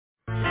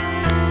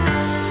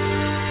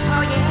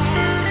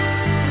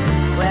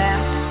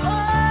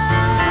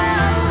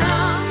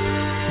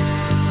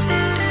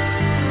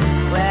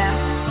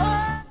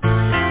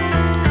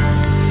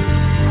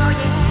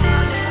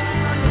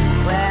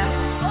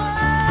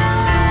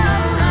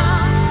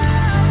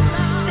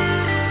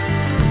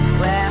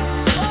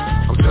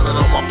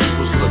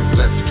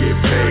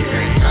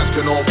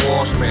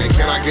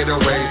I get a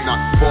raise?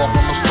 Not far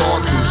from a star,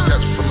 2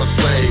 steps from a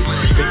slave.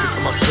 Thinking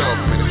to myself,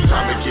 man, it's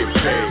time to get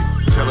paid.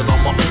 Telling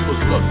all my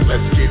peoples, look,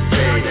 let's get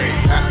paid.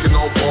 Asking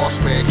old boss,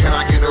 man, can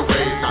I get a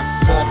raise? Not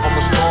far from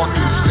a star,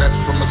 2 steps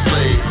from a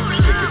slave.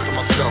 Thinking to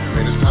myself,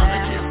 man, it's time to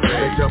get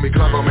paid. They tell me,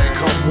 clever man,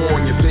 come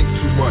on, you think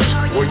too much.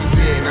 Where you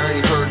been?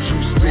 I ain't heard you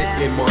spit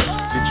in months.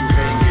 Did you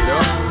hang it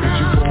up? Did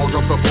you fall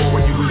off the ball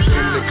when you was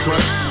in the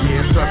clutch?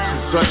 Yeah, such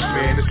and such,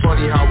 man. It's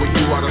funny how when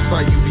you out of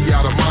sight, you be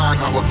out of mind.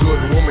 How a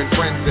good woman,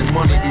 friends, and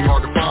money be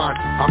hard to find.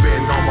 I've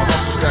been on my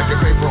hustle, stacking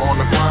paper on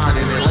the grind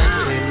in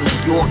Atlanta and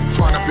New York,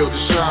 trying to build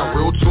a shine.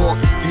 Real talk,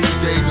 these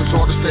days it's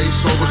hard to stay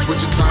sober.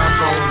 Switching time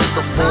zones with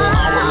the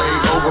 4-hour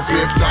layover.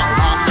 Flips out,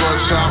 hot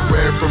bloodshot,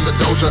 red from the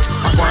doja.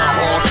 I grind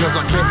hard cause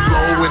I can't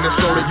flow in the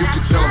soda. You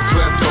can tell I'm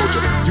Clem told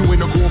you. You in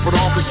the corporate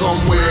office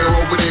somewhere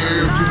over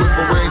there. If you with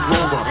a Range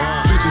Rover,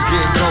 this is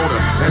getting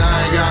colder. And I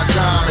ain't got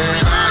time,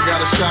 man, I ain't got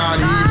a shine.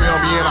 He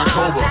emailed me in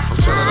October. I'm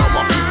telling all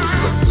my people,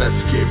 look, let's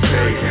get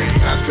paid.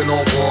 Asking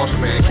all boss,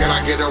 man, can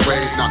I get a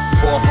raise? Not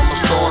far from a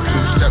star,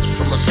 2 steps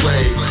from a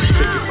slave.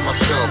 Thinking to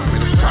myself,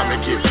 man, it's time to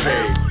get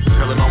paid.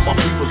 Telling all my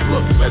people,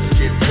 look, let's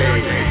get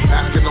paid.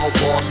 Asking all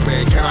boss,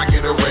 man, can I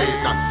get a raise?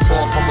 Not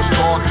far from a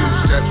star,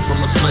 2 steps from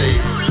a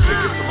slave.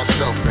 Thinking to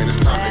myself, man,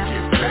 it's time to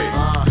get paid.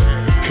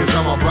 Cause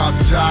I'm about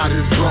tired of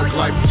this broke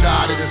life,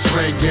 tired of this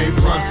reggae.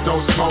 Blunts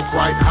don't smoke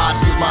right, hot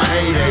is my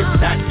heyday.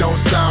 Act don't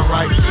sound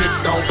right, shit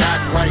don't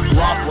act right,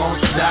 guap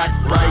won't stack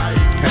right.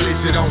 At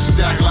least it don't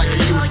stack like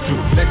it used to.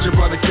 Let your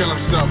brother kill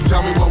himself,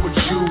 tell me what would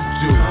you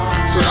do?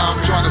 So now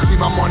I'm trying to see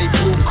my money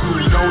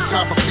buku. No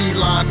time for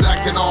felines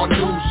acting all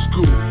new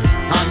school.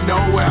 I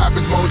know what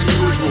happens more than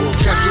usual.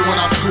 Catch you when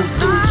I scoop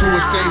through to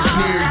a stage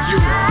near you.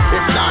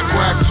 If not,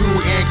 grab 2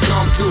 and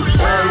come through.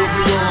 All will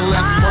be on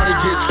unless money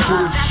gets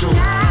crucial.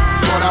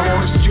 But I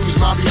won't excuse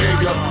my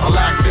behavior, a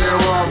lack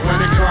thereof when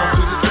it comes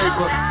to the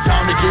paper.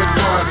 Time to get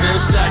buzzed and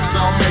stack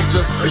some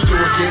major. Let's do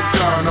it, get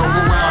done,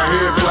 over around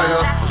here, player.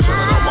 I'm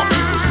telling all my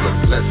people, look,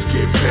 let's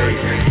get paid.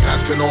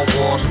 Asking all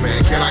boss,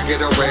 man, can I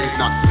get a raise?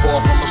 Not far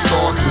from a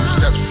star, 2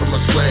 steps from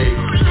a slave.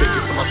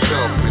 Thinking to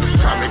myself, man,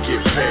 it's time to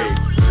get paid.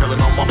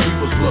 Telling all my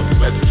people, look,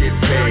 let's get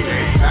paid.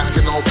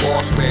 Asking all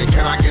boss, man,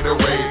 can I get a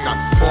raise?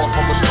 Not far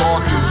from a star,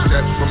 2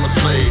 steps from a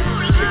slave.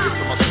 Thinking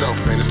to myself,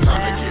 man, it's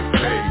time to get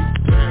paid.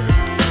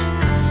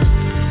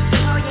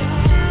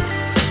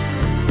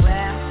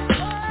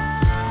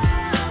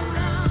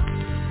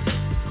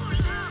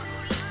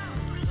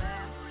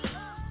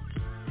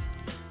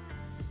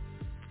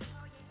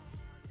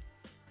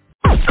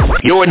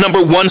 Your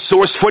number 1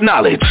 source for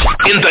knowledge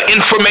in the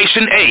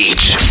information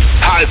age.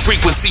 High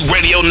Frequency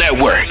Radio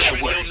Network.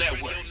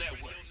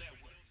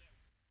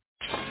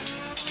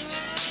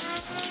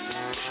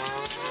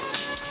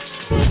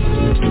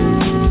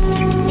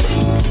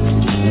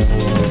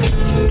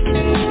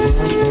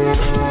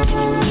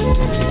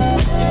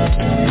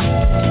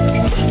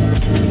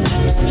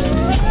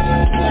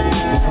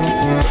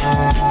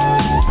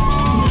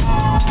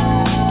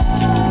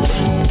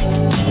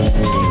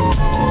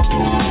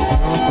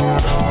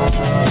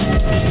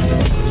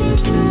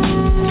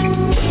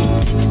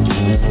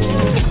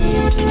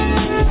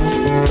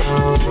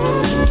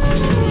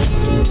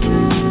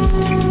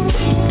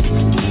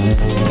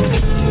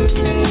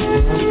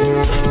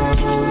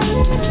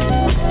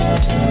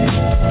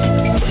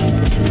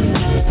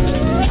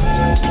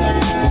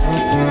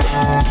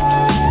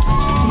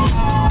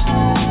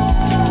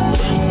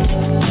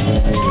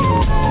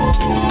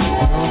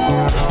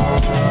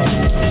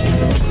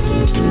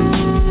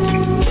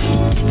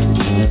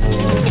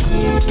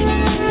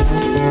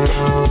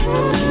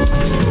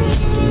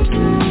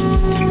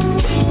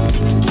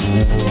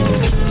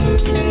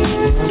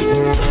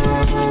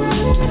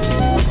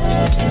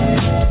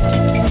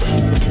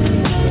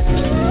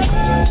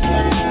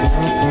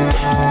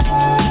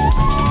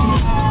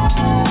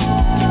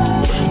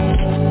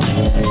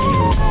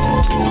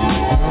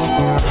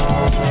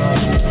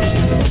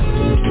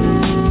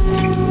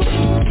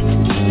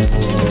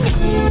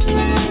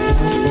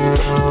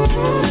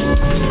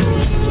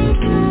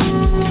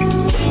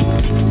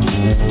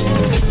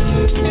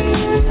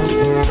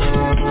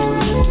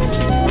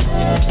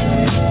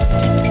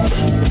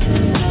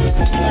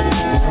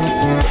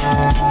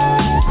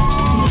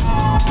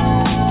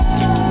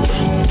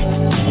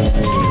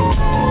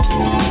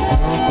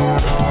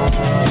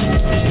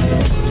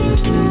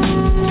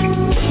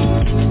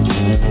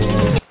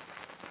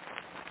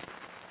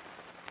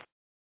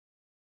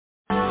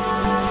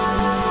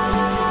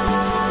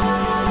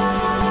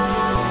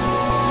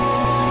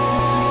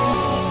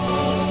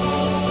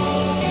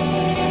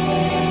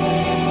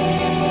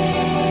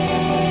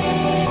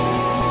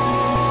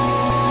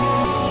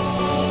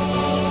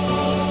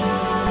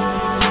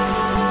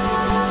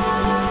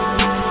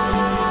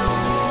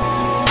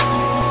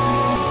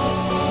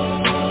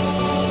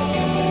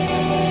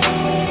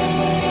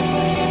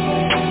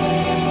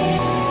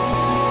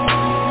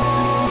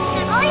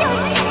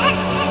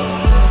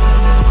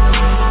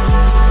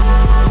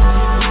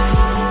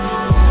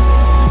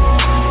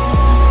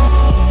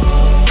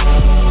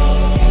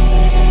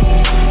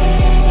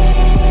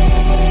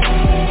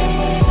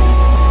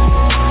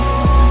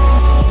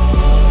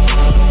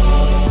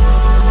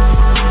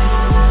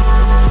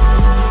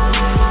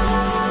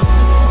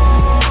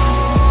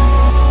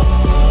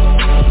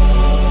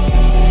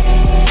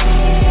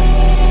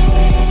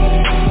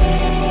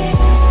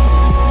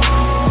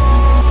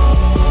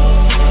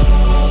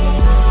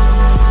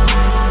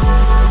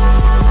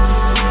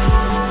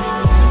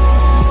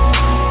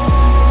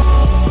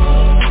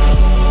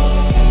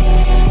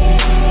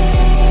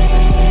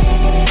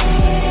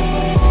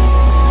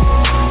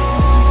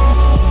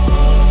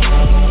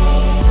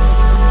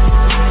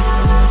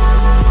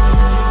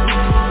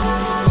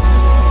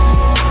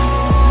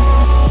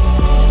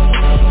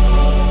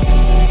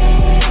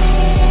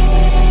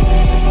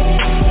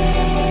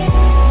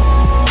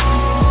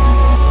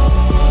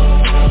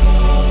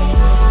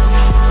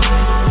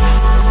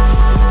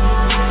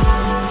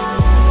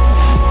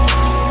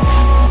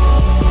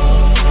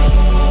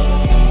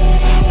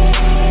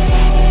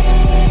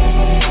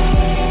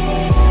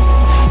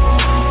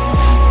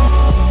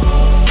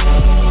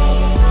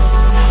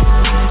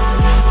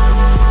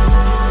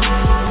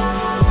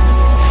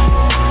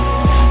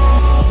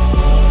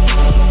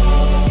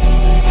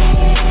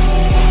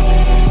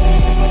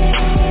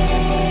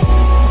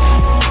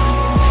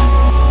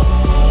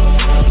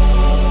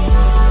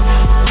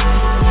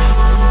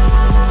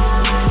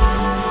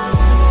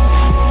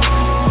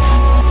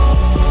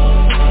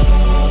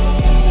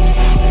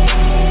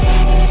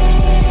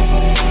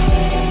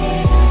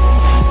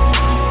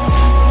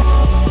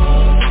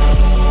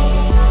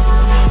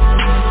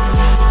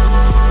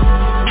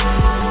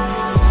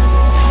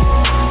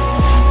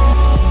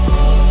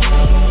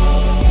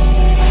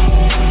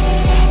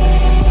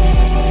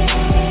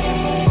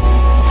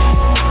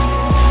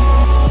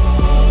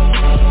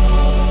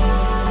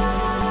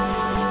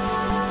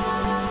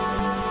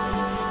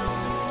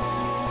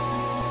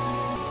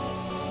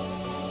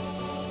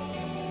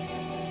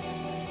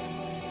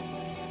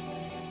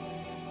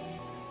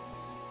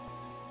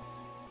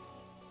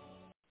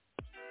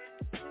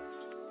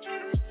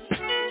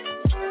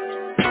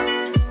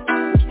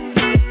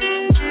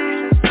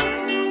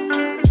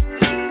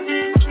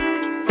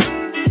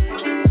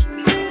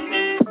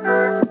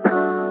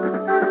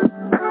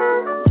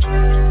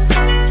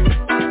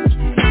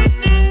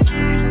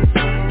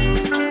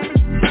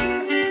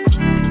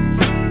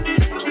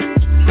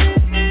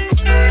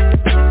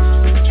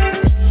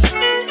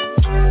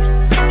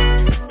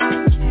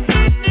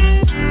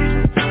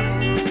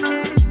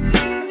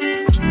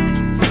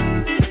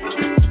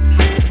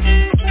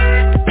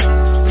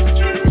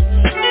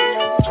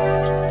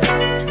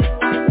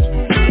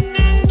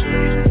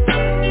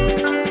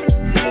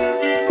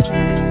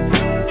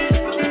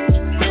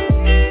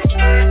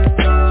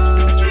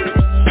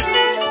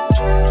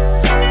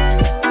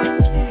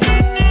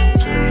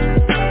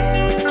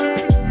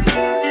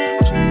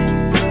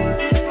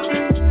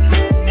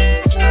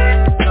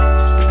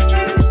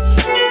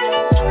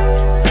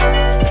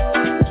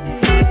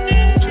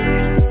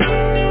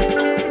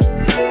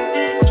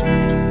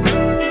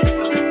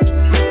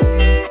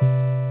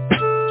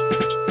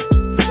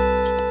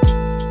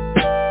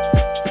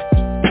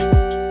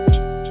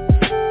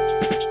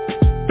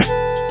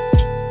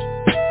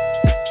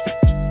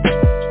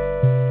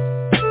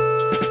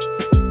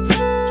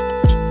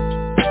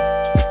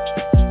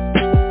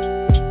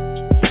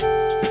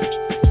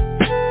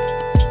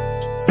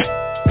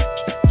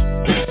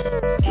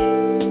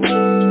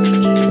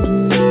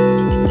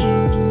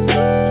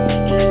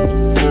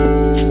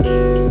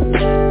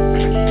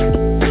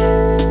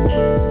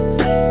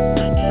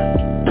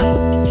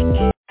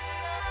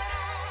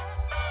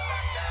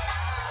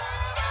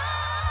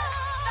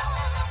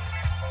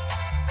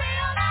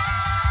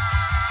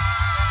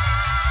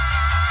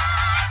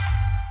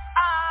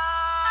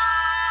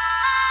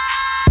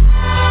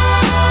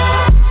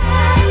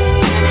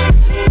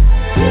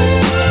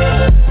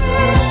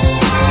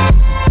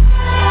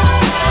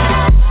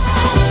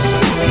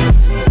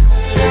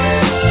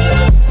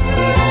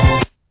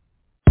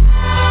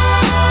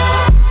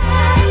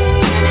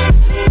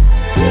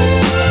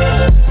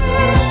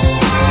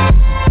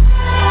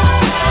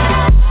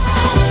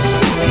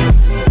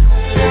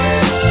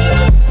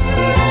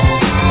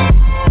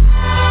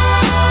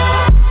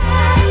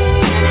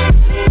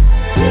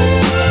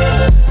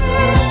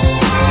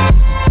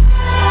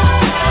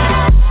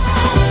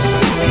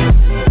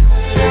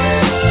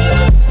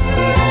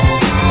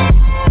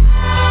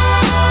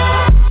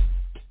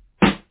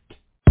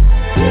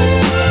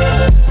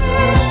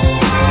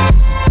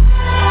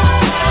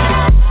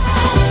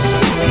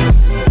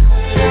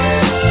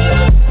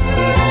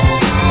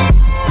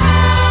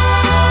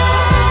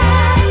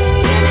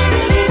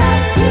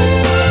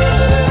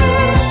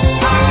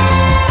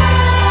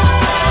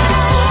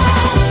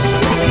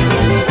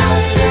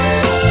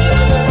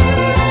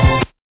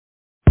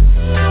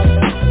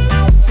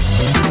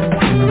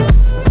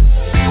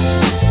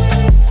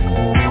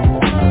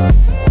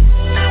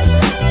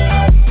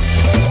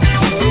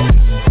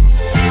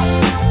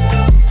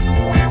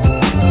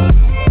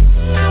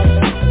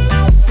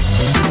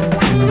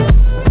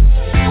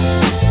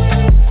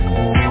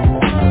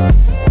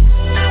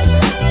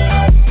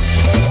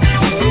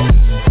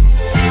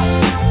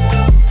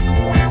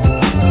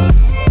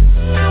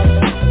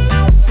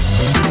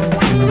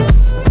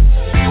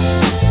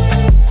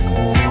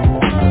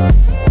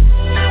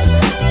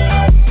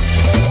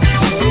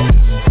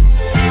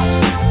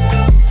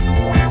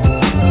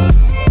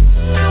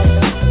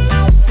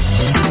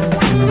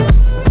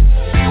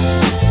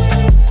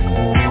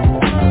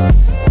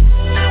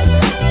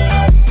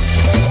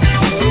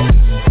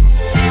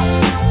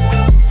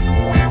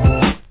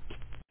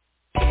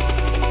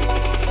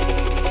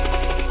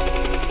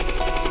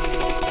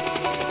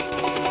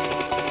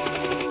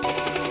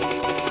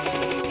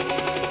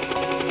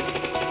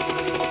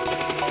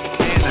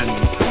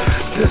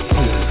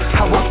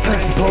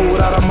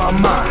 load out of my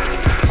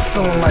mind.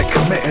 Feeling like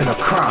committing a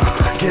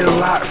crime. Get a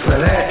lot for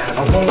that.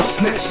 I won't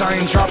snitch, I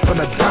ain't dropping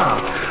a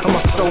dime. I'm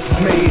a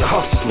self-made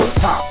hustler,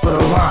 top of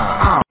the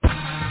line.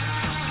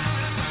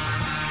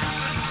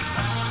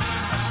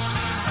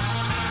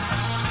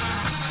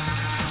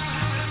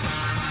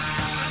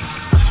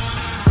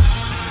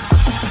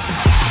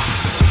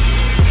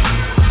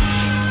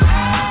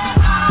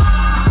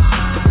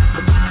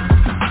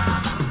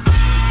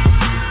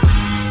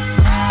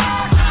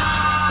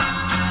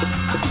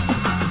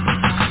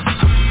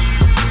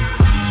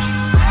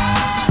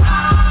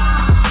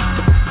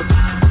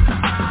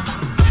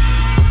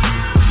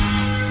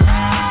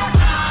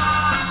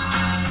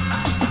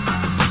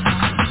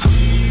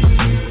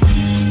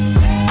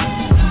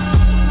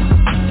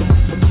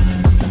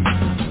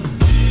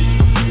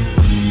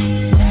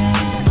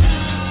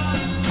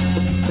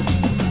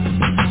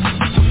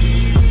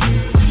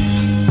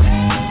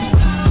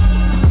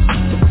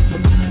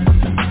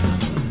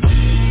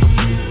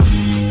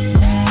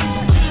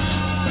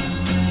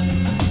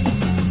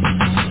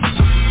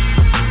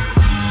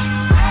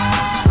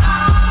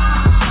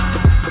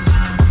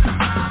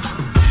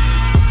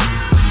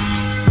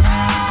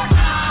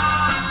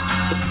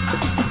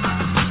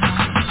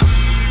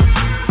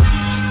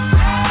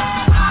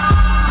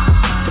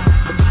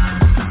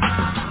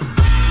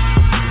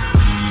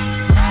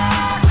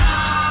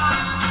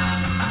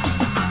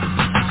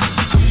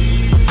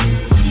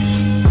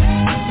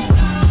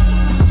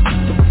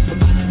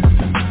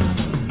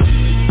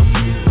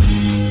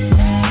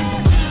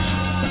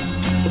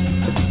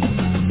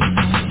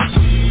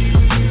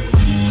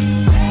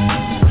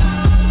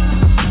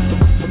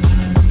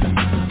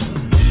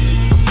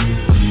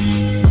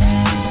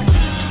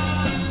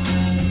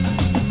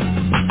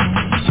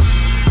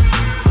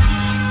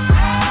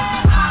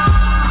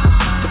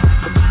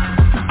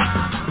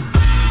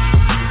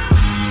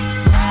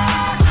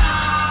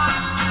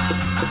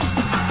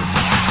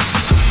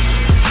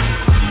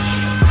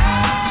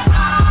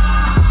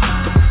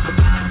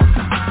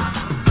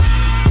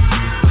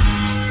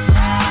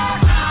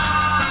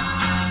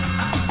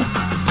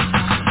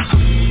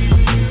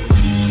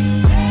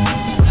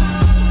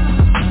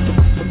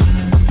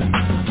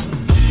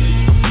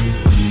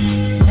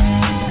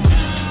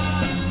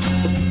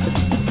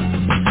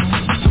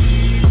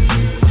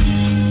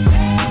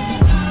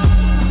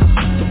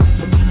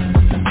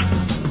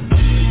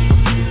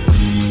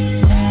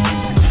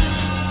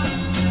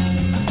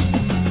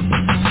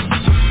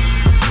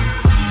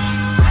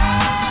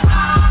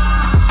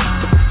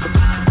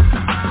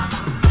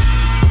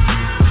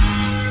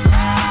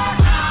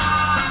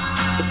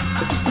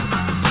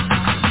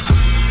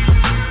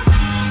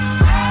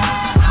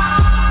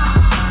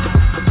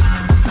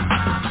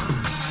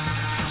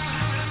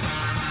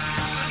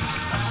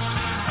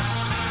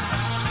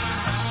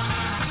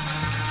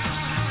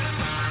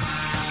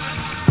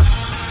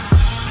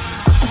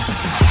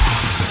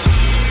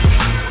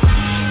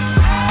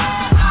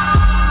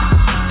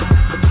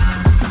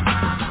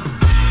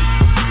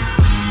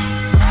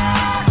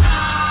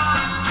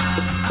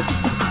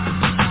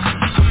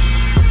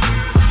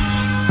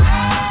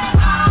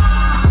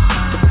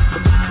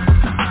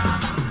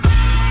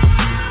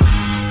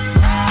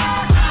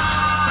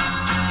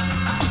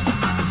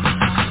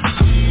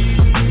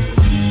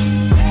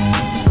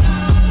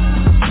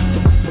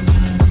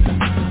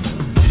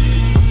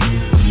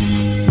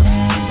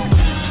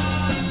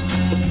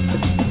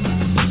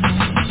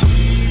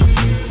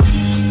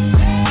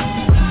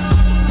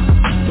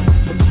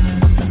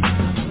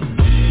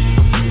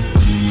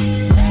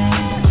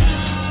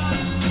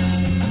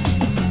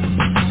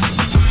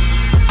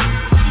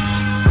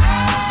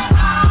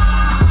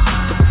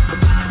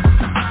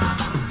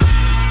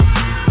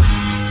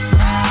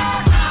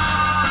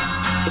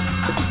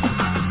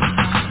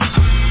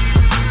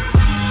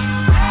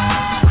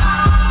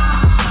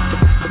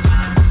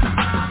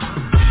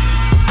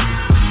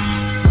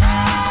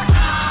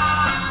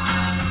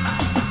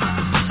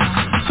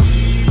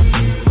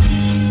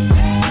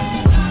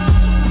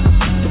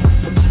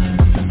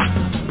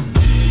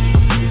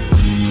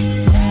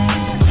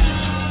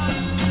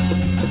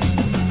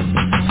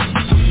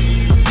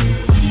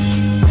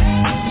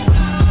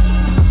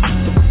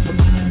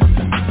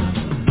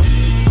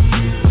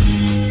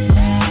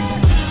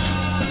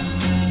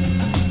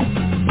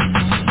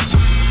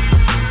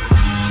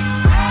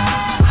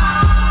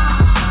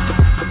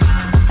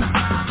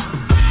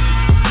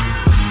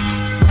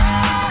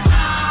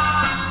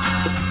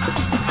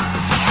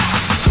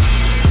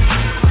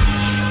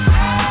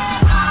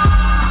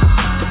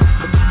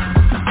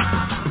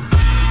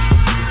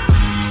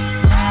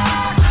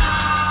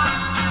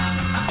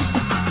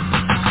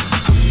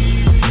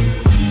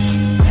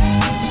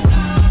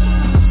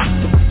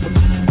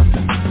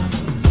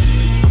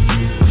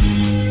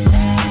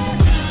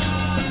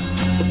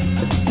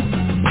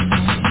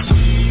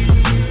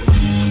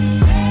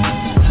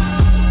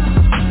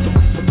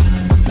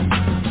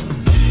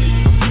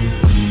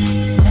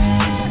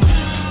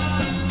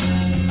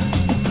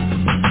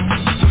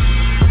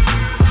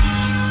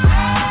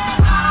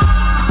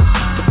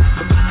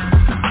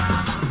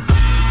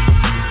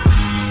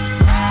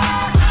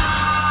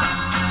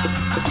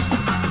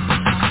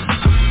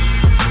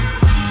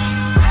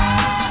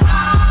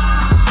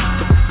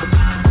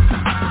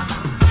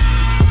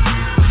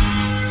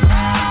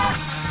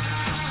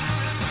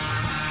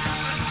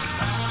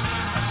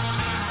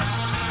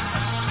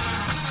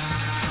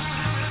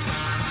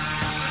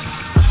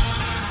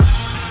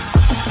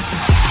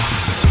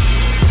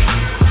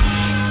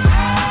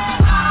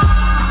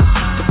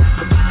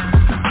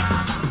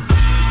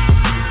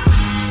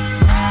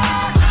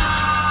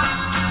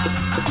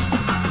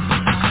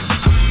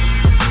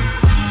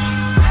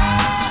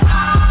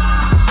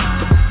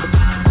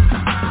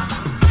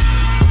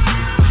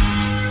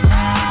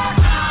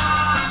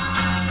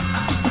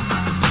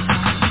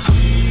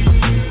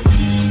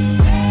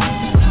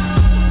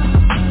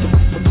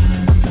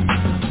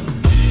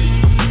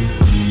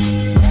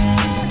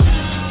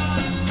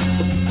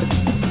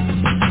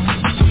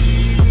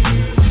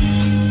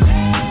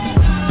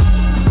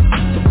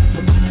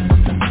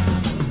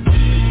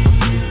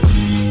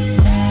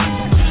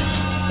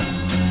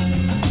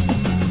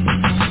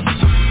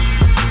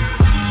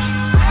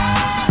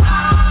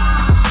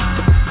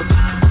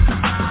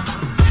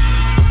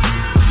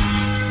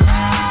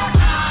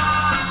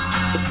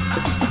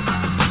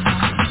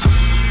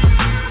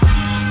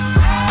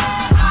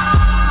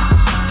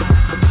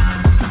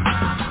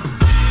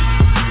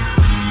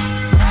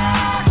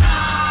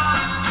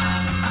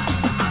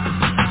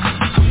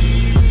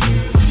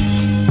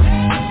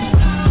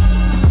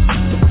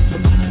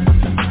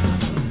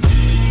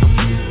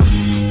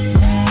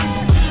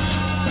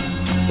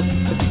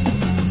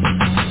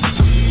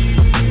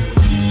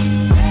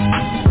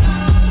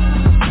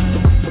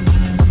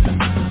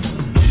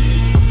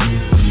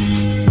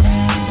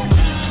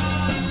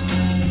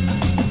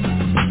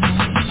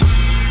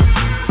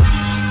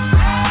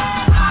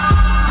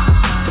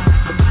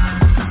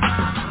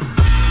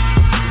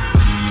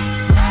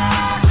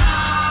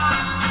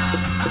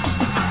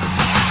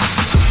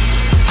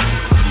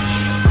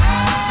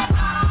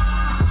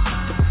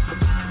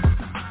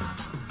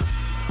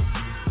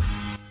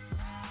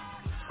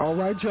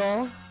 right,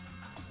 y'all.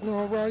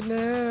 All right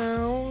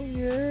now,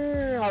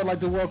 yeah. I'd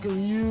like to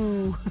welcome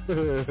you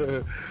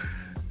to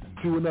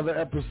another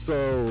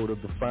episode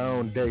of The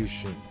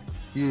Foundation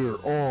here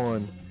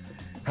on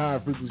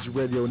High Frequency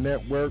Radio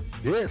Network.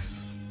 This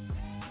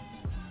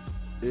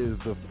is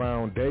The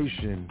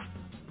Foundation,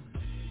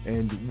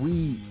 and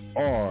we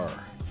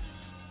are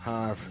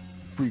High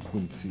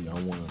Frequency.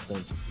 I want to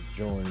thank you for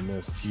joining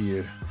us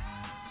here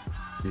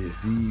this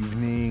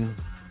evening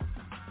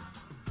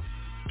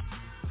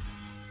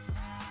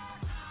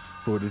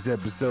for this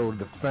episode of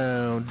The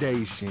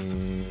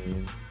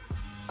Foundation.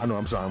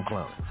 I'm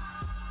clowning.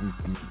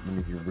 Let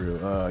me get real.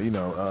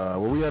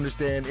 Where we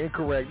understand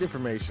incorrect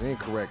information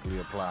incorrectly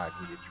applied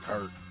can get you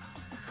hurt.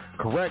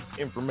 Correct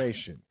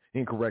information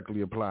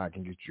incorrectly applied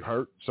can get you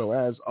hurt. So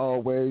as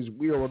always,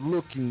 we are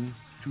looking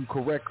to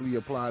correctly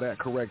apply that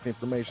correct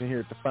information here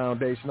at The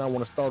Foundation. I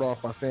want to start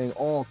off by saying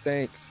all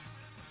thanks,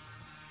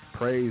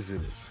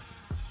 praises,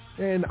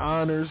 and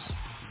honors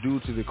due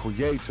to the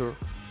Creator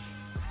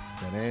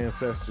and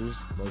ancestors.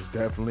 Most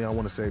definitely, I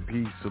want to say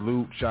peace,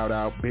 salute, shout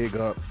out, big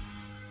up,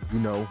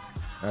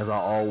 as I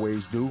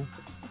always do,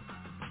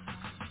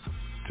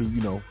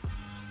 to,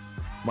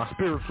 my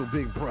spiritual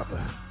big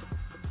brother.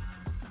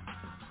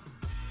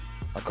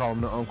 I call him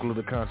the uncle of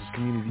the conscious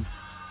community.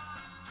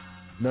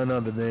 None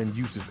other than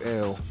Yusuf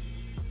L.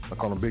 I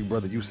call him Big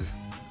Brother Yusuf.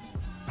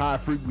 High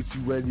Frequency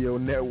Radio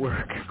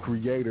Network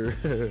creator.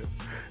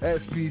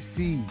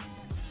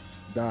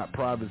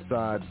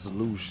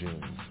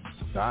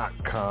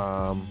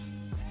 SPC.PrivateSideSolutions.com.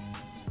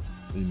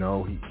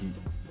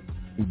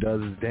 He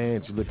does his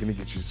dance. You're looking to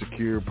get your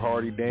secure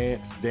party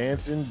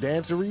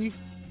dancery.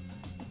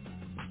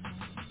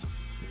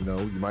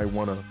 You might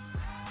want to,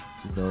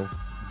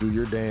 do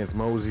your dance,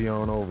 mosey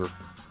on over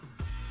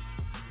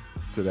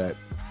to that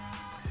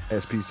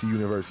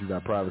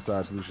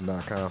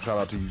SPCUniversity.PrivateSideSolution.com. Shout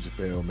out to Yusuf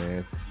L,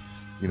 man.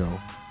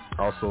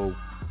 Also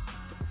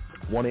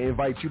want to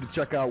invite you to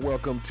check out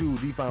Welcome to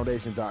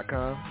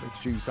TheFoundation.com. Make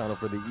sure you sign up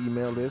for the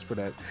email list for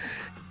that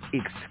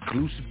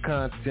exclusive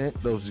content,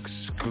 those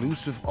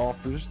exclusive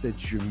offers that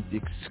you're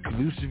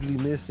exclusively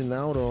missing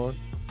out on.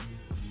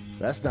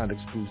 That's not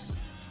exclusive.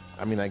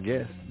 I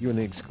guess you're in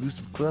an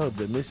exclusive club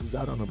that misses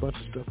out on a bunch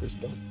of stuff that's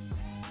dope.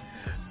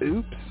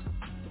 Oops.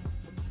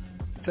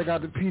 Check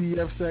out the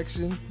PDF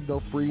section,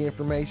 free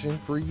information,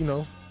 free,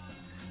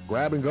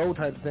 grab and go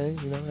type of thing.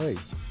 Hey,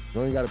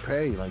 you ain't got to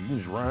pay. You can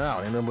just run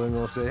out. Ain't nobody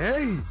going to say,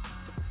 hey,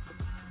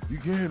 you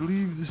can't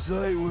leave the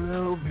site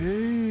without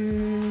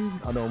paying.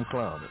 I know I'm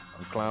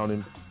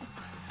clowning.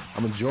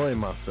 I'm enjoying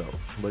myself.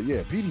 But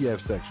yeah, PDF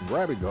section,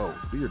 grab and go.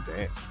 Do your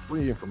dance.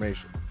 Free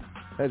information.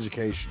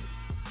 Education.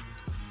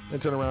 Then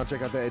turn around,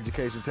 check out the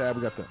education tab.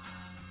 We got the,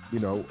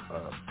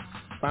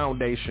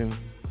 Foundation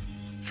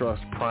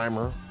Trust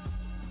Primer.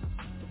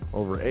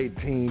 Over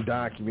 18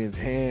 documents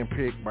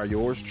handpicked by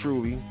yours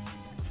truly.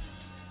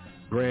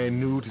 Brand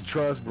new to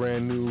trust,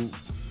 brand new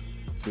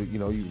to,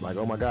 you like,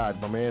 oh my God,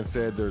 my man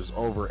said there's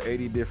over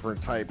 80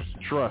 different types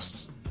of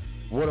trusts.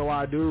 What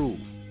do?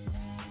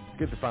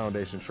 Get the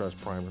Foundation Trust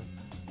Primer.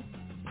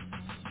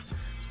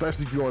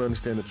 Especially if you want to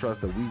understand the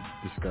trust that we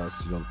discussed,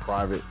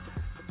 private,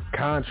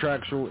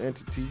 contractual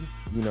entity,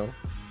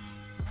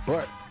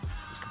 but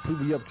it's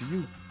completely up to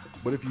you.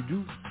 But if you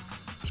do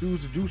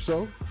choose to do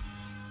so,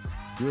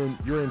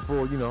 you're in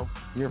for, you're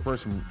in for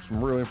some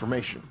real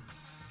information.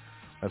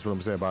 That's what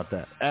I'm saying about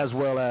that. As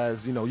well as,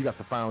 you got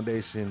the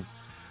Foundation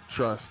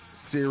Trust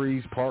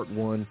Series, Part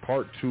 1,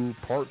 Part 2,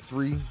 Part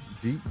 3,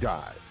 Deep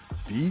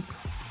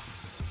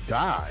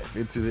dive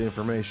into the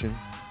information.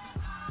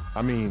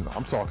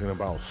 I'm talking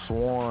about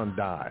swan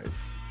dive,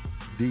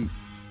 deep.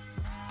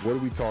 What are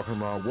we talking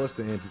about? What's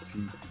the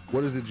entity?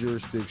 What is the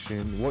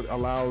jurisdiction? What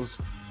allows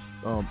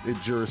its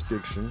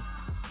jurisdiction?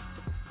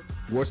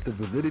 What's the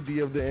validity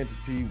of the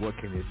entity? What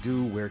can it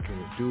do? Where can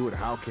it do it?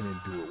 How can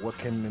it do it? What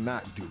can it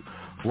not do?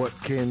 What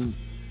can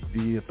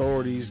the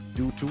authorities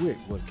do to it?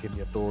 What can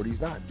the authorities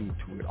not do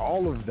to it?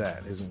 All of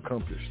that is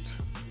encompassed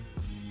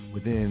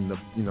within the,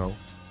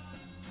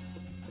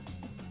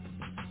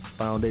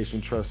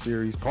 Foundation Trust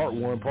Series, Part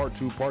 1, Part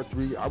 2, Part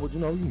 3. I would, you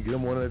can get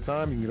them one at a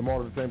time. You can get them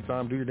all at the same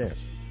time. Do your dance.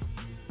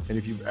 And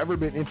if you've ever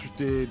been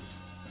interested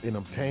in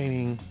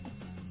obtaining,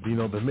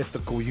 the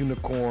mythical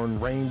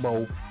unicorn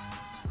rainbow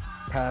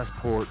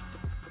passport,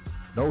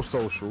 no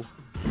social,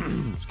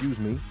 excuse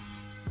me,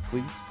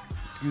 please,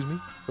 excuse me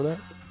for that.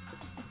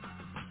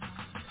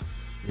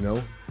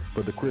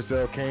 But the Chris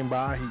L came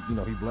by.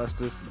 He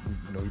blessed us.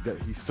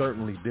 He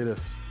certainly did us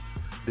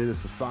a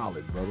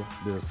solid, brother.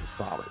 Did us a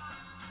solid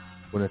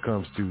when it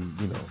comes to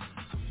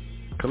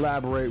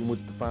collaborating with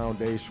the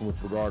foundation with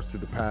regards to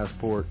the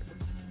passport,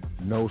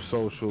 no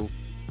social.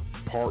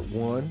 Part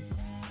 1,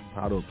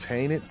 how to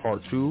obtain it.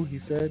 Part 2, he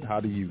said, how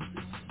to use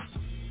it.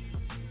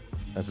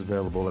 That's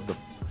available at the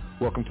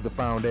Welcome to the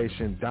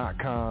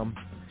Foundation.com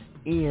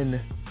in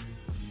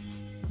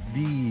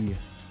the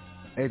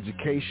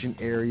education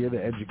area,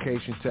 the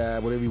education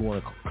tab, whatever you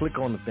want to click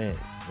on the thing. You know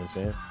what I'm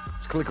saying?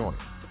 Just click on it.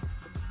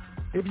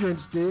 If you're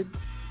interested,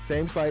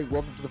 same site,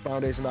 Welcome to the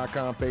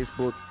Foundation.com,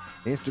 Facebook,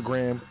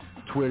 Instagram,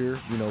 Twitter,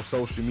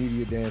 social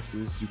media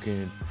dances. You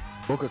can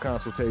book a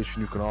consultation.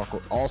 You can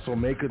also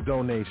make a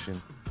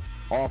donation,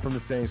 all from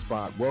the same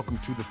spot. Welcome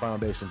to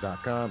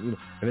thefoundation.com.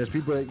 And there's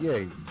people that,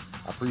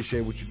 I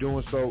appreciate what you're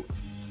doing. So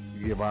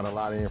you give out a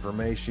lot of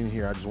information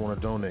here. I just want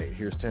to donate.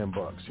 Here's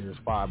 $10. Here's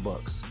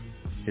 $5.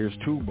 Here's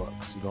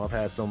 $2. I've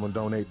had someone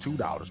donate $2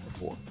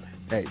 before.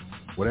 Hey,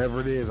 whatever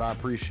it is, I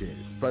appreciate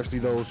it. Especially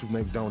those who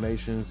make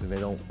donations and they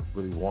don't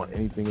really want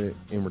anything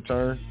in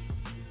return.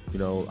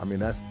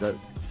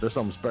 There's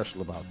something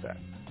special about that.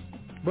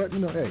 But,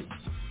 hey,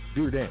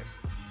 do your dance.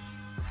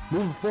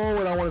 Moving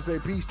forward, I want to say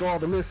peace to all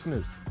the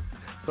listeners,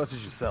 such as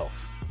yourself.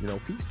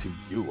 Peace to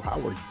you. How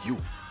are you?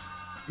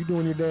 You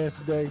doing your dance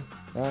today?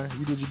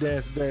 You did your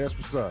dance today. That's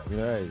what's up.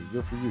 Hey,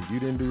 good for you. You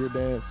didn't do your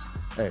dance.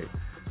 Hey,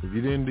 if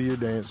you didn't do your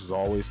dance, there's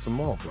always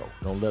tomorrow, bro.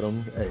 Don't let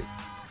them,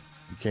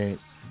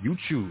 you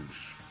choose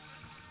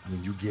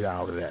when you get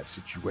out of that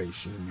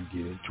situation and you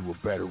get into a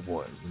better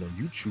one.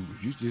 You choose.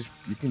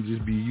 You can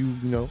just be you,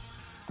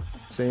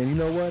 saying, you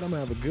know what, I'm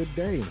going to have a good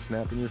day and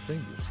snapping your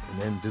fingers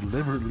and then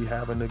deliberately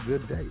having a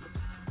good day.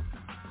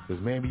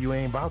 Because maybe you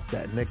ain't about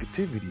that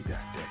negativity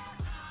that day.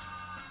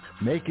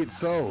 Make it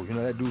so.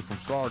 That dude from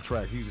Star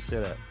Trek, he used to say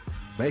that.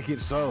 Make it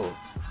so.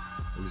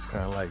 It was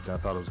kind of like, I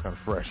thought it was kind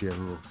of fresh. He had a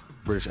little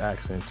British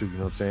accent too, you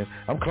know what I'm saying?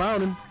 I'm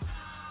clowning,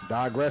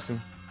 digressing.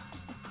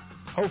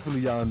 Hopefully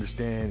y'all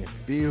understand and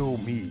feel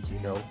me,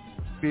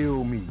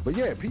 feel me. But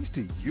yeah, peace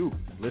to you,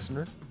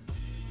 listener.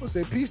 I want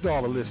to say peace to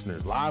all the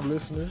listeners,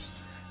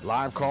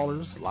 live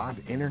callers, live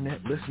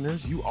internet listeners,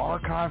 you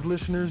archive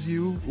listeners,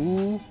 you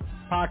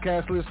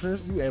podcast listeners,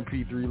 you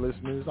MP3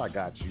 listeners, I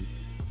got you.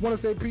 I want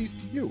to say peace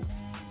to you.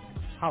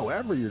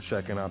 However you're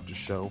checking out the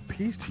show,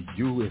 peace to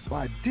you. If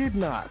I did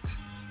not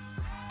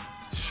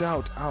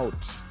shout out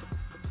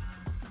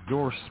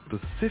your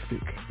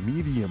specific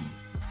medium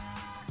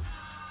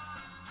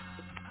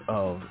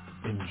of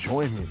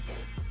enjoyment,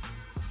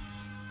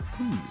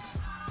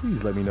 please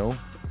let me know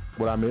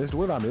what I missed.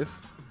 What did I miss?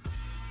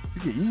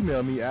 You can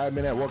email me,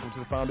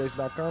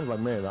 admin@welcometothefoundation.com. Like,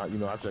 man, I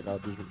check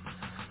out this.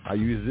 I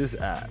use this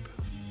app.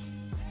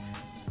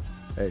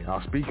 Hey,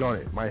 I'll speak on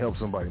it. Might help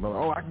somebody. I'm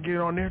like, I can get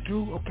it on there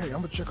too? Okay,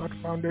 I'm going to check out the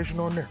foundation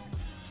on there.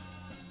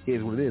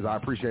 Here's what it is. I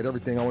appreciate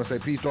everything. I want to say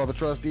peace to all the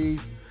trustees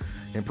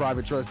and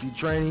private trustee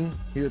training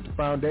here at the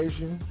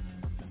foundation.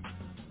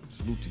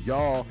 Salute to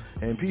y'all.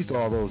 And peace to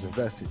all those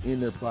invested in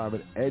their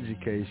private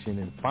education.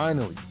 And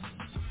finally,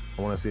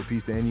 I want to say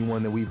peace to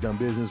anyone that we've done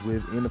business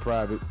with in the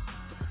private,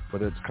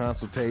 whether it's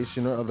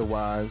consultation or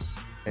otherwise.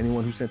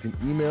 Anyone who sent an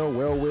email,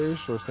 well wish,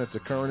 or sent a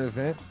current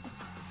event,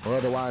 or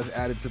otherwise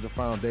added to the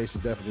foundation,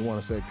 definitely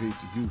want to say peace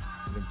to you.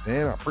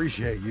 And I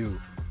appreciate you.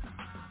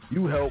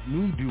 You help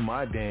me do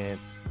my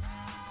dance,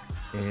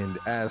 and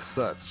as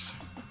such,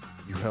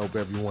 you help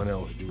everyone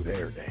else do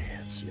their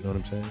dance. You know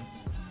what I'm saying?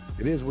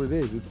 It is what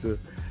it is.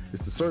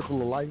 It's the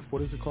circle of life.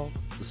 What is it called?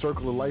 The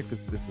circle of life is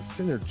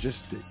a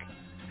synergistic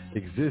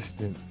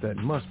existence that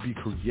must be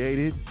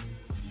created,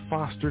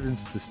 fostered, and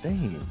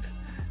sustained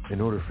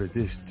in order for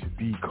this to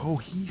be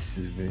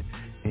cohesive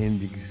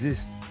and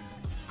exist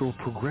for a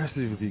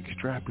progressively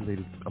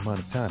extrapolated amount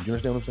of time. Do you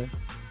understand what I'm saying?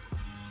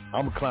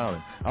 I'm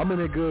clowning. I'm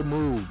in a good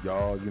mood,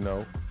 y'all,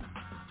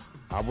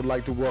 I would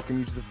like to welcome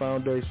you to the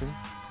foundation.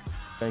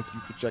 Thank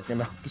you for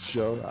checking out the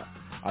show.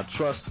 I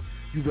trust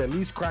you've at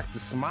least cracked a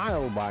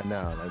smile by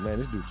now. Like, man,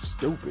 this dude's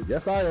stupid.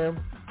 Yes, I am.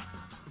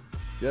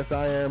 Yes,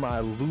 I am. I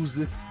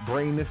loseth,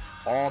 braineth,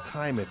 all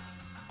timeth.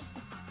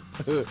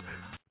 This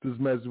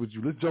message with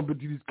you. Let's jump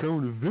into these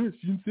current events,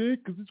 you know what I'm saying?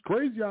 Because it's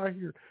crazy out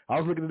here. I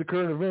was looking at the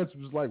current events.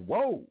 It was like,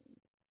 whoa.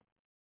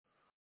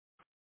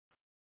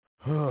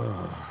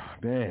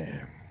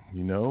 Man,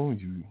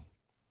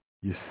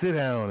 you sit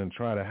down and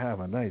try to have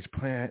a nice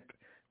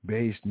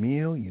plant-based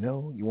meal, you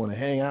want to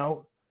hang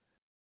out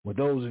with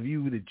those of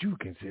you that you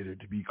consider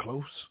to be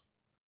close.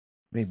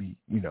 Maybe,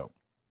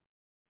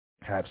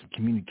 have some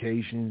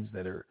communications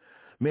that are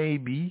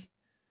maybe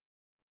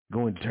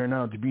going to turn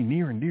out to be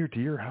near and dear to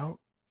your heart.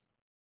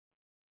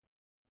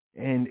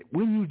 And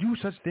when you do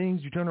such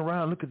things, you turn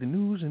around, look at the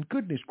news, and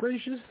goodness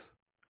gracious,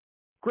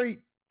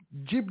 great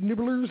jib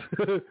nibblers.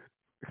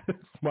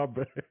 My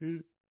bad.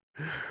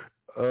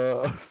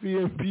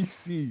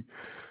 CNBC,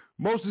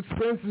 most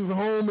expensive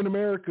home in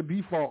America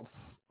defaults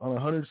on a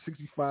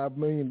 $165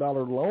 million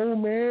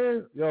loan,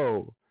 man.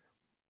 Yo,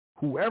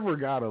 whoever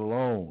got a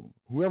loan,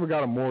 whoever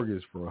got a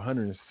mortgage for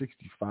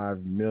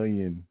 $165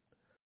 million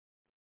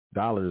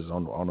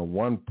on a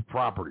one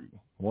property,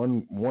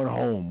 one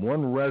home,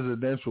 one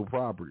residential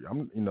property.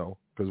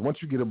 Because once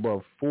you get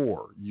above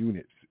 4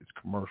 units, it's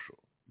commercial.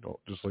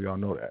 Just so y'all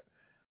know that.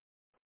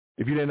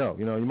 If you didn't know,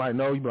 you might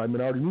know. You might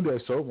have already knew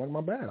that. So, my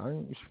bad.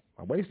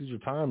 I wasted your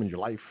time and your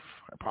life.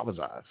 I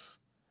apologize.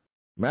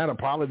 Mad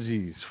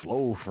apologies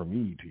flow from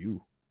me to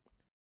you.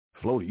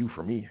 Flow to you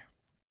from me.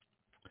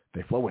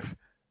 They flow with.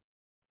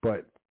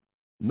 But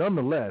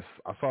nonetheless,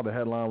 I saw the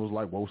headline was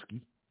like,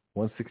 Woski,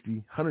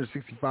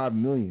 $165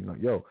 million.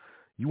 Like, yo,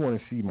 you want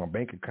to see my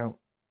bank account?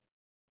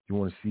 You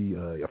want to see?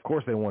 Of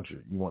course, they want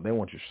your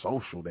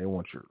social. They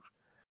want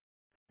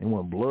And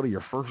want blood of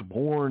your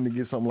firstborn to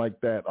get something like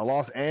that. A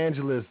Los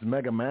Angeles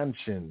mega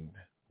mansion,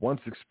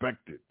 once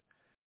expected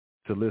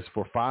to list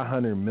for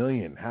 $500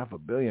 million,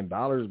 $500 million,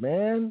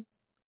 man,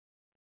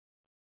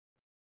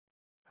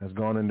 has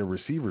gone into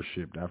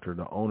receivership after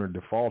the owner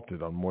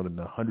defaulted on more than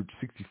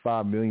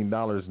 $165 million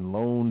in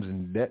loans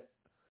and debt.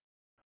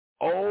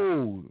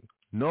 Oh,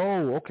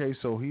 no. Okay,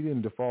 so he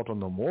didn't default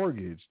on the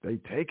mortgage. They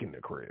taking the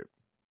crib.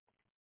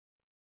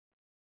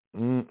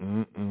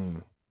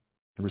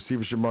 The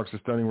receivership marks a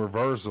stunning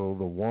reversal.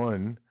 The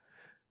one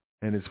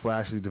and its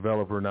flashy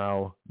developer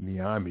now,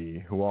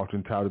 Niami, who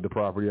often touted the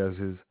property as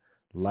his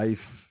life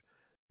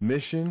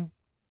mission.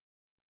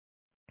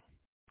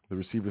 The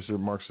receivership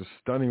marks a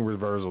stunning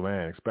reversal,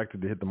 man.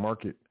 Expected to hit the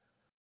market.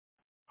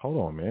 Hold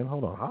on, man.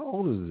 Hold on. How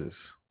old is this?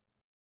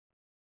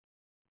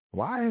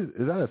 Why? Is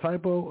that a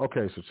typo?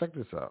 Okay, so check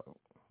this out.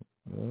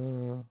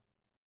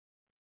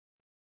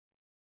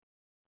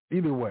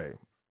 Either way,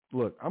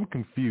 look, I'm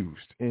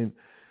confused. And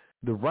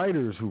the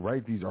writers who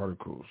write these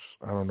articles,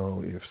 I don't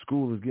know if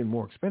school is getting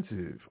more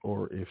expensive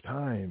or if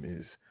time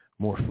is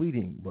more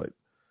fleeting, but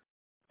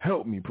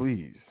help me,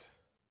 please.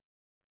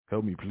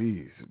 Help me,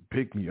 please.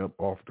 Pick me up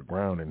off the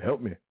ground and help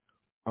me.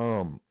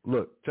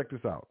 Look, check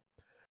this out.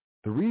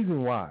 The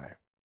reason why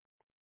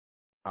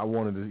I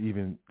wanted to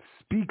even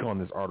speak on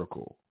this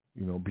article,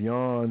 you know,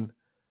 beyond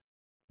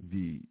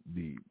the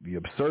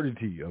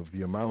absurdity of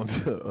the amount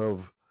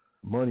of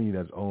money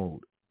that's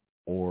owed,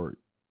 or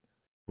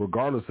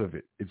regardless of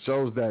it, it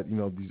shows that, you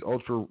know, these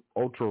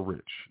ultra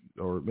rich,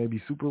 or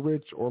maybe super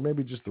rich, or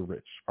maybe just the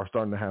rich, are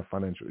starting to have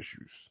financial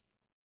issues.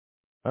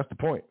 That's the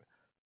point.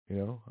 You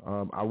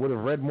know, I would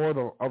have read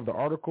more of the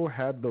article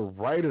had the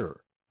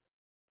writer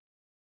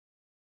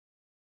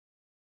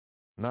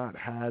not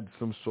had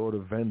some sort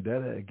of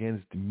vendetta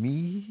against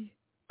me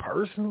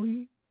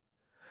personally,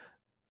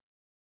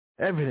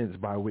 evidence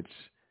by which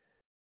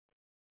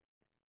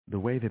the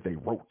way that they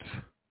wrote.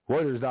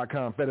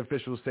 Reuters.com, Fed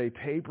officials say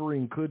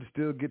tapering could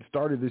still get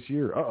started this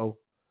year.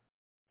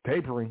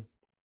 Tapering.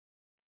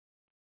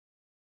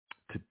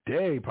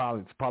 Today,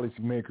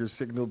 policymakers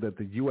signaled that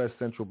the U.S.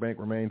 Central Bank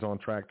remains on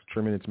track to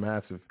trim in its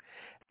massive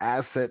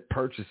asset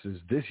purchases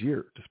this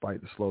year,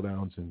 despite the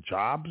slowdowns in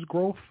jobs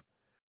growth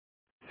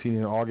seen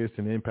in August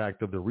and the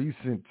impact of the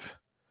recent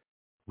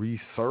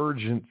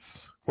resurgence.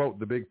 Quote,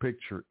 the big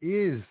picture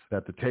is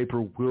that the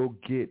taper will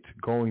get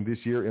going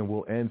this year and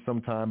will end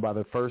sometime by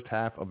the first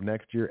half of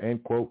next year,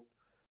 end quote.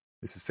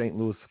 This is St.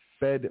 Louis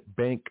Fed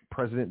Bank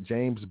President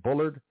James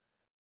Bullard.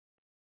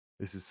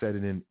 This is said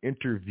in an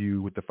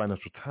interview with the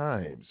Financial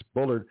Times.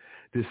 Bullard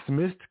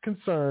dismissed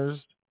concerns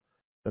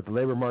that the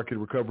labor market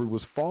recovery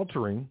was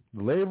faltering.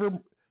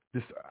 You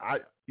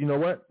know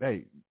what?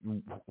 Hey,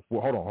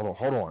 hold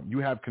on. You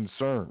have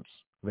concerns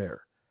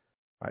there.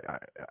 I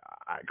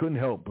couldn't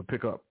help but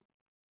pick up,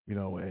 you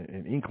know,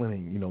 an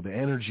inkling, you know, the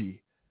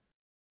energy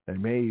that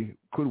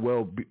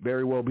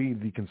very well be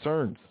the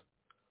concerns,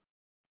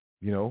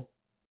 you know,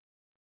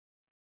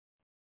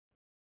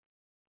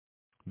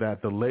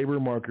 that the labor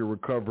market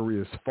recovery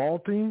is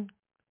faltering.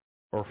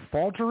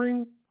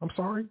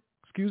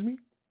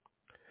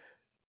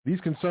 These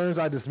concerns,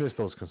 I dismiss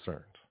those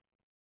concerns.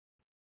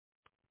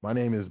 My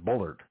name is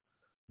Bullard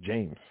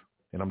James,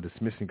 and I'm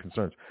dismissing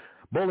concerns.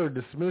 Bullard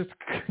dismissed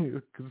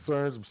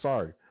concerns,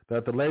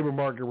 that the labor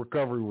market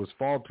recovery was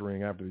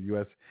faltering after the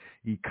U.S.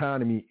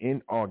 economy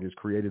in August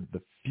created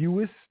the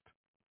fewest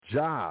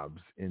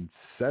jobs in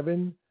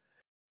 7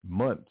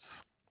 months.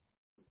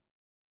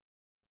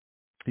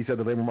 He said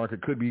the labor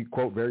market could be,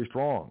 quote, very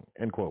strong,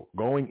 end quote,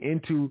 going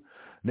into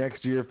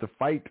next year if the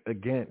fight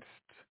against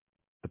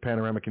the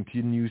panorama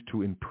continues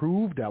to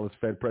improve. Dallas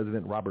Fed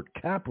President Robert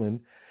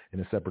Kaplan, in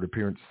a separate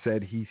appearance,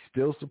 said he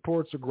still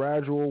supports a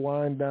gradual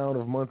wind down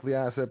of monthly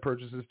asset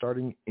purchases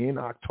starting in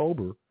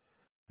October,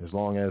 as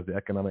long as the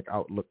economic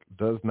outlook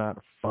does not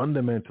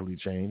fundamentally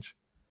change.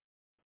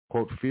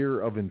 Quote,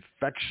 fear of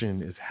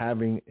infection is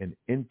having an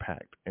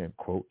impact, end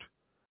quote.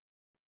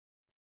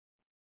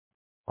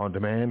 On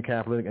demand,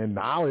 Kaplan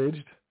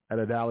acknowledged at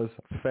a Dallas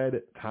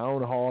Fed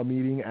town hall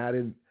meeting,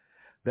 added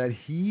that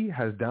he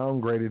has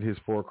downgraded his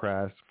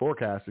forecast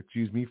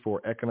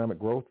for economic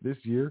growth this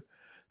year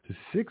to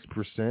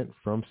 6%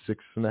 from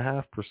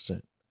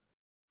 6.5%.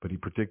 But he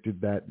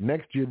predicted that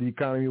next year the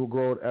economy will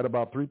grow at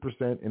about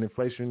 3% and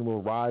inflation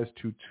will rise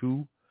to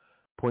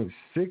 2.6%.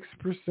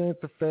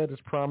 The Fed has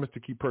promised to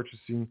keep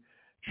purchasing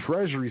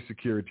Treasury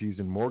securities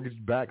and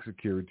mortgage-backed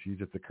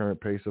securities at the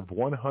current pace of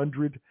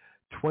 $120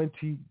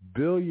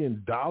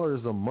 billion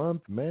a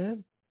month,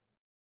 man,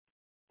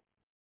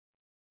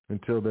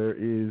 until there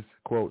is,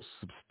 quote,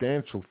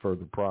 substantial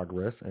further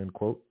progress, end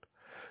quote,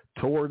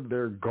 toward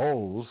their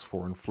goals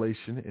for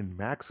inflation and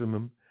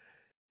maximum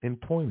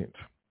employment.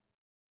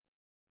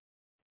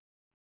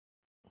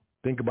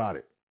 Think about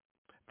it.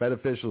 Fed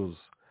officials,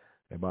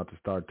 they're about to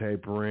start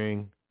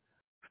tapering,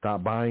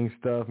 stop buying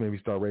stuff, maybe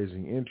start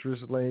raising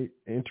interest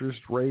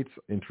rates.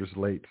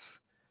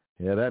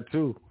 Yeah, that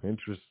too.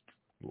 Interest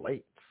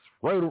rates.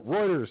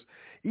 Reuters,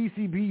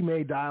 ECB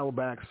may dial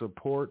back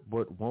support,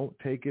 but won't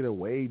take it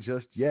away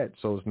just yet.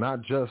 So it's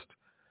not just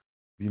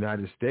the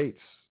United States,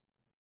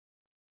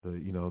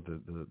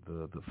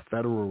 the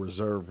Federal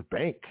Reserve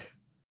Bank.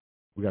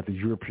 We got the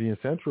European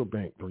Central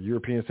Bank. The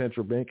European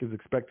Central Bank is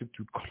expected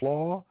to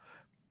claw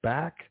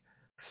back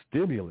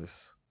stimulus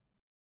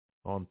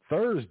on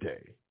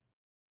Thursday.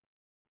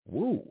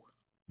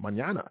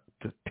 Mañana,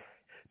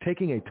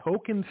 taking a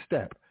token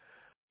step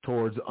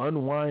towards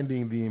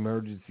unwinding the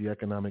emergency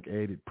economic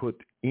aid it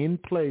put in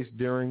place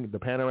during the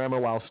panorama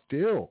while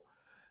still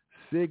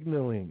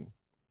signaling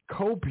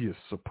copious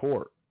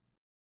support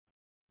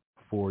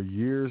for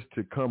years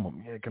to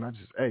come. Yeah,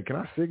 can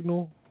I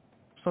signal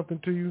something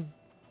to you?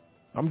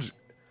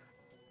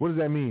 What does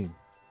that mean?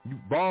 You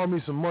borrow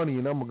me some money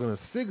and I'm going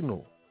to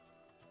signal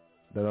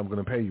that I'm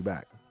going to pay you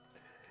back.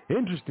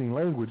 Interesting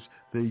language.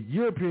 The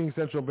European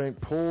Central Bank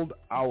pulled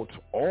out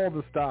all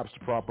the stops to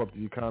prop up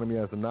the economy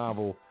as the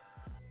novel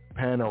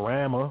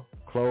panorama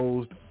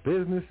closed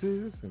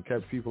businesses and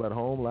kept people at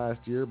home last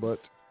year, but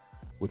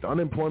with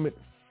unemployment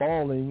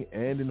falling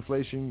and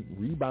inflation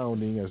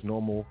rebounding as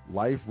normal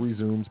life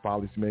resumes,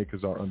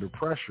 policymakers are under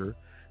pressure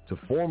to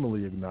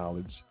formally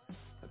acknowledge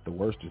that the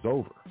worst is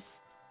over.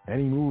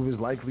 Any move is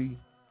likely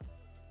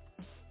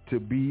to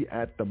be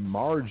at the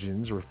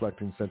margins,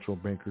 reflecting central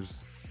bankers'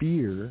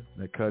 fear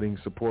that cutting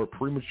support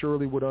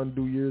prematurely would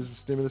undo years of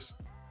stimulus.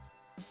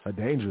 A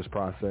dangerous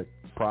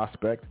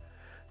prospect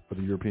for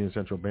the European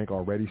Central Bank,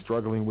 already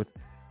struggling with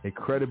a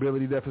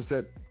credibility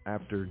deficit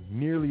after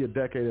nearly a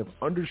decade of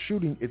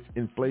undershooting its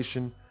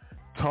inflation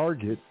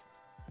target.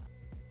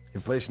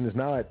 Inflation is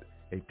now at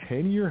a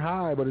 10-year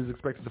high, but is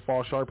expected to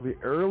fall sharply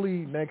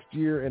early next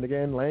year and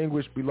again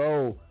languish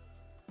below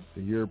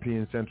the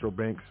European Central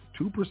Bank's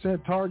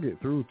 2% target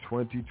through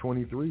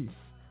 2023,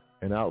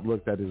 an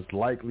outlook that is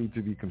likely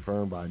to be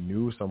confirmed by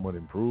new, somewhat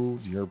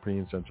improved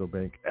European Central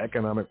Bank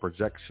economic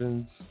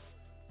projections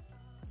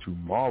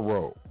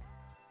tomorrow.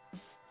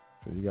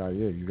 So you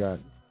got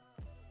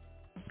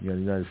the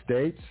United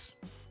States,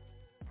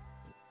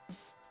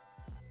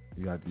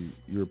 you got the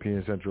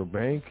European Central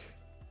Bank.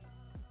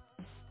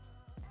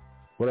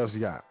 What else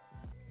you got?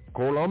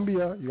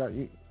 Colombia.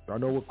 I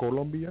know what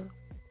Colombia.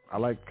 I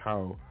like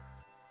how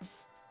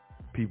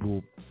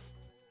people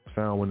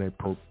sound when they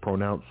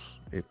pronounce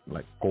it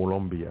like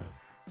Colombia.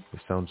 It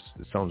sounds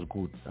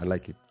good. I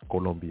like it.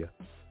 Colombia.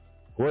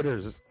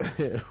 Reuters,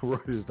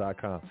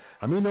 Reuters.com.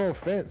 I mean, no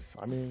offense.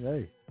 I mean,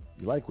 hey,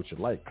 you like what you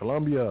like.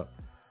 Colombia.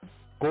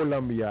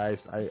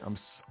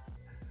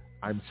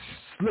 I'm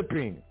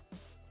slipping.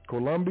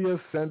 Colombia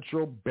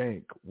Central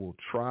Bank will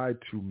try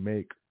to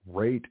make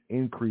rate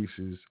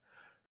increases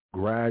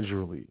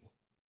gradually,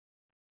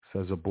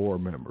 says a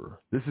board member.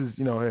 This is,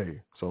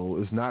 hey, so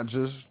it's not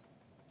just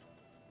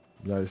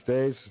the United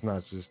States, it's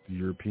not just the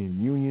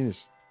European Union. It's,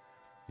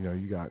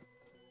 you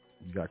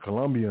got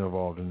Colombia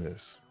involved in this.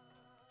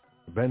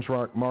 The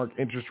benchmark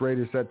interest rate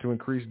is set to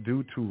increase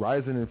due to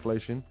rising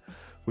inflation,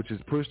 which has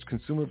pushed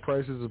consumer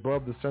prices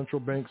above the central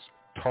bank's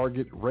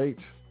target rate.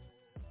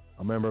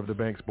 A member of the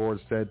bank's board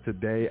said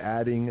today,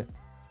 adding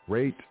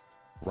rate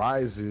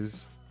rises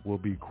will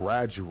be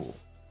gradual.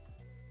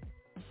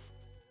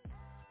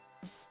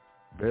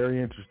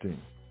 Very interesting.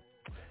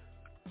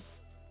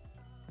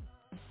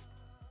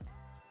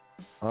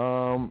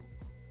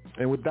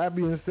 And with that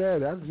being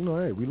said,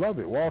 hey, we love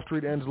it. Wall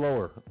Street ends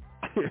lower.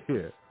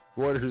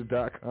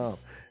 Reuters.com.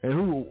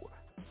 And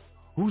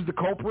who's the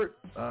culprit?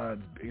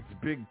 It's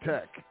big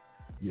tech.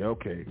 Yeah,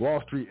 okay.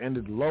 Wall Street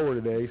ended lower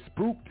today,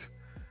 spooked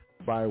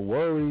by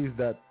worries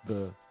that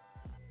the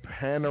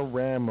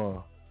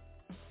panorama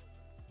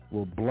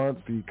will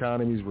blunt the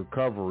economy's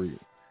recovery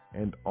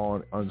and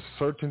on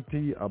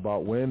uncertainty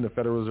about when the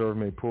Federal Reserve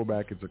may pull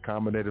back its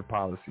accommodative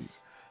policies.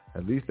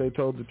 At least they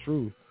told the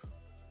truth.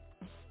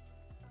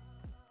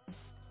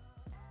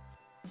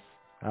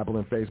 Apple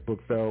and Facebook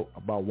fell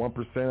about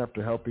 1%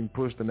 after helping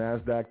push the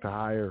NASDAQ to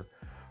higher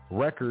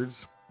records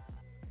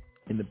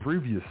in the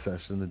previous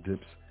session. The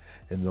dips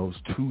in those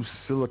two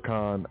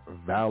Silicon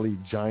Valley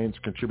giants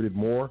contributed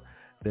more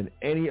than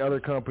any other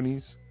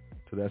companies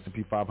to the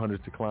S&P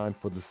 500's decline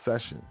for the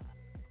session.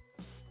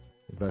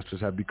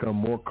 Investors have become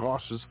more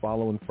cautious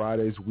following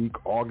Friday's weak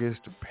August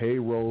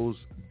payrolls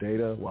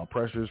data, while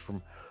pressures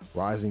from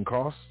rising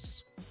costs,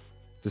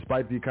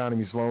 despite the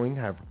economy slowing,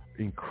 have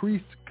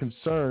increased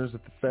concerns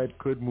that the Fed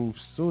could move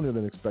sooner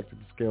than expected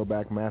to scale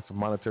back massive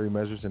monetary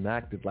measures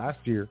enacted last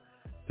year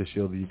to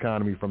shield the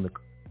economy from the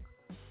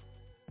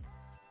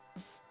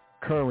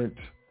current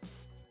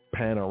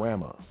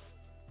panorama.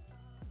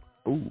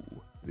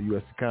 The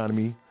U.S.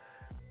 economy,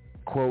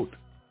 quote,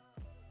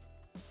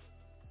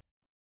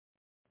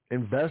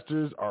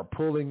 investors are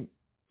pulling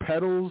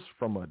petals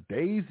from a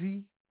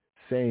daisy,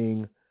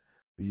 saying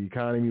the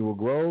economy will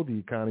grow, the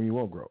economy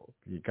won't grow.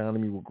 The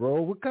economy will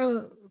grow. What kind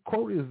of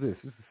quote is this?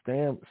 This is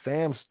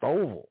Sam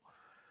Stovall,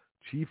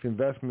 chief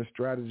investment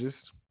strategist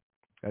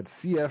at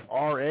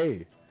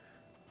CFRA,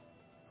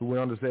 who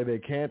went on to say they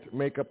can't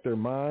make up their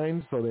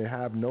minds, so they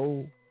have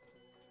no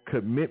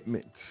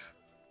commitment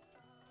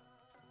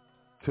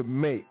to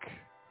make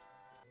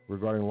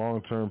regarding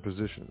long-term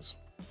positions.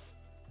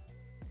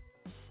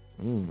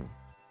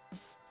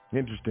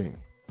 Interesting.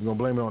 You're going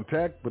to blame it on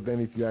tech, but then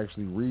if you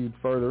actually read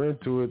further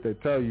into it, they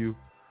tell you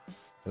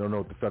they don't know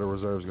what the Federal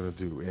Reserve is going to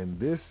do. And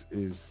this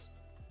is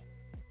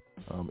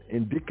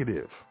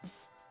indicative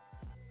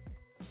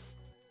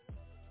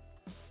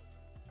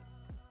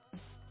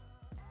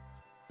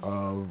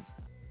of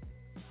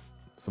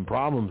some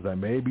problems that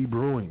may be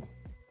brewing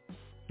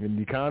in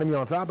the economy.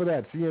 On top of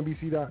that,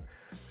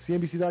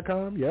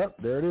 CNBC.com, yep,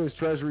 there it is.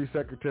 Treasury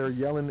Secretary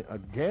Yellen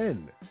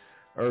again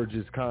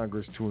urges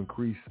Congress to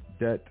increase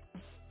debt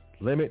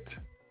limit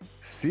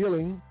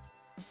ceiling.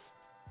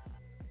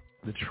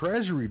 The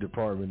Treasury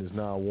Department is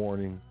now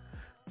warning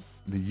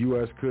the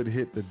U.S. could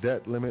hit the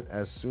debt limit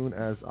as soon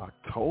as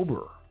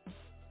October.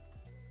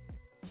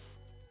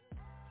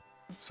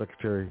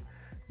 Secretary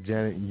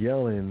Janet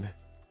Yellen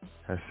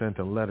has sent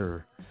a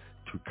letter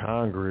to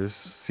Congress.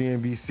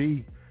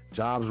 CNBC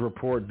jobs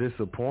report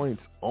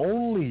disappoints.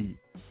 Only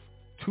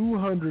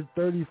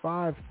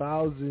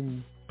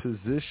 235,000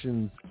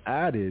 positions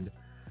added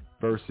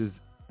versus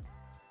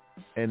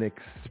an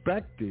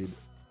expected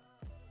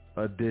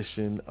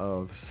addition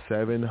of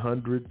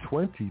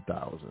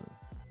 720,000.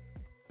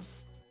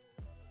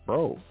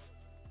 Bro,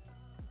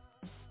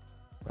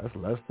 that's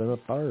less than a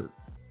third.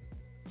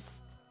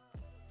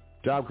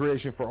 Job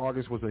creation for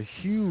August was a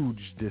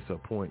huge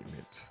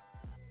disappointment,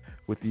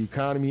 with the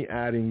economy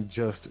adding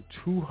just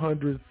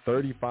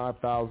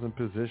 235,000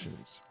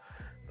 positions,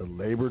 the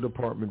Labor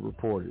Department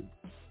reported.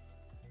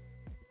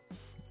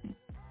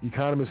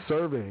 Economists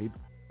surveyed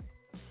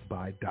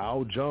by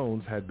Dow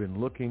Jones had been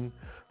looking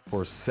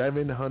for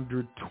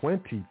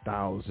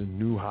 720,000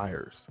 new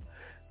hires.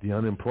 The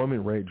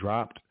unemployment rate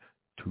dropped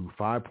to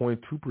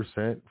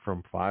 5.2%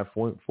 from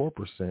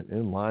 5.4%,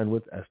 in line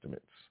with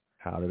estimates.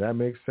 How did that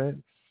make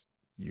sense?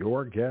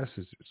 Your guess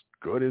is as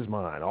good as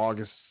mine.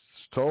 August's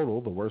total,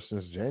 the worst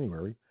since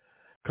January,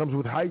 comes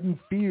with heightened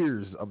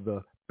fears of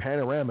the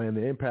panorama and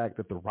the impact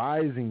that the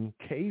rising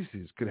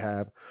cases could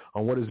have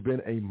on what has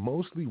been a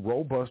mostly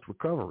robust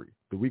recovery.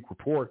 The weak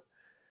report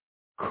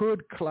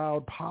could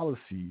cloud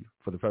policy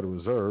for the Federal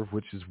Reserve,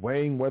 which is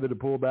weighing whether to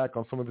pull back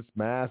on some of its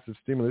massive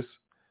stimulus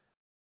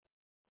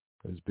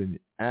that has been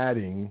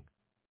adding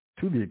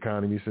to the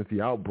economy since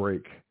the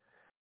outbreak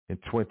in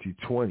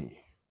 2020.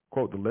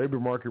 Quote, the labor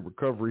market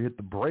recovery hit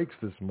the brakes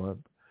this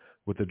month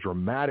with a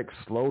dramatic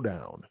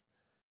slowdown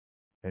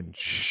and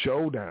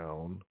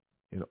showdown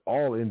in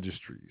all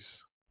industries.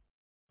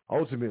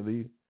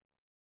 Ultimately,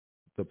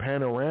 the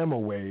panorama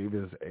wave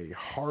is a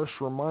harsh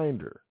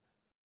reminder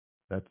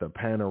that the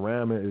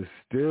panorama is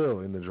still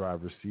in the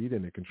driver's seat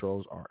and it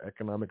controls our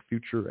economic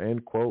future,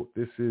 end quote.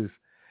 This is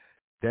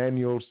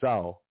Daniel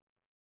Zhao,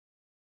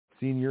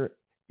 senior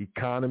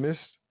economist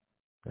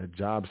at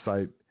job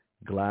site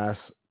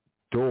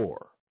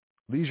Glassdoor.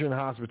 Leisure and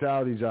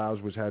hospitality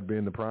jobs, which had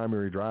been the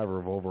primary driver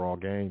of overall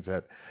gains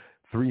at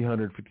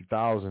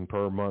 350,000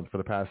 per month for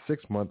the past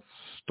 6 months,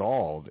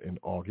 stalled in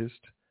August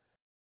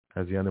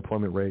as the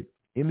unemployment rate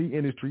in the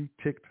industry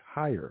ticked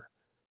higher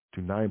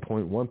to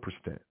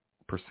 9.1%.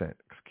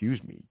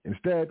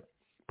 Instead,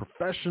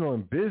 professional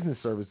and business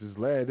services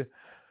led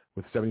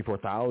with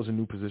 74,000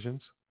 new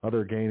positions.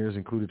 Other gainers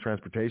included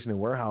transportation and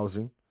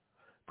warehousing,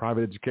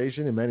 private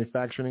education, and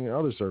manufacturing and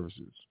other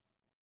services.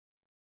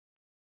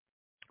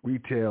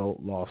 Retail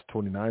lost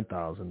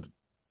 29,000,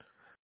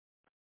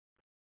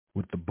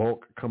 with the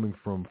bulk coming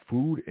from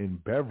food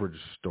and beverage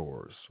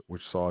stores,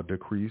 which saw a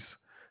decrease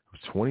of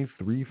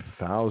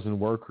 23,000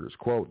 workers.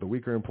 Quote, the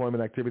weaker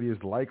employment activity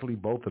is likely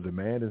both a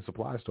demand and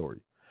supply story.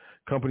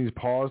 Companies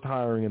paused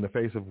hiring in the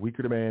face of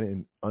weaker demand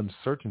and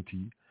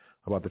uncertainty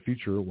about the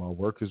future, while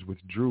workers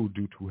withdrew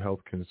due to health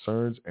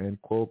concerns,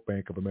 end quote.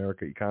 Bank of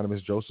America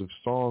economist Joseph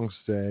Song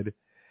said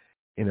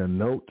in a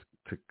note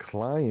to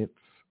clients,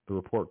 the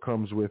report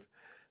comes with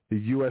the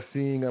U.S.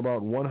 seeing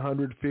about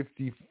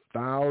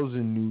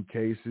 150,000 new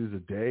cases a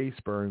day,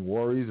 spurring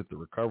worries that the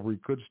recovery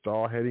could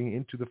stall heading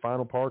into the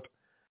final part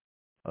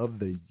of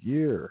the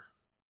year.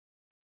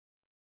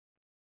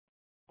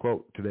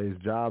 Quote, today's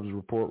jobs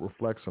report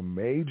reflects a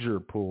major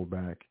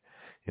pullback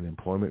in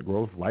employment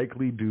growth,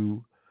 likely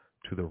due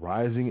to the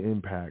rising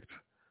impact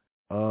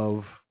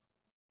of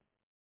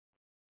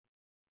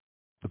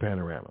the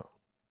panorama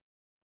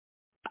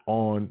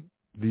on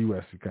the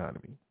U.S.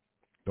 economy.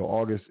 Though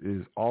August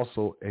is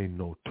also a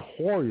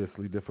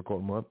notoriously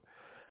difficult month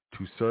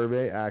to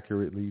survey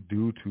accurately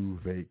due to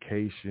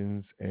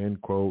vacations, end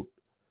quote.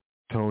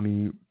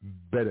 Tony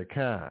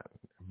Bedikian,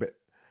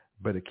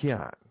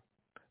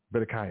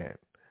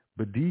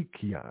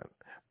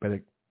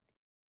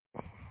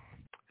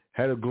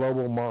 head of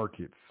global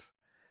markets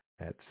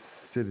at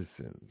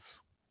Citizens.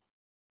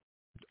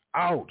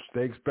 Ouch!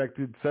 They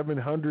expected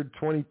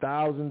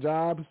 720,000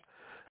 jobs.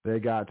 They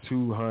got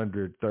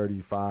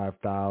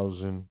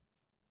 235,000.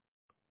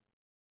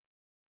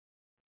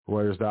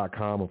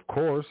 Reuters.com, of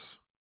course,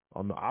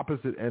 on the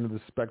opposite end of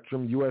the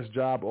spectrum, U.S.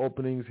 job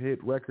openings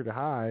hit record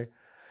high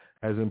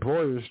as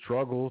employers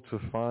struggle to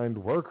find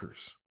workers.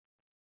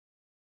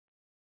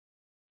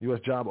 U.S.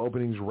 job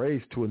openings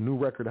raced to a new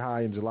record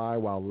high in July,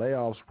 while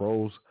layoffs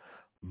rose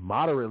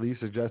moderately,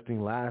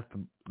 suggesting last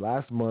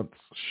month's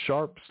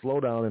sharp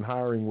slowdown in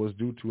hiring was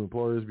due to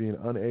employers being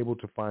unable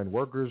to find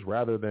workers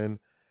rather than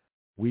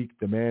weak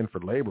demand for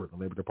labor. The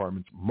Labor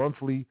Department's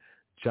monthly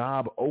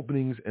Job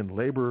Openings and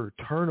Labor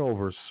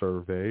Turnover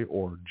Survey,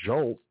 or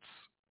JOLTS,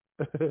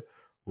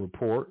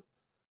 report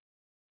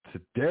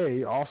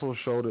today also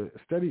showed a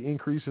steady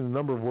increase in the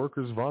number of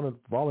workers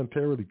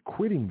voluntarily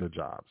quitting the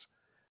jobs,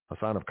 a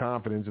sign of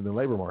confidence in the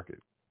labor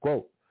market.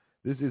 Quote,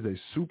 "This is a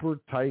super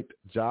tight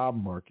job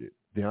market.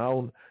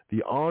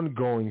 The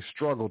ongoing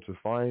struggle to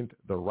find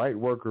the right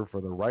worker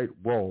for the right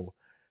role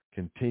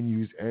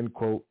continues," end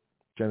quote.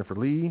 Jennifer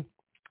Lee,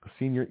 a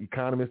senior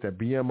economist at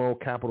BMO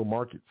Capital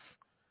Markets.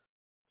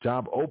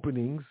 Job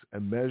openings, a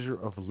measure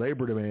of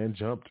labor demand,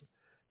 jumped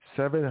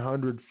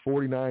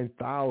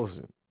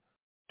 749,000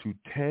 to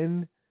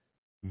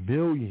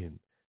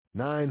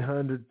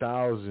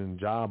 10,900,000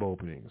 job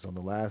openings on the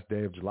last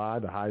day of July,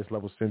 the highest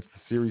level since the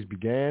series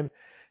began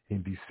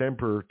in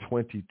December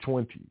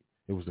 2020.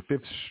 It was the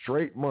fifth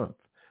straight month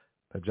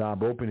that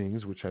job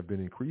openings, which have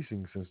been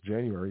increasing since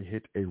January,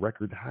 hit a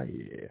record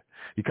high.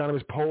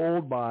 Economists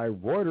polled by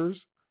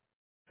Reuters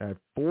had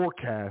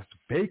forecast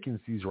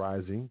vacancies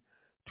rising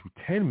to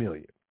 10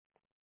 million.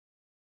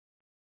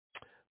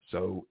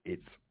 So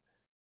it's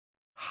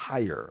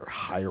higher.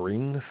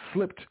 Hiring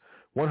slipped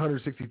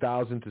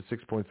 160,000 to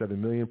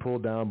 6.7 million,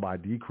 pulled down by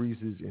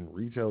decreases in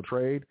retail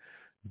trade,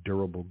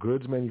 durable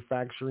goods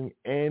manufacturing,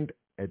 and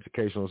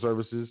educational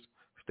services.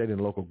 State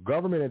and local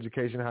government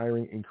education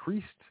hiring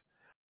increased,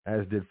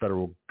 as did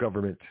federal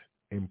government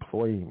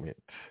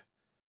employment.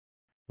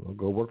 We'll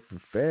go work for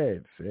the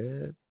Fed,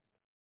 said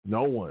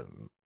no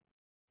one.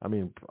 I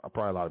mean,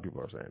 probably a lot of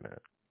people are saying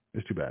that.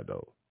 It's too bad,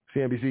 though.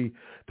 CNBC,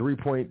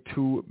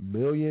 3.2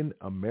 million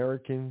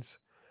Americans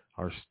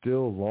are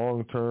still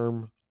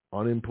long-term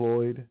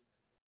unemployed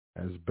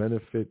as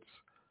benefits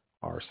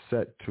are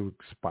set to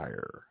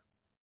expire.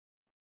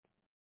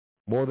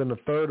 More than a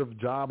third of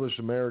jobless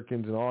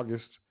Americans in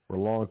August were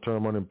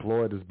long-term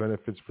unemployed as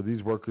benefits for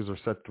these workers are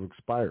set to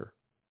expire.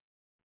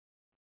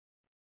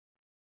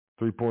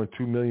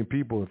 3.2 million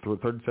people,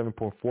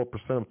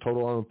 37.4% of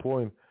total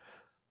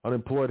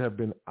unemployed have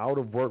been out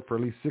of work for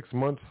at least 6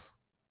 months.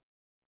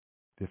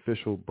 The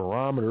official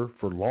barometer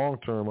for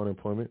long-term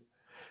unemployment,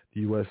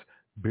 the U.S.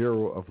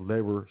 Bureau of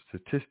Labor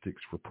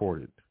Statistics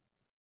reported.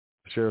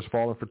 The share has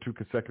fallen for 2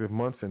 consecutive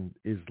months and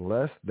is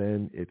less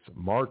than its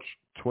March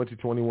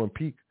 2021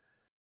 peak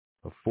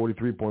of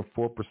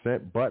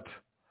 43.4%, but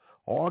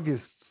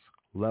August's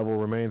level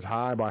remains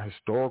high by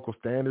historical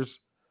standards.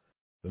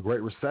 The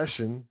Great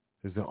Recession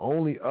is the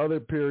only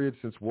other period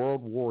since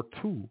World War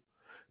II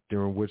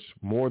during which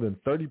more than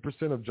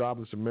 30% of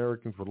jobless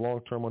Americans were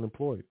long-term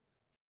unemployed.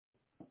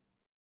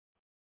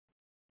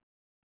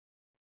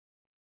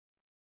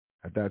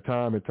 At that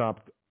time, it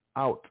topped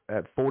out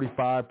at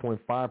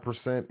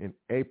 45.5% in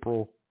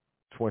April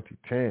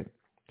 2010.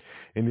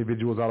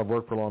 Individuals out of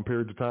work for long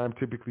periods of time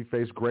typically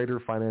face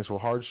greater financial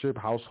hardship.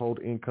 Household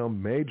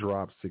income may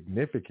drop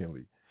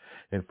significantly,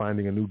 and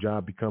finding a new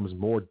job becomes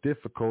more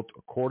difficult,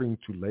 according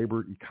to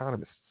labor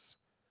economists.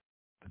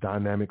 The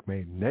dynamic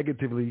may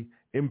negatively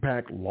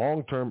impact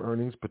long-term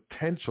earnings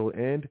potential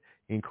and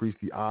increase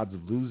the odds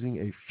of losing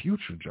a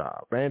future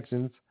job.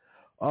 Expansions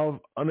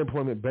of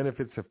unemployment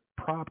benefits have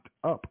propped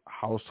up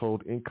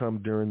household income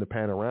during the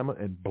panorama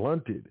and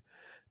blunted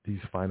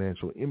these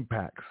financial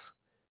impacts.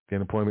 The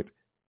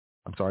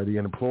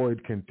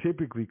unemployed can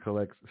typically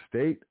collect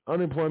state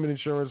unemployment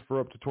insurance for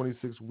up to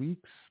 26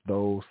 weeks,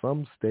 though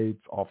some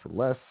states offer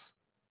less.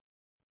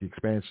 The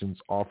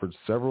expansions offered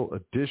several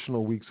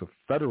additional weeks of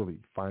federally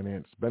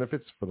financed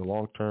benefits for the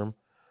long-term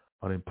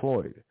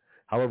unemployed.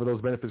 However,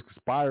 those benefits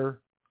expired.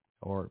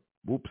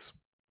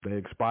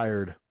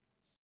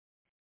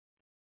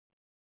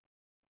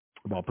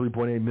 About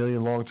 3.8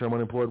 million long-term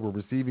unemployed were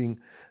receiving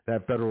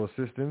that federal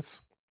assistance.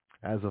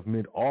 As of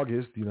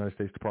mid-August, the United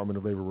States Department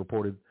of Labor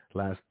reported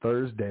last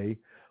Thursday,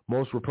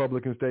 most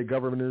Republican state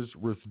governors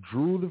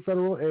withdrew the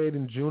federal aid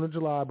in June or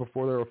July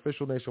before their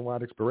official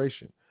nationwide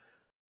expiration.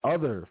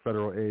 Other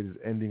federal aid is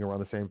ending around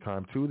the same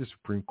time, too. The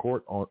Supreme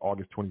Court on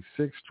August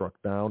 26 struck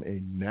down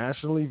a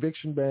national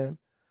eviction ban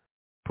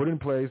put in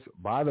place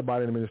by the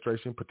Biden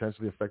administration,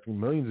 potentially affecting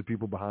millions of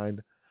people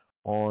behind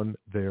on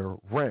their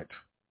rent.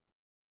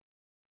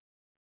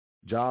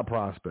 Job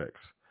prospects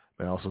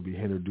may also be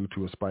hindered due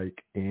to a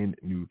spike in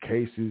new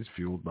cases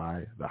fueled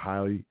by the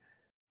highly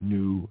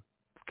new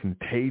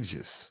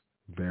contagious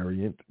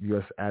variant. The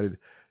U.S. added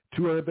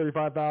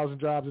 235,000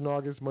 jobs in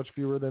August, much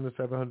fewer than the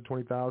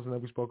 720,000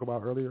 that we spoke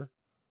about earlier.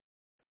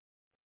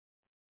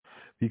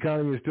 The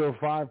economy is still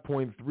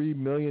 5.3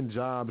 million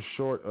jobs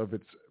short of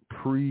its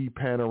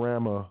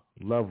pre-panorama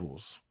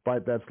levels.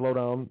 Despite that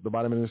slowdown, the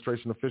Biden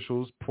administration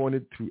officials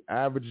pointed to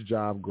average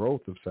job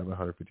growth of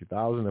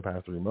 750,000 in the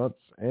past 3 months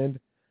and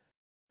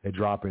a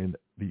drop in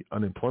the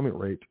unemployment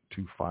rate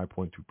to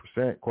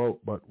 5.2%. Quote,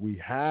 but we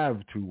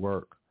have to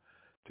work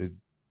to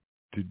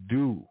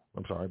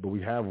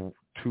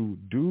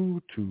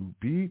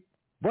be,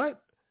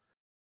 what?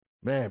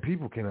 Man,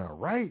 people cannot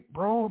write,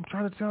 bro. I'm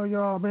trying to tell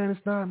y'all, man,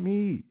 it's not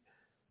me.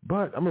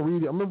 But I'm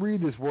gonna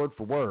read this word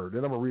for word,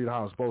 then I'm gonna read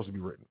how it's supposed to be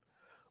written.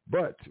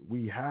 But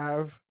we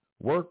have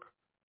work.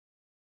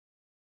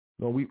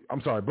 But we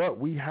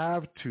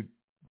have to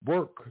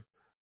work.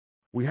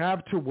 We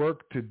have to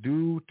work to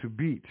do to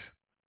beat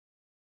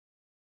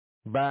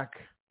back.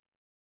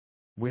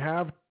 We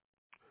have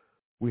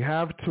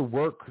to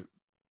work.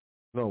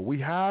 No, we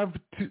have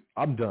to.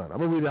 I'm done. I'm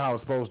gonna read it how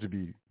it's supposed to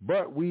be.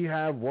 But we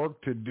have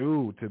work to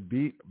do to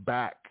beat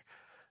back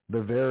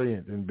the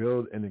variant and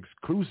build an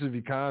exclusive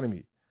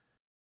economy.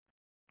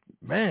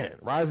 Man,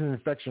 rising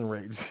infection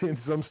rates in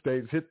some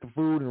states hit the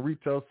food and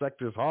retail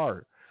sectors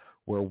hard,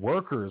 where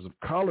workers of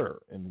color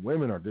and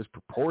women are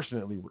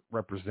disproportionately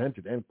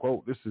represented, end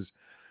quote. This is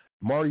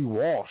Marty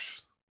Walsh,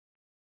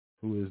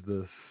 who is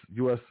the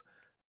U.S.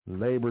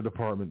 Labor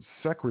Department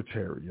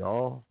secretary,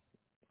 y'all.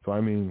 So,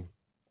 I mean,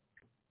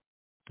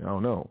 I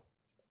don't know.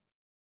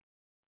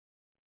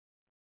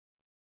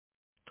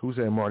 Who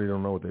said Marty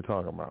don't know what they're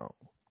talking about?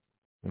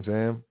 You know what I'm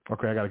saying?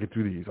 Okay, I got to get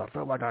through these. I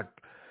felt like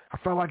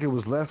it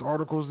was less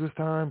articles this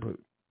time, but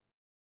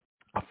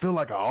I feel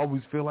like I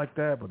always feel like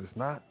that, but it's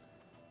not.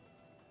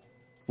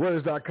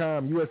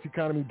 Reuters.com, U.S.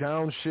 economy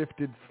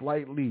downshifted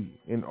slightly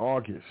in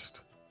August.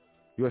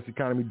 U.S.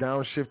 economy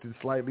downshifted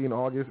slightly in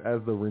August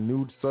as the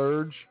renewed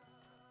surge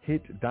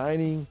hit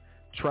dining,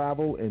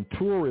 travel, and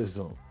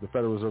tourism, the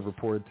Federal Reserve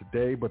reported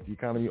today, but the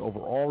economy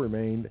overall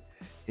remained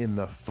in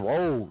the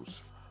throes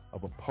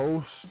of a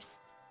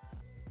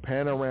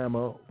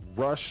post-panorama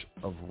rush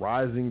of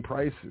rising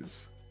prices,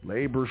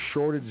 labor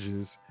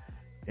shortages,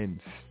 and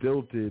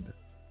stilted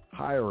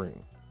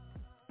hiring.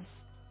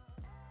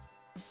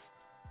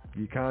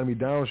 The economy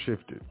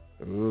downshifted.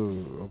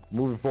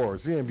 Moving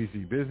forward,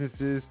 CNBC,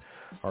 businesses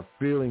are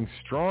feeling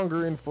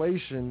stronger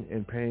inflation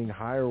and paying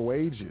higher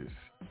wages,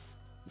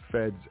 the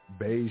Fed's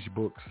Beige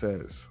Book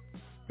says.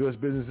 U.S.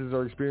 businesses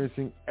are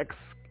experiencing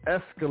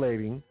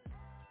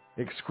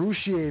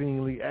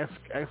excruciatingly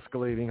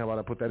escalating, how about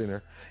I put that in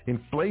there,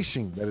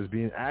 inflation that is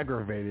being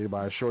aggravated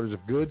by a shortage of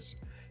goods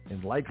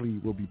and likely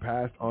will be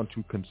passed on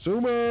to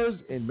consumers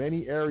in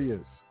many areas.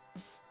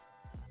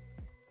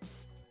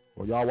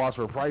 Well, y'all watch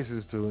for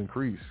prices to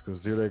increase,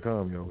 because here they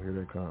come, yo. Here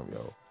they come,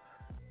 yo.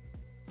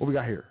 What we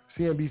got here?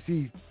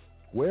 CNBC,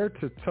 where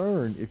to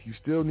turn if you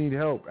still need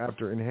help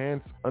after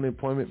enhanced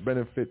unemployment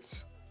benefits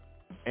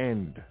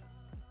end.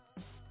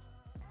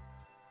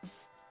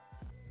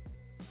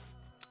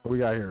 What we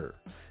got here?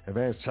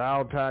 Advanced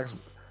child tax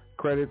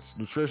credits,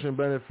 nutrition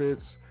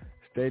benefits,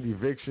 state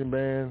eviction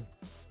ban,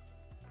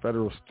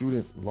 federal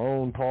student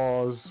loan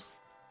pause.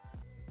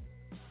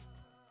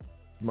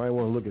 You might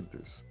want to look at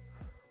this.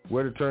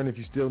 Where to turn if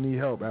you still need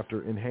help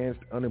after enhanced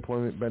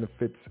unemployment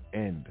benefits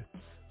end.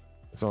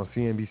 It's on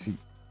CNBC.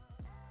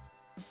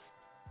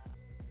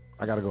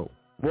 I got to go.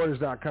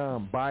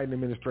 Reuters.com, Biden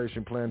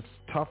administration plans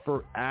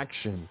tougher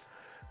action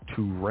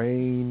to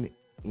rein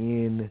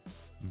in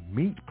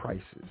meat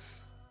prices.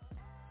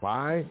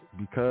 Why?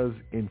 Because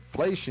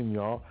inflation,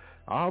 y'all.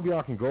 I hope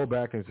y'all can go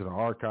back into the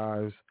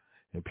archives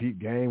and peep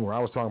game where I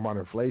was talking about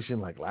inflation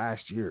like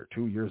last year,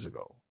 2 years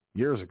ago,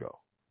 years ago.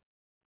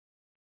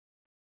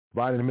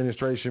 Biden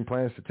administration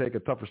plans to take a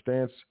tougher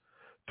stance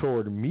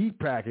toward meat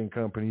packing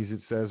companies,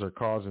 it says, are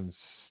causing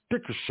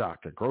sticker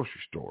shock at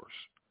grocery stores.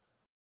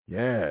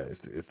 Yeah,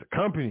 it's the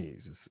companies.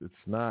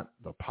 It's not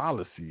the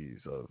policies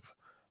of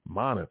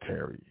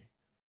monetary.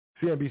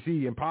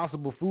 CNBC,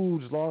 Impossible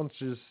Foods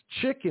launches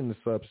chicken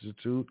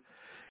substitute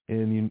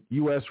in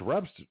U.S.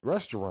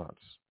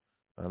 restaurants,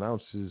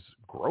 announces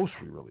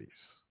grocery release.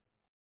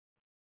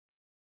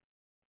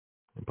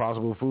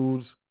 Impossible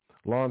Foods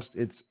launched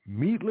its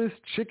meatless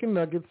chicken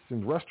nuggets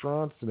in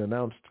restaurants and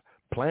announced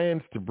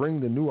plans to bring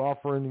the new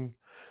offering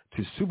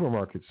to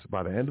supermarkets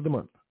by the end of the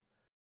month.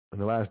 In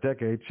the last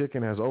decade,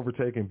 chicken has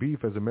overtaken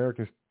beef as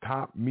Americans'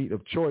 top meat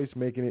of choice,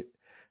 making it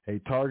a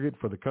target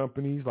for the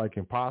companies like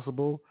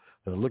Impossible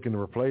that are looking to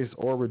replace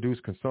or reduce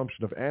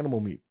consumption of animal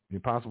meat. The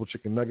Impossible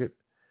Chicken Nugget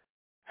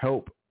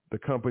helped the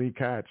company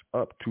catch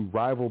up to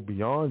rival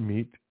Beyond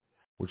Meat,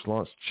 which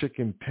launched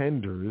chicken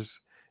tenders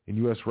in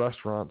U.S.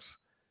 restaurants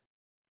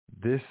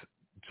this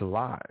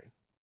July,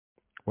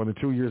 more than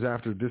 2 years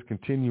after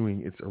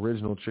discontinuing its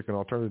original chicken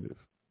alternative.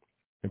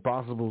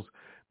 Impossible's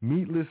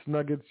meatless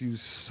nuggets use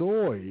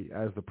soy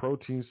as the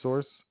protein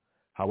source.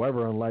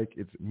 However, unlike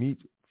its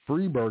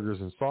meat-free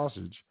burgers and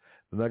sausage,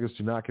 the nuggets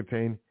do not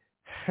contain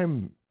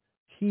heme.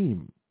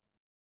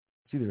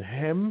 It's either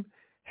heme,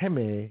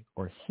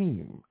 or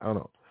heme, I don't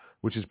know,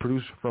 which is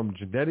produced from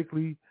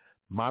genetically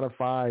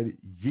modified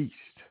yeast.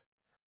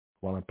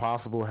 While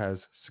Impossible has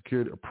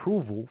secured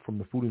approval from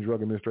the Food and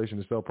Drug Administration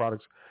to sell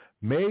products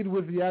made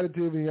with the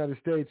additive in the United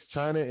States,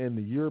 China and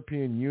the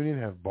European Union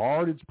have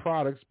barred its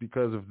products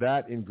because of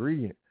that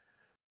ingredient,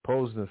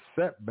 posing a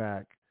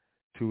setback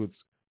to its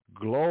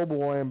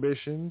global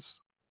ambitions.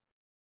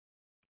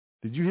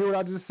 Did you hear what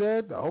I just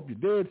said? I hope you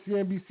did.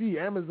 CNBC,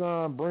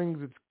 Amazon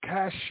brings its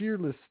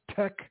cashierless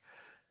tech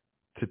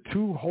to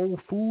 2 Whole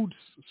Foods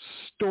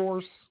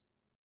stores.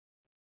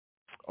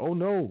 Oh,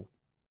 no.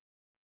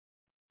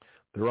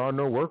 there are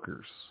no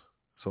workers.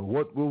 So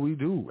what will we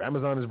do?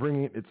 Amazon is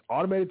bringing its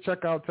automated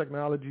checkout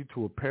technology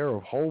to a pair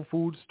of Whole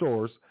Foods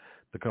stores.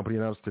 The company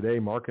announced today,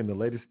 marking the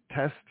latest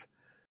test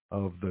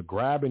of the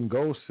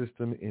grab-and-go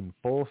system in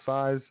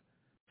full-size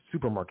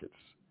supermarkets.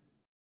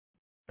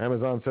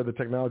 Amazon said the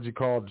technology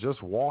called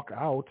Just Walk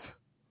Out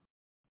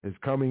is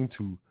coming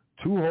to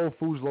 2 Whole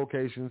Foods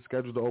locations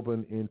scheduled to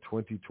open in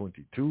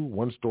 2022.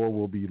 One store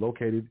will be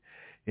located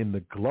in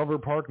the Glover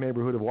Park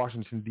neighborhood of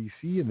Washington,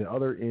 D.C., and the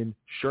other in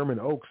Sherman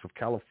Oaks of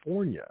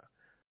California.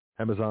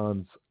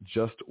 Amazon's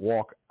Just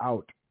Walk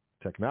Out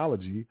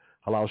technology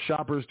allows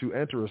shoppers to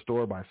enter a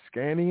store by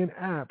scanning an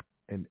app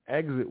and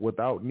exit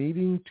without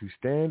needing to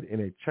stand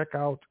in a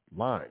checkout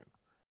line.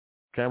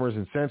 Cameras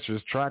and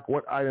sensors track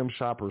what items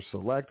shoppers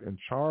select and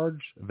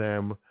charge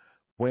them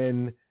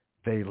when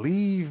they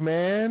leave,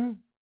 man.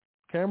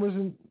 Cameras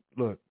and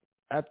look,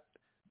 at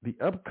the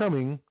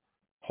upcoming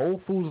Whole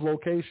Foods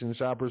location,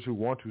 shoppers who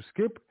want to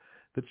skip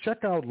the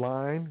checkout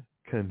line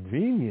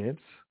convenience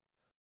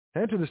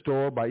enter the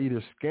store by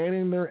either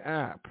scanning their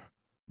app,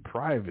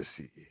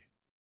 privacy,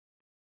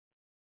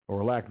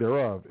 or lack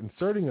thereof,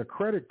 inserting a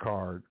credit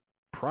card,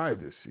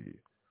 privacy,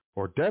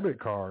 or debit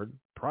card,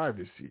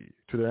 privacy,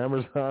 to their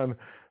Amazon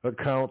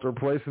account, or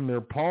placing their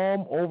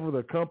palm over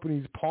the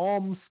company's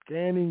palm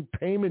scanning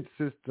payment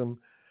system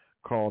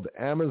called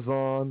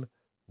Amazon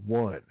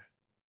One,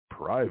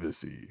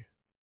 privacy.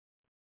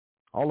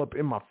 All up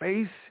in my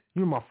face,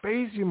 you in my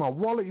face, you in my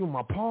wallet, you in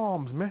my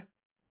palms, man.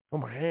 On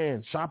my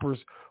hands. Shoppers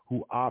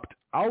who opt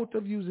out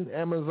of using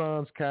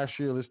Amazon's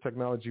cashierless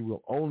technology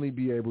will only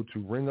be able to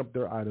ring up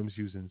their items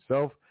using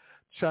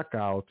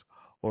self-checkout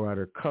or at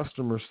a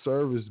customer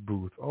service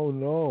booth. Oh,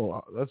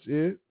 no. That's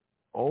it?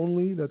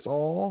 Only? That's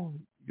all?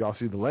 Y'all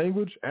see the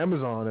language?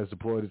 Amazon has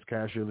deployed its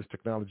cashierless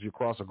technology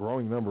across a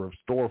growing number of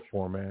store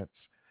formats,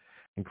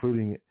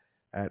 including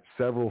at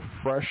several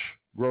fresh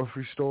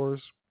grocery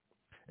stores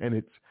and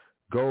its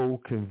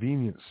Go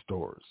convenience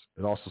stores.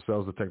 It also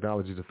sells the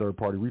technology to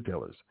third-party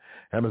retailers.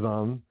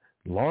 Amazon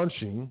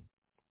launching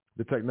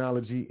the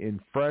technology in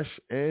fresh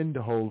and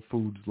Whole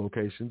Foods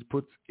locations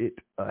puts it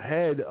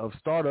ahead of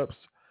startups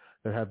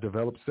that have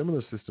developed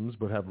similar systems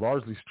but have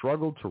largely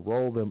struggled to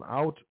roll them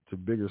out to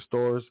bigger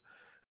stores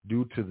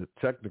due to the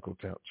technical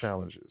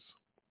challenges.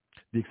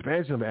 The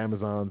expansion of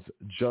Amazon's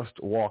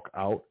Just Walk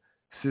Out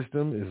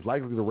system is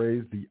likely to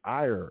raise the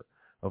ire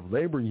of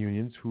labor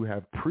unions who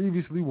have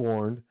previously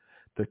warned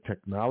the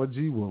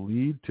technology will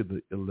lead to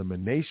the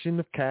elimination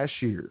of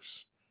cashiers.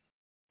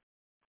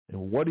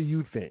 And what do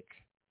you think?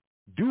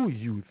 Do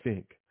you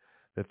think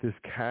that this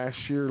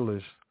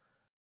cashierless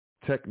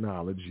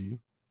technology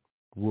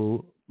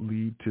will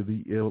lead to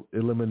the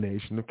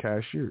elimination of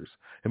cashiers?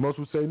 And most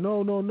would say, no,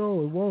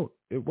 it won't.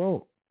 It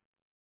won't.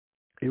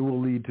 It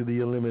will lead to the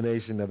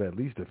elimination of at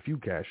least a few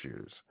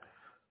cashiers.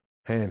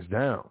 Hands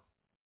down.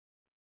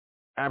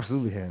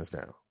 Absolutely hands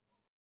down.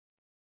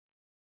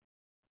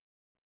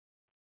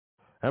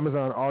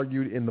 Amazon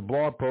argued in the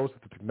blog post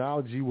that the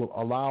technology will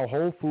allow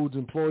Whole Foods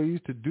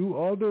employees to do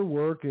other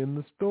work in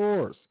the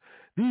stores.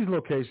 These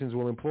locations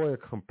will employ a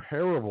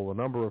comparable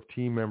number of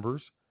team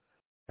members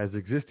as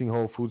existing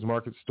Whole Foods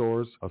market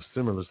stores of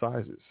similar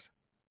sizes.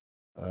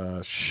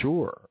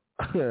 Sure,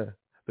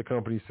 the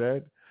company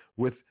said.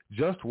 With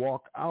Just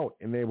Walk Out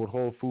enabled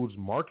Whole Foods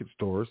market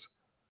stores,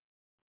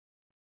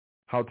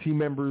 how team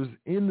members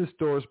in the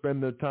store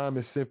spend their time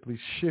is simply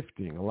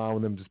shifting,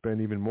 allowing them to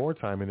spend even more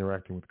time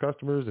interacting with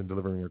customers and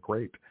delivering a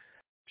great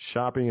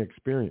shopping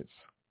experience.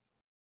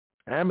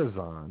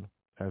 Amazon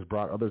has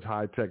brought other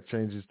high-tech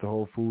changes to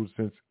Whole Foods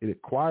since it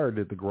acquired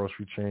the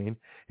grocery chain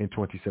in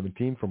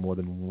 2017 for more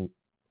than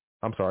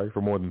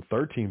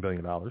 $13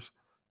 billion.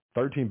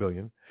 $13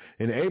 billion.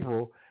 In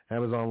April,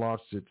 Amazon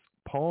launched its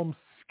palm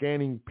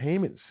scanning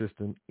payment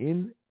system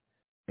in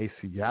a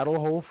Seattle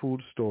Whole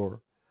Foods store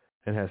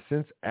and has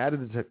since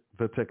added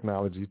the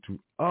technology to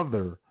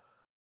other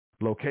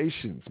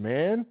locations,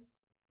 man.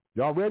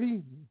 Y'all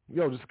ready?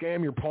 Yo, just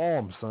scam your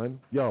palms, son.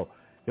 Yo,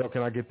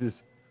 can I get this?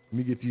 Let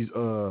me get these,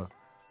 I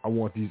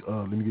want these,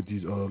 let me get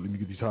these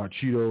hot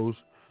Cheetos.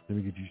 Let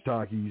me get these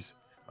Takis.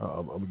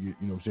 I'm gonna get,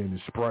 you know what I'm saying,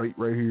 this Sprite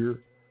right here,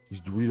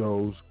 these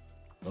Doritos.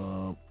 You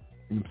know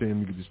what I'm saying? Let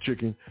me get this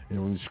chicken, and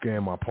I'm gonna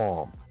scan my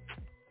palm.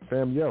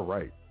 Fam, yeah,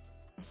 right.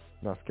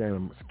 Not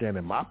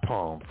scanning my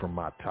palm from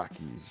my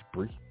Takis,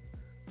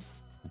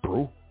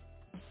 bro.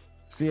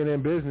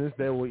 CNN Business,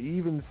 they will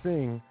even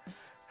sing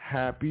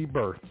happy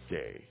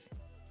birthday.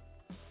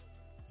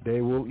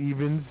 They will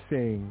even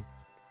sing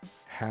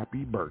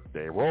happy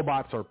birthday.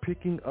 Robots are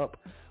picking up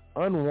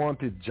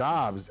unwanted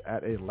jobs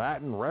at a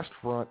Latin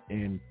restaurant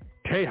in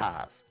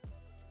Tejas.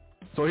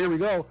 So here we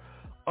go.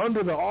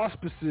 Under the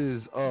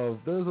auspices of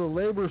there's a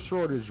labor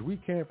shortage, we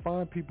can't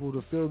find people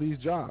to fill these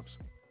jobs.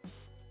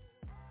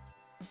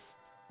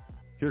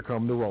 Here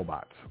come the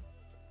robots.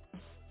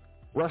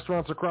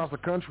 Restaurants across the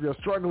country are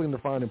struggling to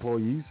find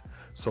employees,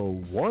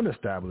 so one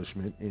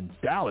establishment in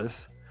Dallas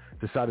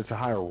decided to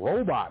hire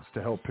robots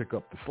to help pick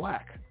up the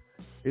slack.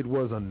 It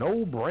was a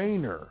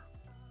no-brainer,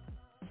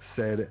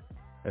 said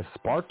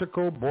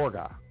Espartaco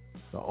Borga,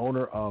 the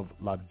owner of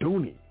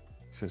Laduni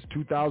since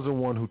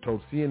 2001, who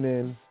told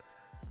CNN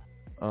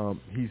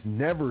he's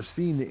never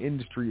seen the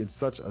industry in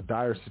such a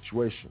dire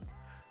situation.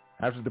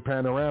 After the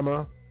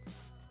panorama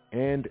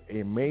and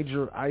a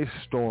major ice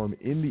storm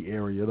in the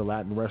area, the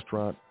Latin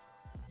restaurant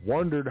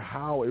wondered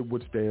how it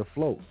would stay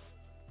afloat.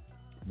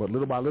 But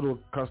little by little,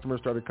 customers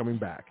started coming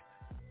back.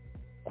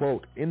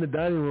 Quote, in the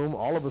dining room,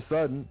 all of a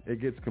sudden,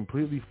 it gets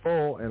completely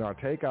full and our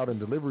takeout and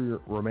delivery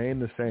remain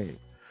the same.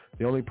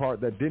 The only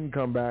part that didn't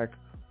come back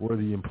were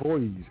the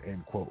employees,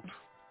 end quote,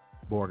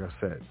 Borga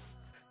said.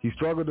 He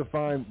struggled to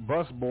find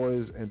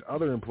busboys and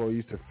other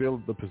employees to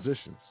fill the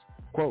positions.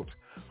 Quote,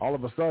 all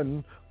of a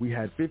sudden, we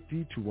had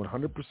 50 to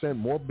 100%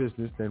 more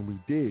business than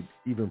we did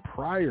even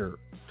prior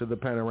to the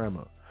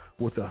panorama,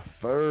 with a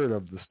third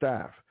of the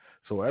staff.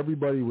 So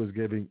everybody was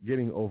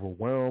getting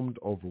overwhelmed,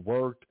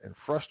 overworked, and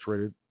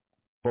frustrated,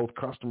 both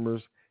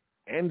customers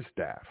and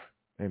staff,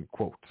 end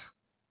quote.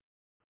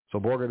 So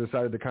Borga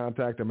decided to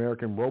contact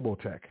American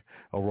Robotech,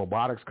 a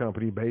robotics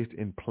company based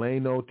in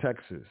Plano,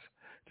 Texas,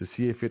 to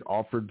see if it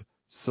offered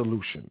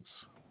solutions.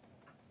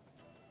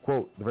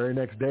 Quote, the very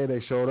next day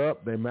they showed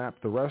up, they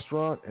mapped the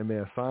restaurant, and they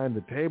assigned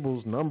the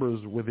tables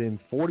numbers within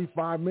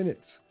 45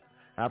 minutes.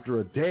 After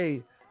a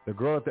day, the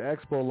girl at the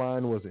expo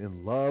line was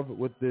in love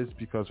with this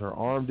because her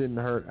arm didn't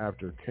hurt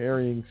after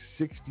carrying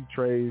 60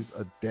 trays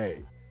a day.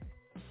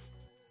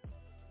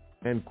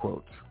 End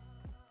quote.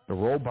 The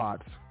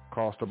robots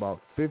cost about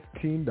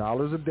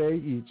 $15 a day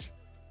each,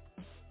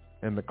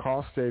 and the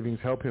cost savings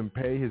help him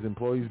pay his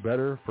employees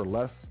better for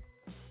less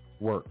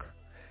work.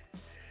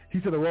 He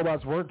said the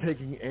robots weren't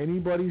taking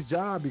anybody's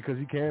job because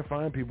he can't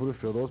find people to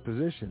fill those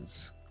positions.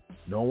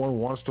 No one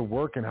wants to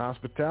work in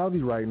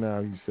hospitality right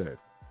now, he said.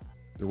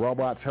 The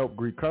robots help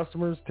greet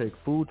customers, take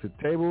food to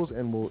tables,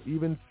 and will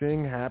even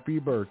sing happy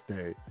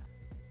birthday.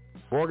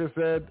 Borga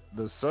said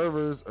the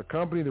servers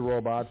accompany the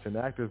robots and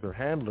act as their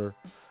handler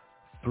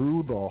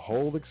through the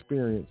whole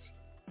experience.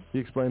 He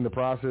explained the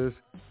process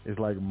is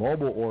like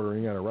mobile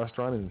ordering at a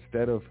restaurant, and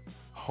instead of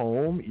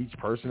home, each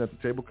person at the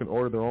table can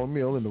order their own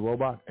meal, and the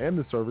robot and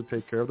the server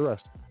take care of the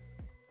rest.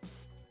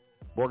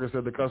 Borga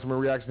said the customer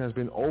reaction has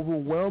been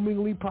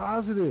overwhelmingly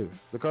positive.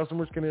 The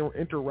customers can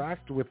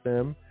interact with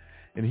them,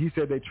 and he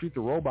said they treat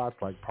the robots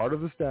like part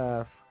of the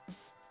staff.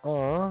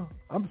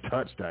 I'm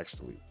touched,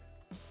 actually.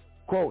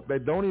 Quote, they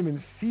don't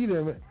even see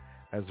them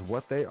as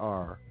what they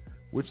are,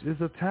 which is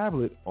a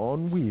tablet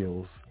on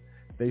wheels.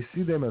 They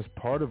see them as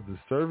part of the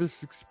service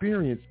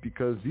experience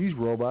because these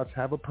robots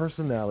have a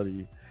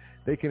personality.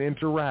 They can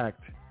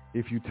interact.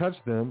 If you touch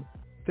them,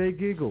 they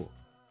giggle,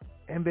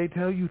 and they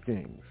tell you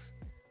things.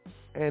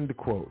 End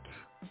quote.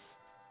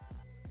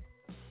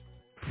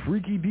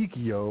 Freaky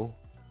deaky, yo.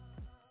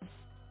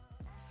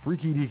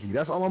 Freaky deaky.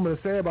 That's all I'm going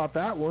to say about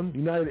that one.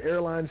 United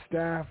Airlines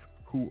staff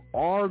who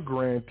are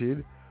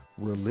granted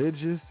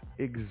religious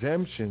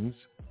exemptions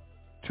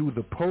to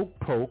the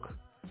poke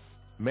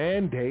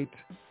mandate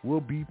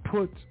will be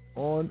put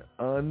on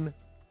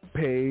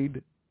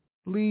unpaid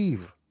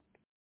leave.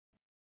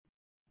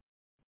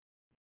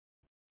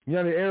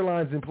 United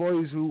Airlines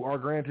employees who are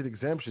granted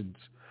exemptions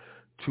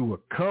to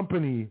a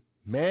company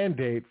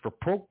mandate for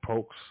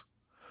pokes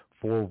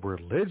for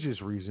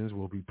religious reasons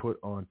will be put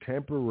on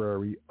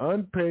temporary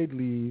unpaid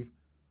leave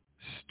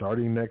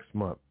starting next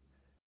month.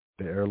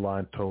 The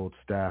airline told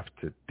staff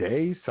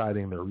today,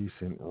 citing the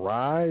recent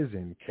rise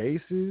in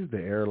cases. The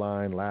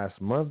airline last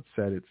month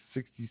said its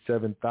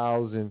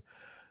 67,000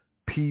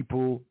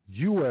 people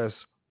U.S.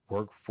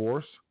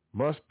 workforce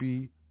must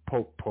be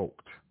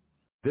poked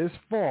this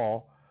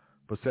fall,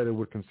 but said it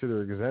would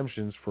consider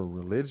exemptions for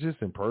religious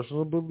and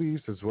personal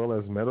beliefs as well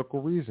as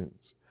medical reasons.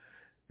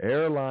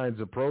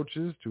 Airlines'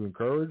 approaches to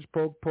encourage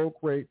poke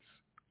rates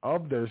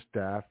of their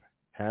staff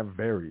have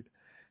varied.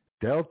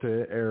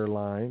 Delta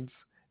Airlines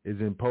is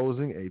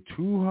imposing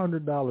a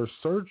 $200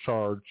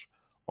 surcharge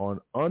on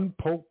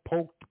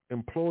unpoked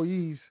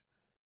employees'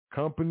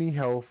 company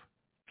health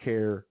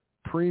care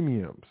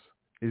premiums.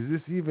 Is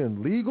this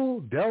even legal?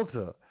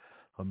 Delta,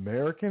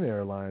 American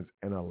Airlines,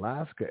 and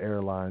Alaska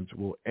Airlines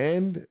will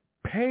end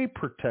pay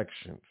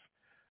protections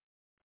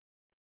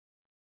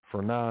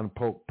for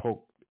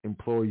non-poke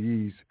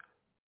employees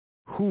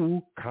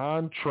who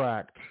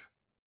contract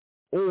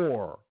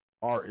or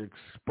are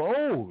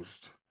exposed.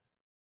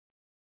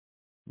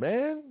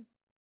 Man,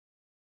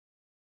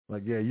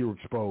 like, yeah, you were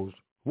exposed.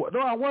 What?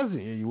 No, I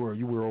wasn't. Yeah, you were.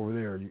 You were over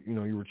there.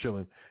 You were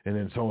chilling, and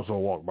then so-and-so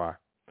walked by.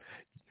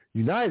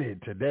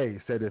 United today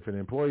said if an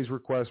employee's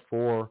request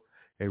for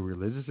a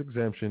religious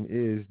exemption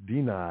is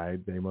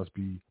denied, they must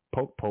be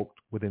poked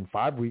within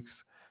 5 weeks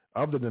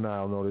of the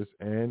denial notice,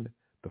 and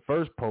the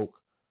first poke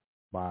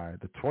by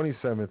the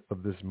 27th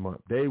of this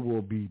month. They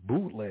will be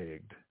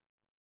bootlegged.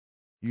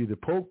 You either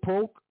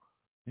poke,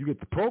 you get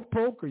the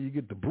poke, or you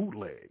get the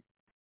bootleg.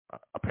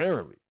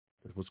 Apparently,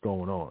 is what's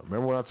going on.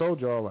 Remember when I told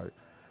y'all, like,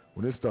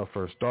 when this stuff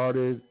first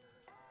started,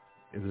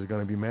 is there going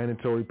to be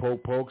mandatory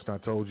pokes? And I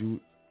told you,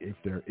 if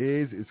there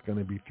is, it's going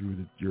to be through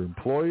your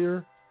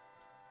employer.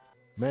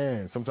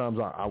 Man, sometimes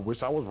I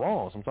wish I was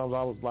wrong. Sometimes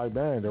I was like,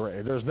 man,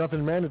 there's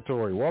nothing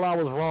mandatory. Well, I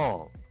was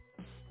wrong.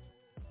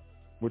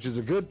 which is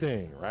a good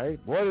thing, right?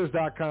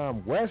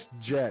 Reuters.com,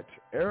 WestJet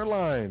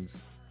Airlines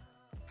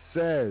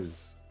says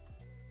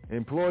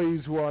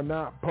employees who are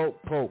not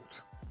poked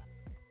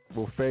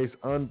will face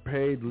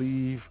unpaid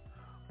leave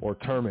or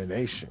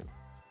termination.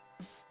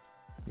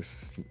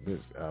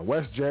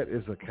 WestJet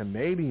is a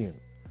Canadian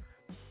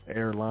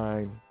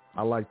airline.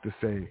 I like to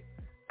say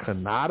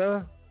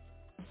Canada,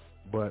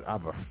 but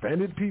I've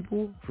offended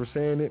people for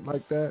saying it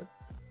like that.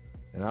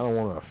 And I don't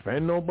want to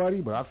offend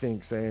nobody, but I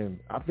think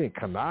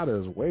Canada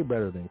is way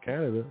better than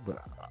Canada.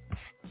 But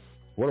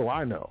what do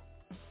I know?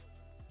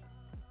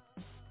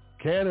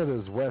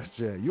 Canada's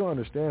WestJet. You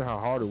understand how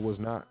hard it was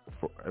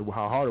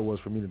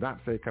for me to not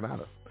say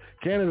Canada.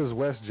 Canada's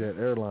WestJet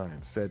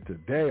Airlines said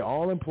today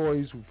all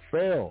employees who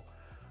fail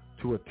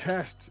to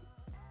attest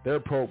their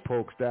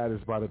poke status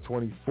by the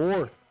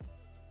 24th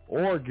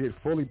or get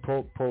fully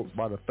poked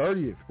by the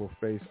 30th will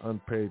face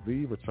unpaid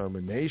leave or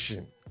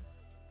termination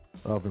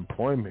of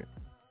employment.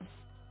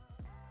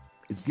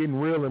 It's getting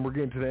real, and we're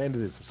getting to the end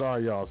of this.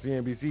 Sorry, y'all.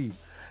 CNBC.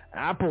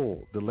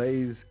 Apple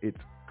delays its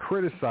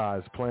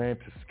criticized plan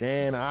to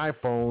scan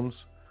iPhones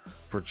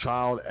for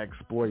child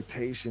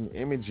exploitation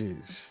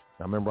images.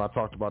 Now, remember I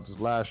talked about this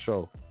last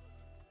show.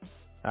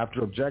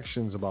 After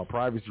objections about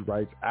privacy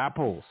rights,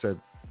 Apple said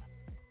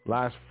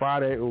last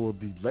Friday it will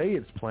delay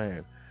its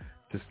plan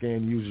to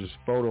scan users'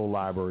 photo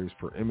libraries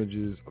for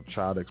images of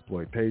child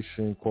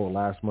exploitation. Quote,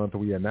 last month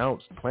we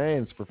announced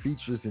plans for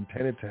features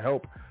intended to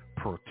help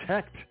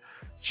protect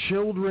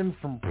children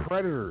from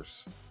predators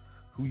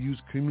who use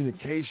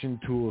communication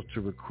tools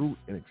to recruit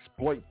and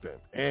exploit them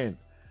and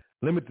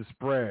limit the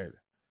spread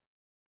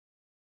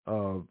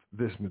of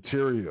this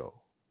material.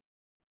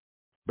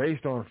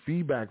 Based on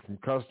feedback from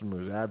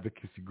customers,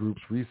 advocacy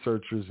groups,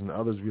 researchers, and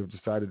others, we have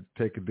decided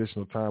to take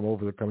additional time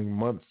over the coming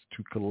months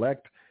to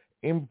collect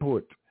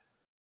input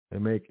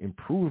and make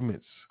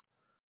improvements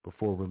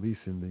before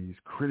releasing these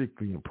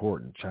critically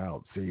important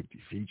child safety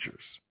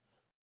features.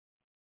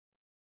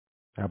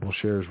 Apple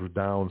shares were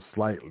down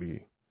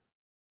slightly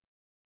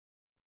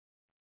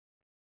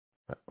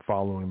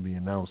following the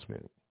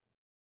announcement.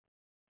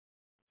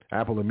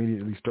 Apple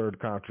immediately stirred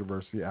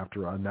controversy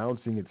after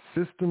announcing its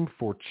system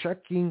for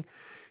checking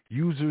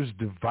users'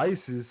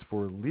 devices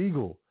for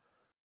illegal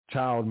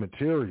child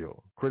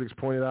material. Critics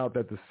pointed out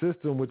that the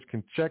system, which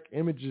can check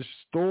images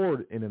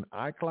stored in an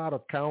iCloud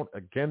account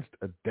against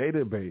a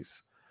database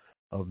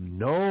of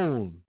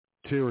known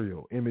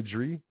material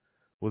imagery,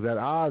 was at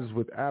odds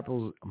with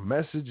Apple's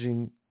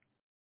messaging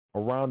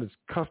around its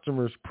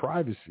customers'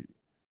 privacy.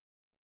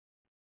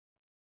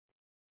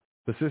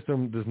 The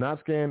system does not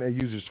scan a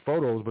user's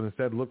photos, but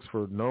instead looks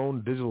for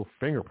known digital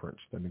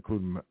fingerprints that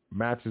include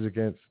matches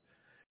against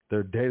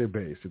their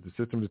database. If the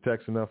system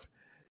detects enough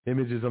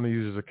images on the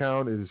user's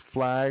account, it is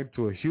flagged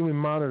to a human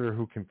monitor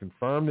who can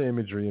confirm the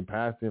imagery and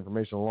pass the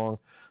information along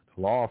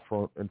to law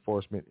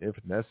enforcement if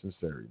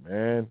necessary.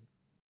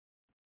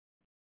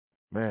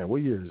 Man,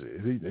 what year is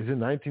it? Is it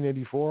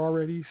 1984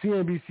 already?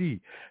 CNBC.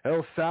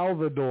 El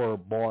Salvador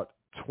bought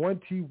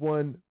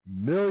 $21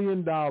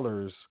 million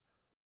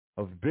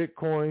of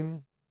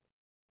Bitcoin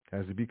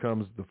as it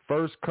becomes the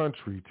first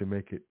country to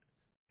make it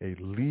a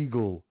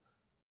legal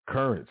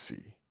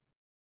currency.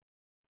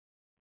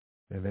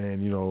 And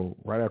then,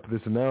 right after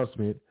this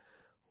announcement,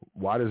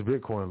 why does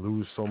Bitcoin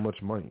lose so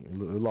much money?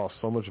 It lost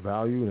so much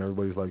value, and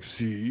everybody's like,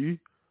 see?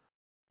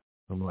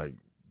 I'm like,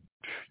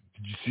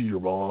 did you see your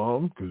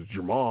mom? Because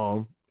your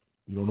mom,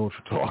 you don't know what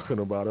you're talking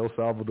about. El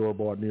Salvador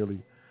bought nearly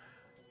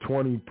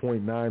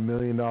 $20.9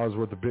 million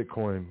worth of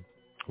Bitcoin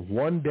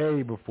one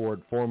day before it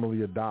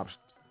formally adopts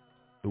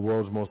the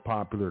world's most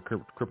popular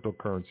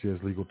cryptocurrency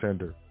as legal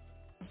tender.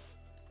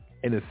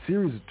 In a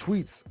series of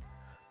tweets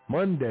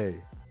Monday,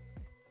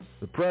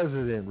 the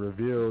president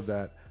revealed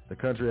that the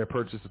country had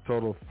purchased a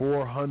total of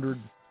 400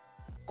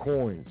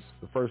 coins,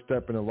 the first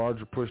step in a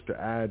larger push to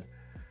add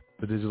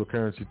the digital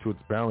currency to its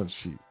balance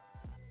sheet.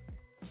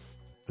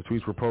 The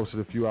tweets were posted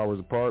a few hours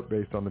apart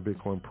based on the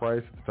Bitcoin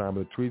price. At the time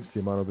of the tweets, the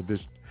amount of the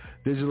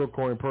digital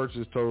coin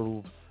purchase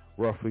totaled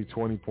roughly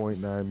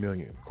 $20.9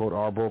 million. Quote,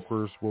 our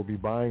brokers will be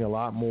buying a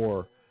lot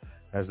more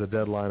as the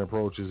deadline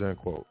approaches, end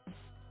quote.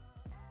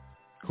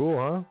 Cool,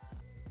 huh?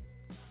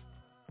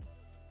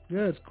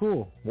 Yeah, it's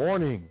cool.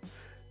 Warning,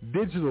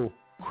 digital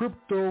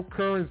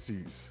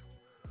cryptocurrencies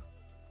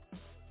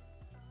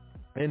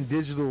and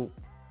digital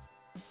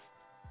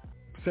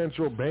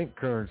central bank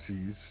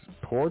currencies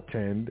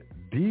portend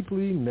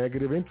deeply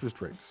negative interest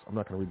rates. I'm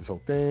not going to read this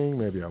whole thing.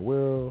 Maybe I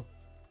will.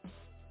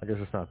 I guess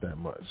it's not that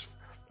much.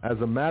 As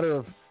a matter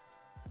of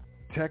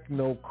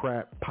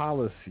technocrat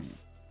policy,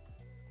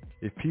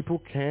 if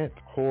people can't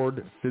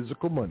hoard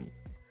physical money,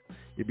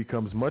 it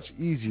becomes much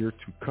easier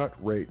to cut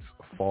rates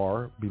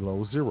far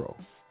below zero.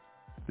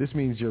 This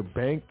means your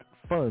banked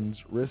funds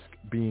risk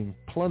being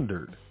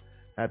plundered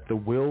at the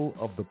will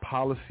of the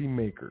policy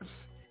makers.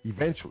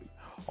 Eventually,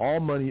 all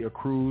money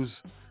accrues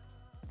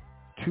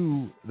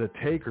to the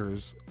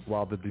takers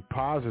while the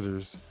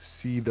depositors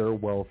see their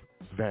wealth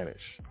vanish.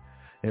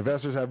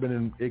 Investors have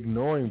been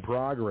ignoring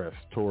progress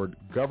toward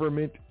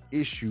government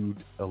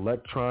issued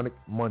electronic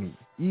money,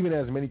 even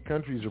as many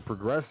countries are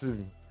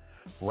progressing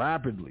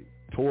rapidly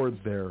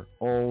towards their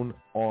own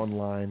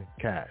online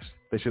cash.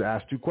 They should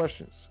ask 2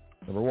 questions.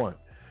 Number 1,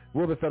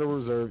 will the Federal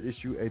Reserve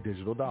issue a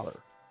digital dollar?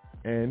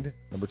 And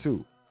number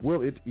 2,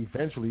 will it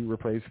eventually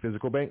replace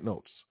physical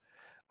banknotes?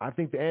 I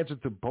think the answer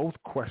to both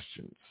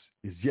questions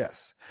is yes,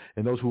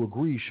 and those who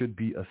agree should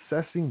be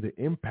assessing the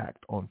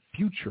impact on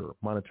future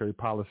monetary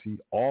policy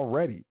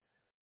already,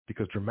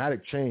 because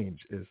dramatic change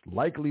is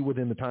likely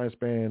within the time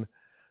span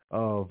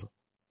of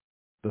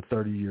the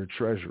 30-year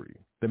Treasury.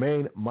 The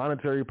main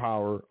monetary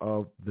power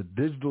of the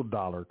digital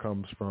dollar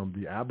comes from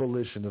the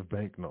abolition of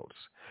banknotes.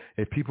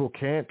 If people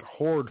can't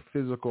hoard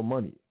physical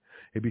money,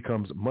 it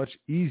becomes much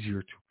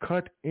easier to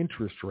cut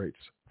interest rates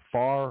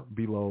far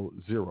below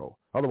zero.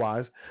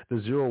 Otherwise,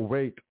 the zero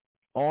rate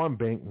on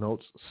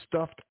banknotes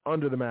stuffed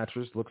under the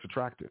mattress looks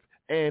attractive.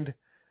 And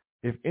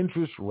if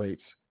interest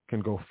rates can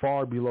go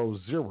far below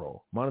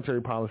zero,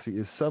 monetary policy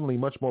is suddenly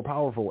much more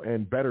powerful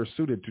and better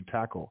suited to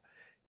tackle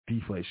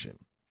deflation.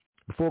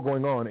 Before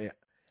going on,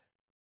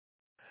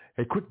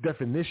 a quick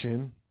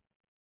definition,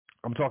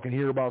 I'm talking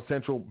here about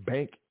central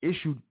bank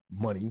issued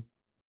money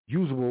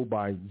usable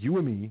by you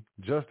and me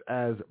just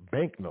as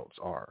banknotes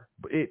are.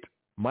 It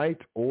might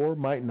or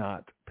might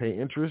not pay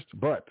interest,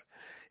 but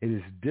it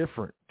is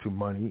different to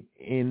money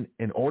in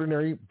an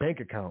ordinary bank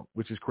account,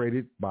 which is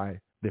created by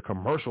the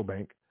commercial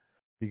bank.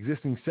 The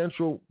existing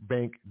central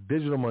bank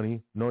digital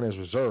money, known as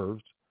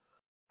reserves,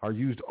 are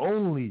used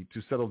only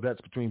to settle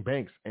debts between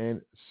banks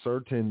and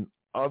certain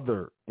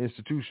other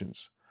institutions,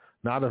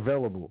 not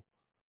available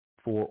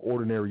for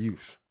ordinary use.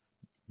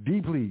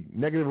 Deeply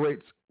negative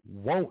rates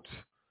won't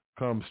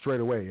come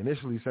straight away.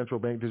 Initially, central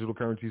bank digital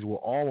currencies will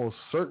almost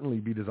certainly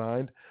be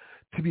designed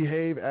to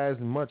behave as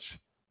much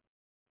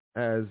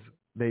as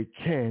they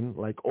can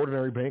like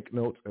ordinary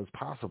banknotes as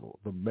possible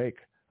to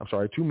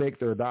make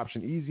their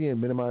adoption easy and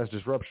minimize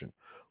disruption,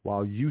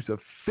 while use of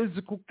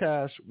physical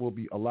cash will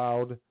be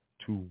allowed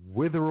to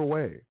wither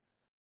away.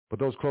 But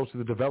those close to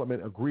the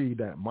development agree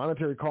that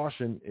monetary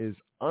caution is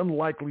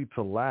unlikely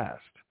to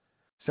last.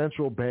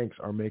 Central banks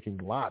are making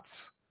lots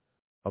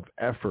of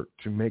effort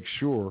to make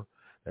sure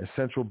that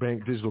central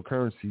bank digital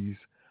currencies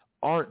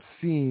aren't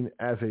seen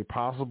as a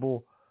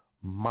possible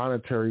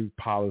monetary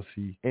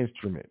policy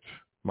instrument.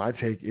 My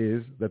take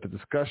is that the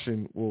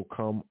discussion will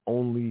come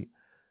only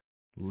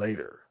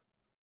later.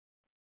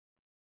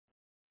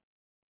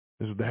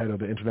 This is the head of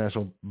the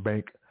International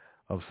Bank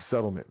of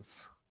Settlements,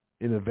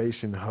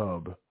 Innovation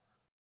Hub,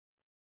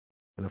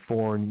 and a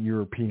foreign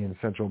European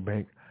central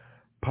bank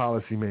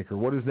policymaker.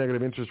 What is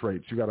negative interest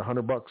rates? You got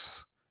 $100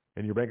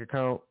 in your bank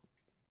account.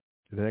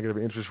 The negative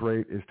interest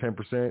rate is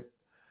 10%.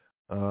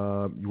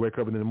 You wake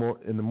up in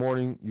the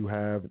morning, you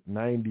have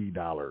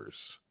 $90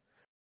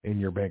 in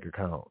your bank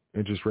account.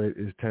 Interest rate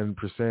is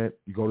 10%.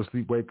 You go to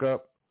sleep, wake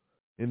up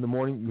in the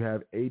morning, you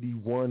have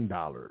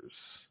 $81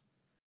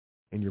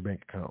 in your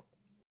bank account.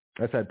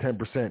 That's at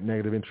 10%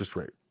 negative interest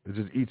rate. It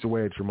just eats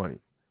away at your money.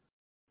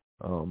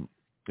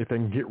 If they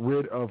can get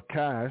rid of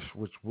cash,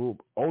 which will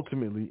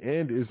ultimately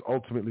and is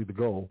ultimately the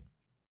goal,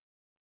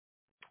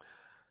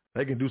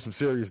 they can do some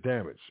serious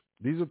damage.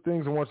 These are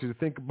things I want you to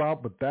think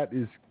about, but that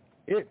is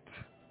it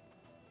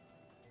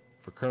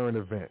for current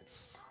events.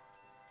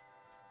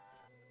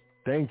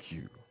 Thank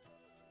you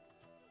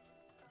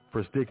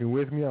for sticking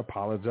with me. I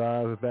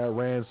apologize if that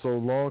ran so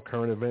long.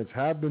 Current events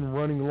have been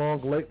running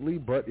long lately,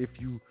 but if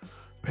you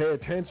pay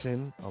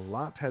attention, a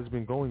lot has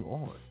been going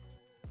on.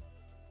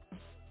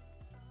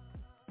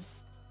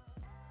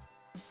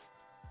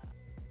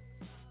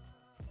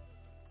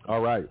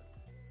 All right.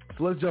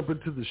 So let's jump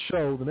into the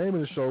show. The name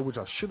of the show, which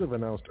I should have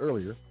announced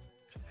earlier,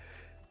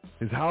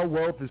 is How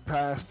Wealth is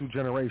Passed Through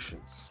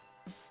Generations.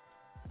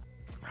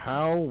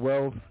 How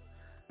wealth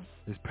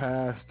is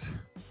passed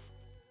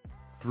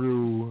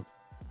through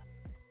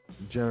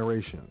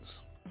generations.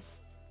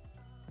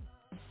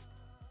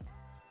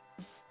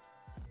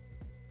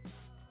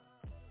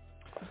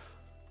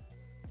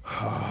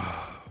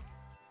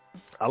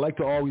 I like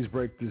to always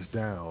break this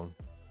down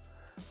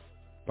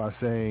by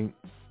saying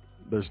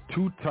there's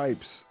 2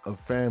 types of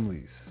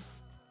families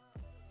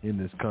in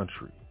this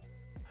country,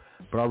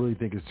 but I really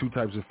think it's 2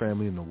 types of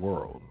family in the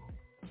world.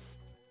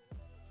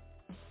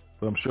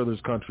 But I'm sure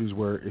there's countries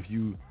where if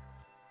you,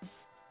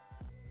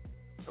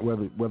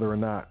 whether or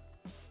not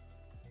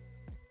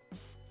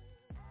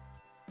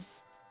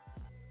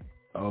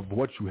of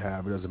what you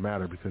have, it doesn't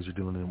matter because you're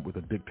dealing with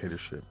a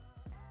dictatorship.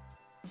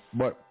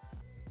 But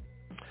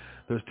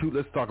there's 2,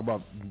 let's talk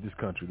about this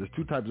country. There's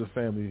 2 types of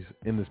families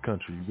in this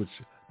country, which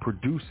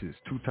produces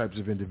 2 types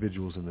of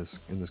individuals in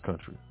this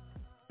country.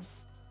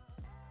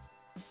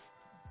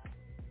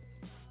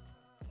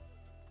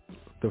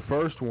 The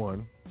first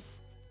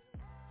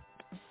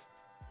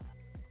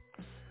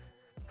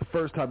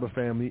type of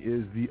family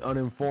is the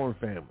uninformed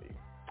family.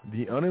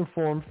 The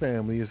uninformed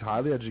family is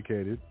highly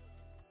educated,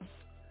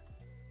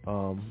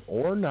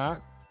 or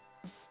not,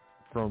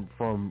 from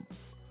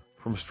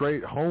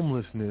straight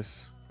homelessness,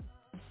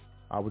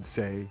 I would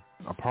say,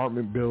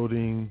 apartment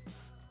building,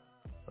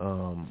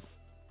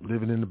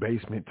 living in the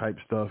basement type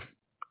stuff,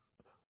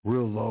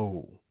 real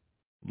low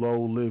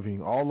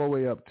living, all the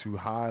way up to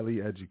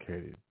highly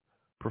educated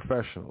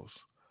professionals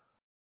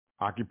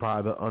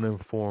occupy the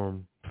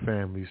uninformed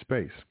family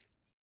space.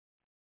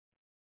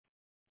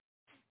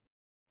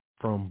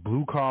 From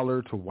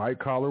blue-collar to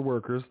white-collar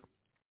workers,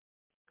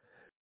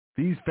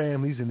 these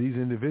families and these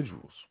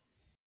individuals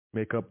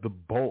make up the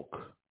bulk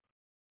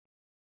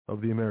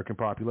of the American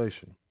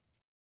population.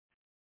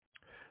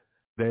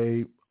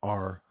 They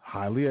are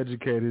highly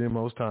educated in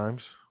most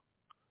times,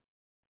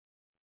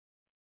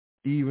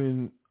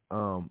 even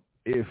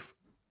if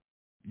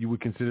you would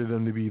consider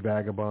them to be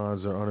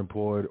vagabonds or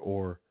unemployed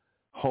or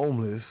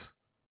homeless.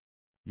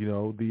 You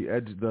know,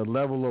 the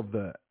level of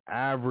the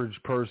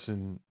average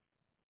person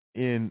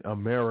in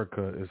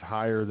America is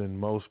higher than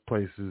most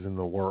places in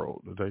the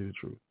world, to tell you the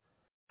truth.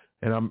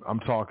 And I'm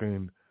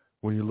talking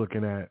when you're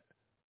looking at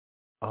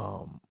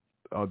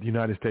the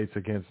United States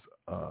against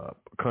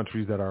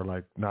countries that are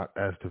like not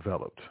as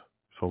developed,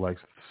 so like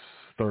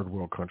third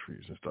world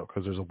countries and stuff,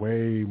 because there's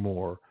way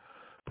more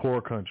poor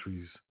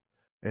countries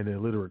and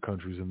illiterate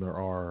countries than there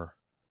are,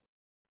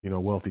 you know,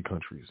 wealthy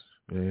countries.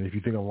 And if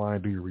you think I'm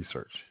lying, do your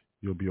research.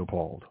 You'll be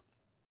appalled.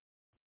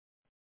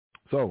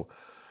 So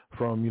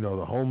from, you know,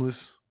 the homeless,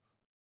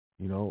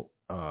 you know,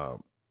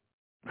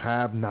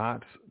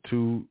 have-nots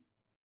to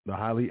the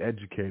highly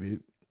educated,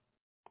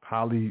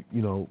 highly,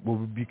 you know, what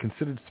would be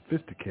considered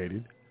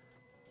sophisticated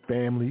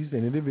families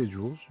and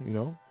individuals, you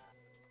know,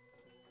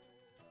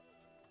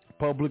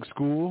 public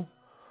school,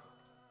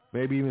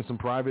 maybe even some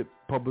private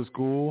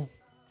school,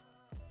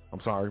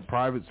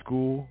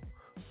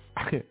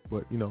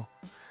 but, you know,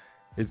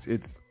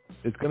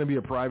 it's going to be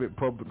a private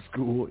public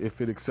school if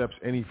it accepts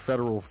any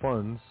federal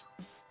funds.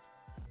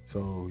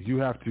 So you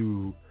have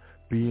to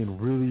be in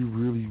really,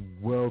 really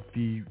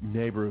wealthy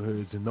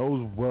neighborhoods, and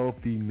those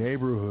wealthy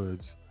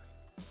neighborhoods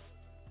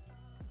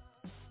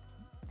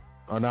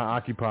are not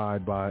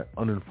occupied by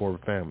uninformed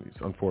families,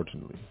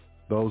 unfortunately.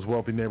 Those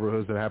wealthy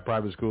neighborhoods that have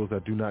private schools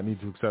that do not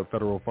need to accept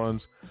federal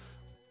funds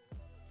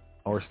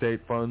or state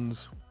funds,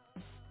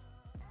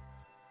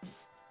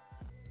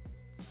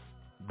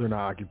 they're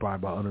not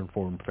occupied by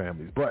uninformed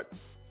families. But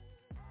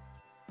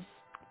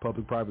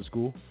public-private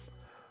school,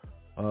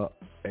 a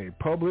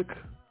public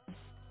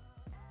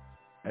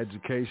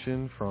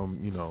education from,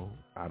 you know,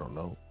 I don't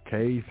know,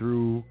 K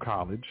through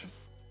college,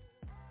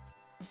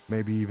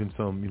 maybe even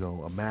some, you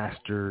know, a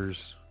master's,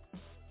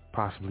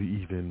 possibly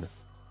even,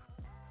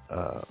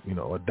 you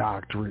know, a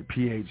doctorate,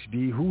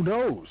 PhD, who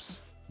knows,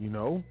 you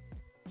know.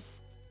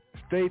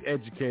 State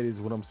educated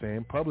is what I'm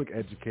saying. Public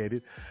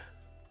educated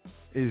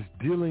is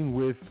dealing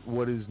with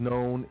what is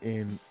known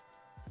in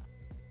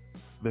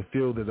the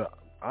field that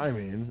I'm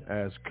in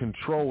as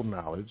controlled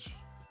knowledge.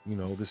 You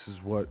know, this is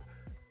what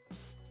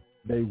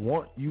they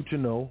want you to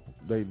know.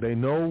 They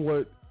know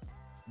what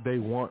they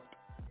want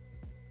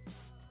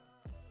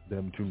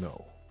them to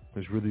know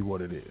is really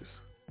what it is.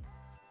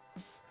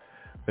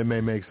 They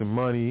may make some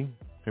money.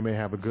 They may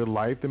have a good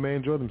life. They may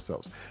enjoy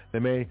themselves. They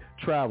may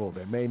travel.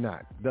 They may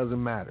not.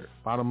 Doesn't matter.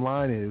 Bottom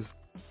line is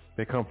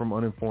they come from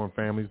uninformed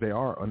families. They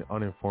are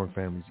uninformed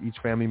families. Each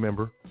family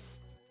member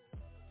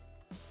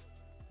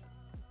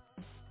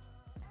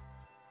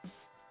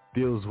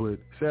deals with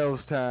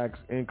sales tax,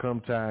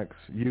 income tax,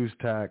 use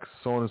tax,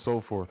 so on and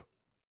so forth.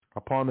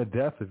 Upon the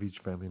death of each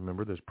family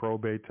member, there's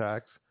probate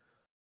tax,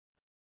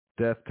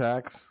 death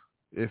tax.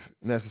 If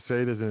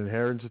necessary, there's an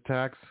inheritance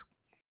tax.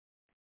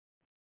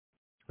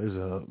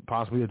 There's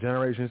possibly a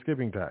generation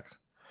skipping tax.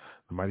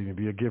 There might even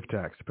be a gift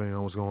tax, depending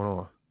on what's going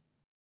on.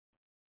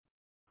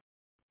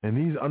 And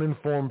these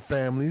uninformed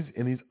families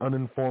and these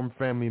uninformed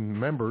family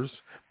members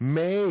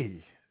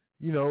may,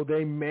 you know,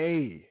 they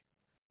may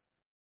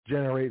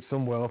generate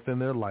some wealth in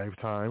their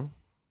lifetimes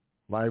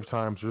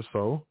or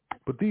so.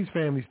 But these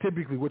families,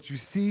 typically what you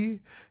see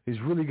is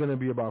really going to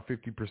be about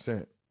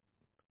 50%.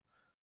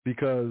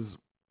 Because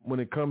when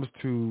it comes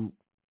to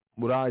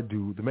what I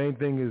do, the main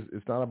thing is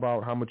it's not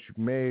about how much you've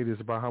made,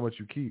 it's about how much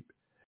you keep.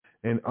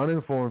 And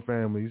uninformed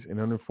families and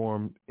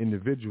uninformed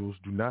individuals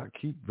do not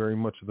keep very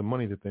much of the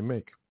money that they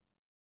make.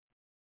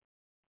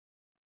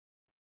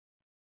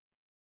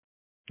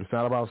 It's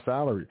not about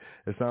salary.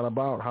 It's not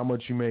about how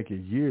much you make a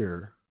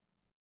year.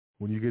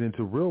 When you get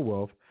into real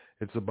wealth,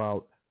 it's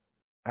about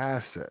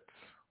assets.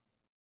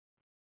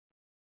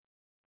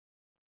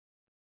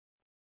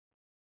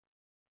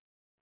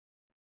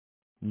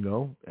 You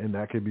know, and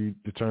that can be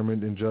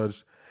determined and judged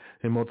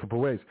in multiple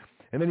ways.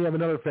 And then you have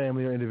another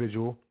family or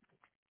individual,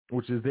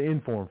 which is the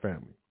informed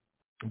family.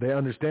 They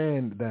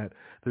understand that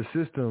the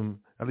system,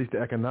 at least the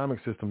economic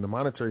system, the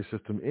monetary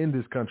system in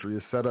this country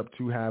is set up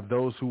to have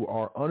those who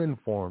are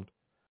uninformed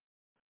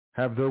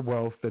have their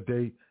wealth that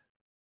they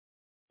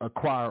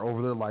acquire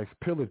over their life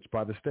pillaged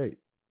by the state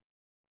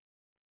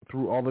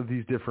through all of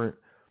these different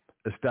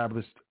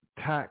established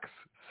tax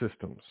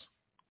systems.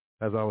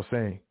 As I was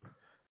saying,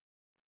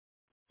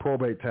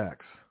 probate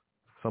tax.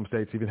 Some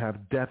states even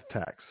have death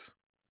tax,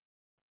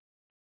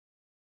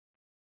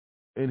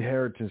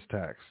 inheritance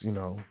tax, you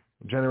know,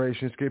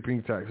 generation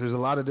skipping tax. There's a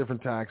lot of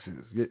different taxes.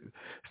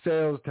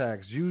 Sales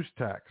tax, use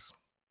tax.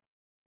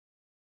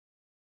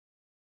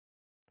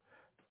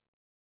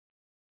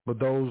 But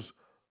those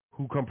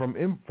who come from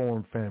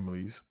informed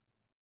families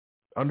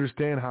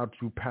understand how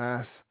to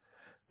pass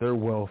their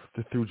wealth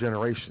through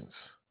generations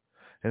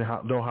and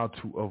know how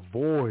to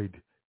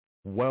avoid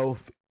wealth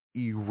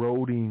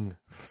eroding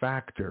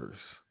factors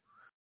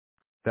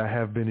that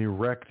have been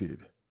erected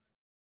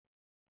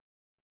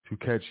to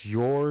catch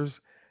yours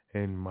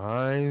and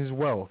mine's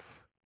wealth,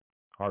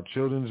 our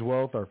children's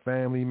wealth, our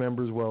family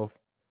members' wealth,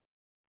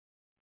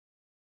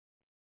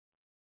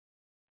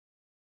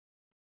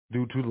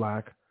 due to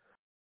lack,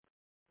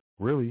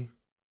 really,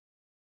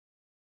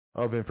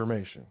 of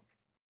information.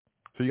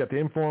 So you got the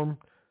informed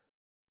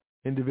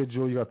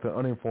individual, you got the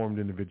uninformed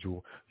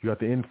individual, you got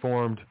the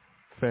informed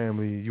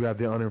family, you have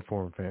the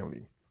uninformed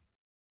family.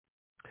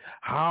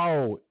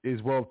 How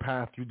is wealth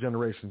passed through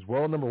generations?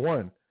 Well, number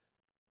one,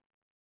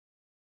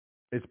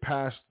 it's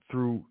passed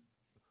through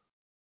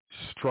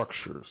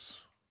structures,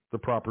 the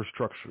proper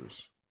structures.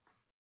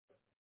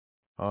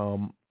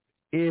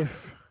 If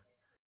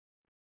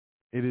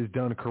it is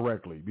done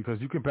correctly, because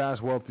you can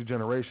pass wealth through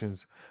generations,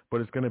 but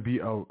it's going to be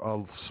a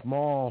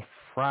small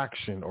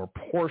fraction or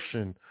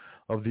portion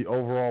of the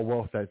overall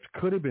wealth that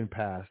could have been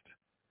passed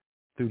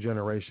through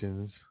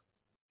generations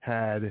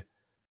had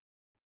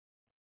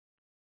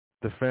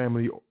the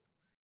family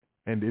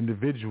and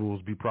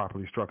individuals be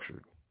properly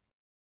structured.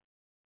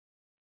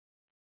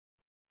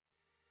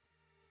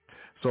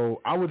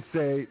 So I would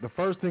say the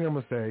first thing I'm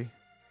going to say,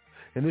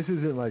 and this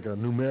isn't like a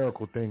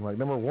numerical thing, like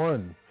number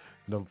one,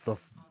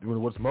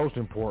 what's most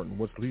important,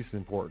 what's least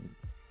important.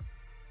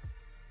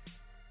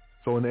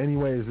 So in any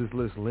way is this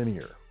list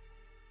linear?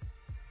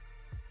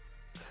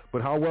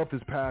 But how wealth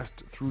is passed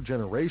through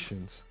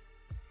generations,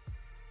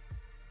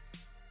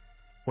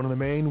 one of the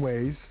main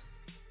ways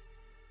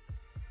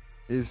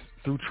is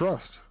through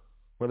trust,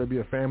 whether it be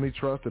a family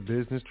trust, a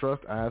business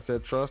trust,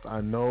 asset trust.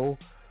 I know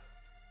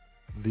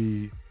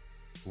the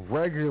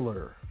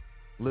regular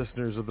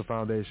listeners of the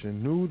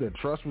foundation knew that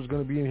trust was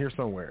going to be in here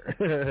somewhere.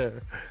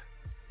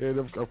 And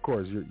of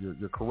course,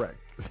 you're correct.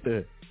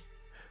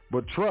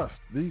 But trust,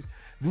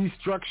 these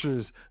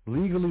structures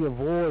legally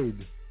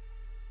avoid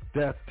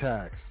death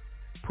tax,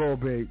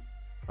 probate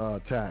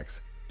tax,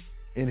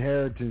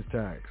 inheritance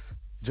tax,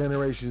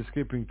 generation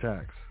skipping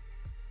tax,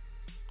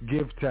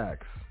 gift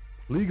tax.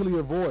 Legally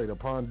avoid.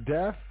 Upon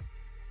death,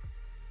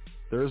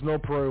 there is no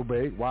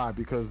probate. Why?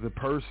 Because the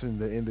person,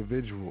 the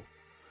individual,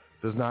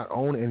 does not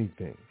own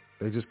anything.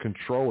 They just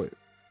control it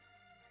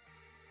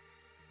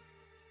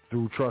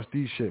through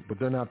trusteeship, but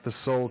they're not the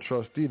sole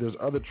trustee. There's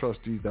other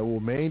trustees that will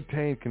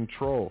maintain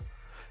control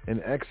and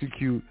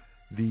execute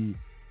the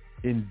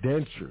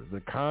indenture,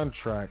 the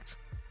contract,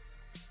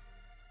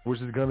 which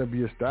is going to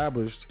be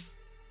established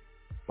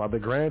by the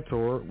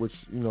grantor, which,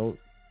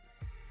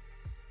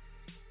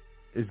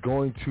 is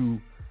going to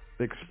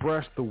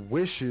express the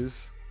wishes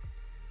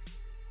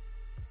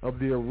of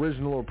the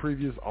original or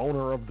previous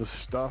owner of the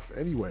stuff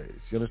anyways.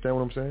 You understand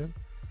what I'm saying?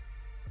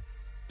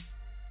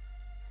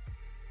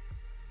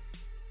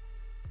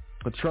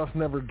 The trust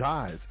never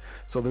dies,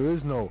 so there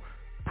is no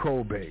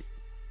probate.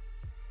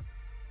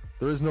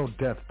 There is no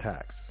death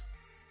tax.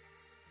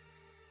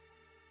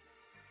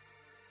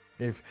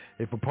 If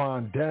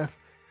upon death,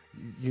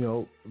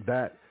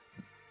 that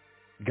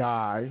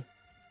guy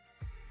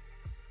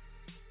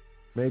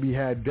maybe he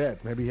had debts,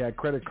 maybe he had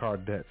credit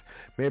card debts,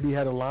 maybe he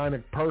had a line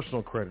of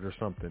personal credit or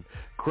something.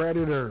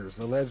 Creditors,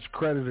 alleged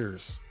creditors,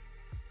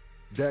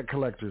 debt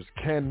collectors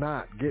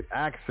cannot get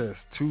access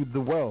to the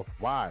wealth.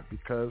 Why?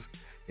 Because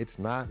it's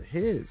not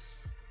his.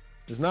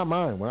 It's not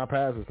mine. When I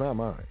pass, it's not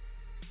mine.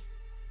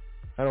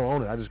 I don't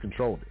own it. I just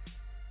control it.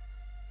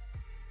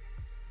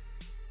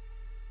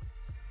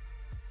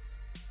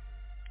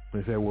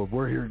 They say, well,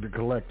 we're here to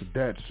collect the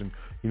debts, and,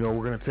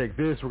 we're going to take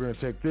this, we're going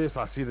to take this.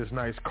 I see this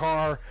nice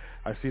car.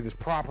 I see this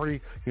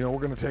property. We're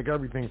going to take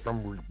everything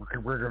from,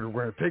 we're going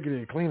to take it to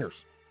the cleaners.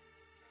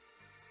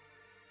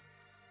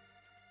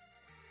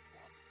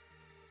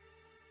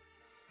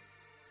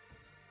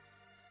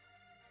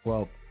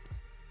 Well,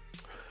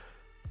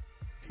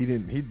 he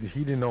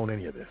didn't own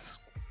any of this.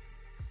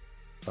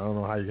 I don't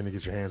know how you're going to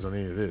get your hands on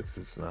any of this.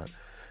 It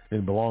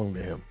didn't belong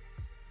to him.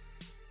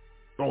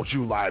 Don't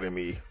you lie to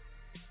me.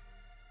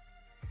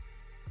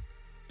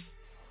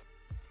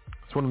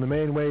 It's one of the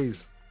main ways,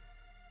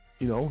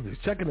 the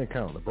checking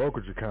account, the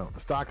brokerage account,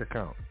 the stock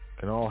account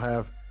can all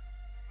have,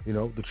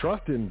 the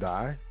trust didn't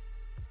die.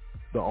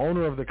 The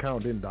owner of the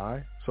account didn't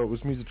die. So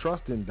which means the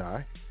trust didn't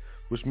die,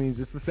 which means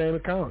it's the same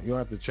account. You don't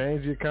have to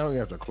change the account. You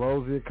have to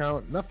close the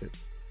account. Nothing.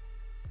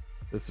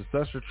 The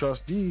successor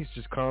trustees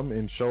just come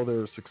and show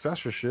their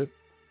successorship,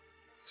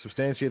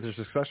 substantiate their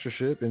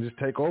successorship, and just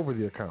take over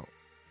the account.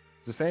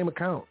 It's the same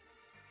account.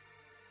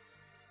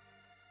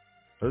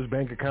 There's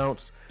bank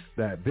accounts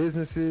that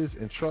businesses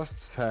and trusts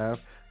have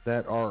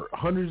that are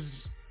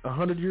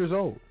 100 years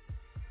old.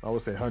 I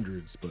would say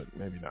hundreds, but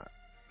maybe not.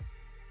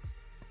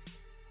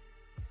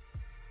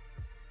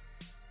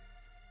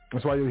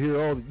 That's why you hear,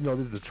 oh,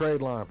 this is a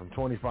trade line from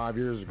 25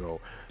 years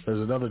ago.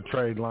 There's another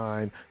trade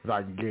line that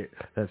I can get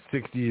that's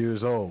 60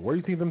 years old. Where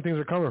do you think them things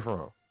are coming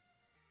from?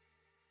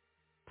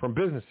 From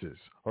businesses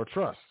or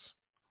trusts.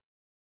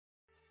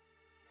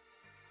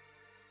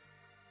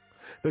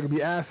 There could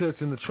be assets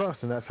in the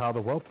trust, and that's how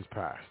the wealth is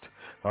passed.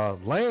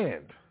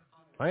 Land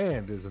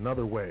is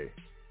another way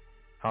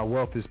how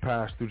wealth is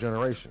passed through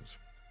generations.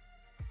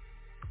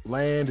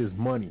 Land is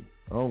money.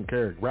 I don't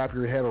care. Wrap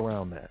your head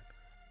around that.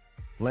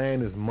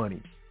 Land is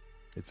money.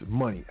 It's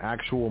money,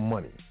 actual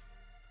money.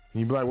 And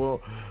you'd be like, well,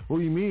 what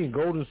do you mean?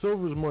 Gold and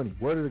silver is money.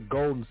 Where did the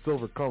gold and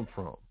silver come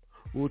from?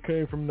 Well, it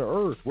came from the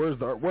earth. What is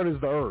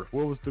the earth?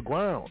 What was the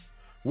ground?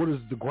 What is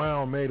the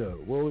ground made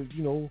of? Well,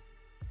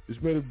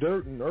 it's made of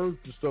dirt and earth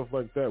and stuff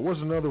like that. What's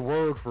another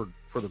word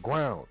for the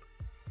ground?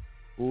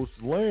 Well,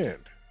 it's land.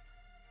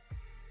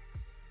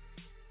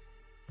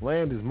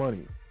 Land is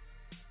money.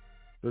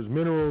 There's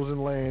minerals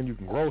in land. You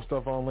can grow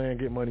stuff on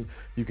land, get money.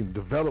 You can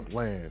develop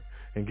land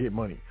and get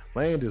money.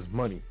 Land is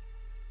money.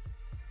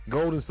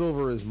 Gold and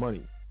silver is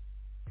money.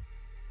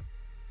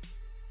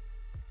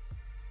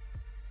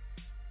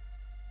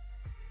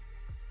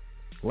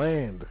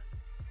 Land.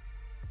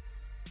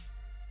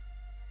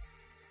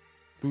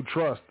 Through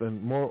trust,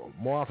 and more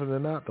often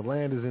than not, the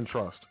land is in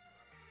trust.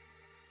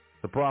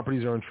 The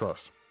properties are in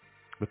trust.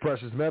 The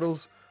precious metals,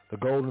 the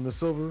gold and the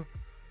silver,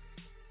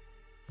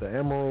 the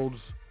emeralds,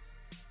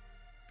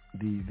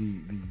 the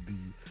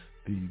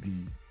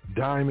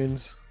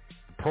diamonds,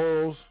 the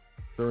pearls,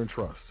 they're in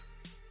trust.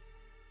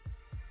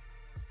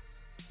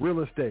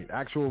 Real estate,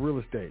 actual real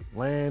estate,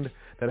 land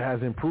that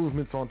has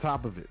improvements on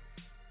top of it.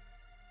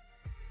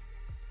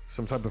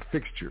 Some type of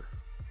fixture.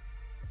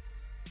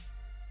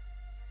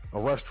 A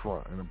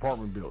restaurant, an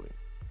apartment building,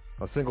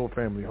 a single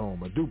family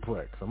home, a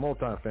duplex, a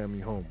multi-family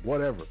home,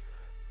 whatever.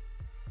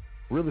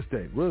 Real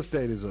estate. Real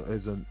estate is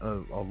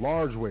a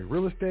large way.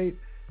 Real estate,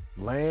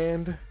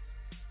 land,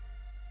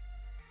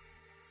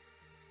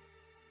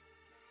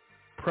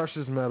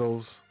 precious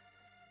metals,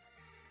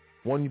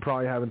 one you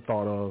probably haven't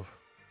thought of,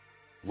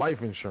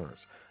 life insurance.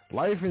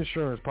 Life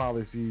insurance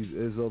policies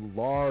is a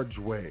large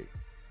way,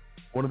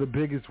 one of the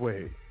biggest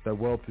ways that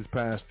wealth is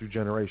passed through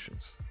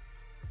generations.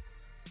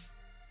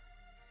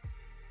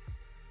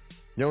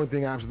 The only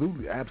thing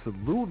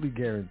absolutely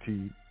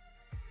guaranteed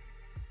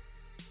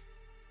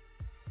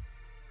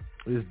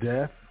is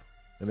death,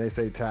 and they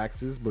say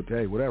taxes, but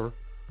hey, whatever.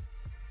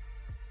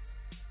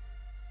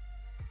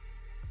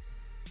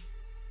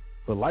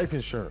 But life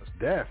insurance,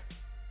 death.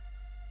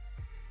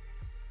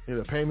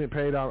 The payment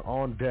paid out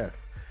on death.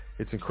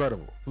 It's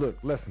incredible. Look,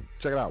 listen,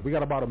 check it out. We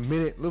got about a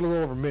minute, little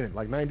over a minute,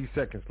 like 90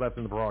 seconds left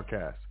in the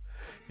broadcast.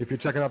 If you're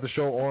checking out the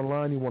show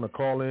online, you want to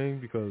call in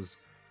because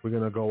we're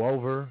going to go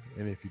over.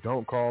 And if you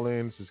don't call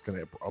in, it's just going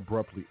to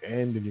abruptly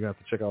end, and you have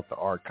to check out the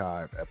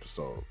archive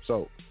episode.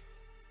 So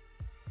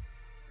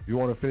if you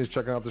want to finish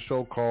checking out the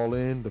show, call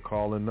in. The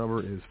call-in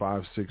number is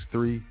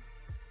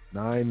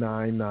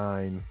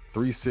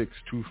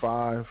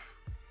 563-999-3625,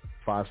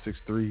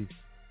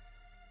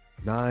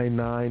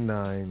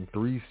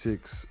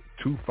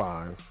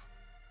 563-999-3625.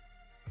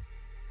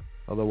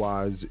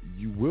 Otherwise,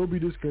 you will be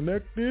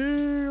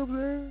disconnected.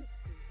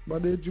 If I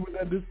hit you with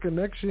that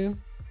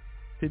disconnection,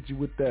 hit you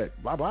with that.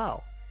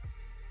 Wow.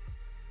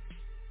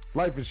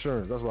 Life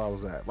insurance. That's where I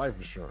was at. Life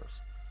insurance.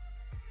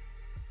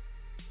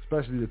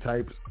 Especially the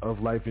types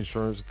of life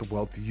insurance that the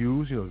wealthy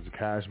use. There's a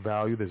cash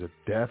value. There's a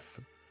death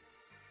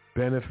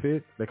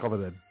benefit. They call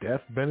it a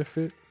death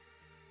benefit.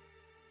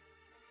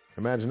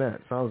 Imagine that.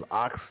 Sounds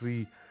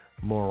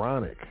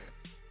oxymoronic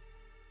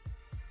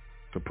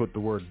to put the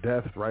word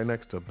death right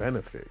next to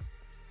benefit.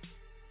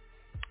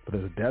 But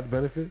there's a death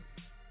benefit.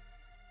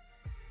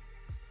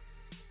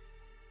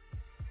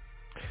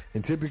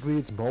 And typically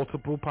it's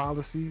multiple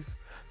policies.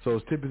 So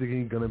it's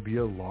typically going to be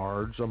a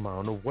large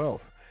amount of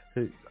wealth.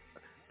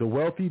 The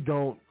wealthy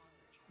don't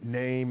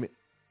name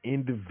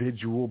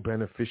individual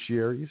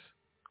beneficiaries.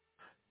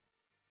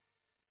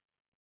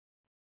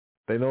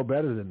 They know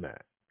better than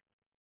that.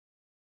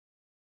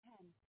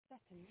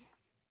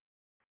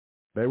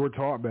 They were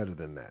taught better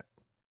than that.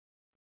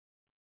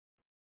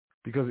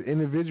 Because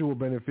individual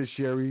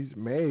beneficiaries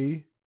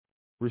may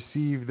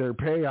receive their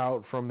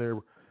payout from their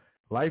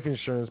life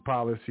insurance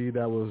policy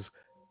that was,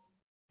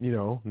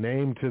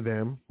 named to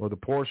them, or the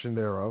portion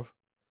thereof,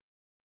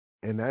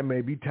 and that may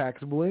be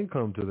taxable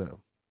income to them.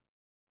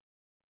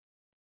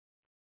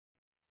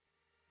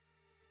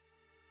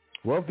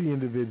 Wealthy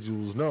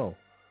individuals know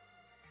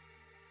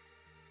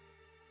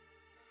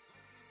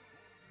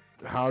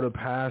how to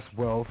pass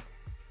wealth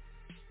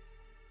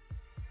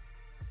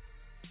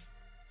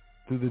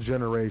through the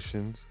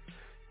generations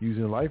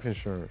using life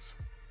insurance.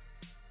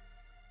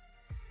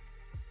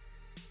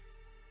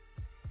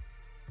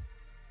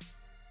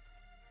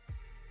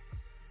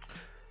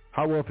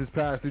 How wealth is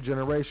passed through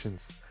generations.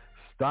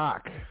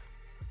 Stock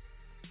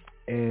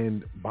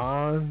and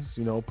bonds,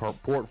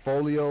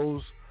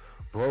 portfolios,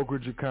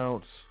 brokerage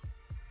accounts.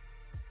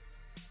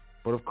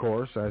 But of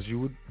course, as you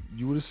would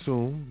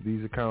assume,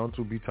 these accounts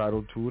will be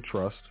titled to a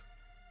trust.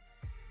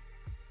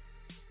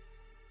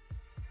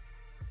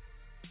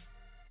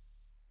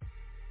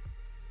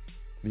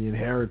 the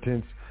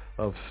inheritance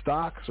of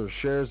stocks or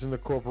shares in the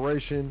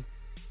corporation,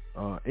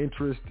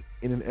 interest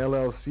in an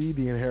LLC,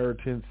 the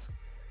inheritance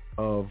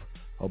of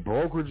a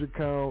brokerage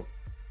account,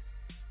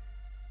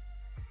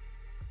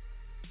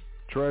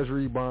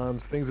 treasury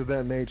bonds, things of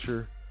that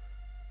nature.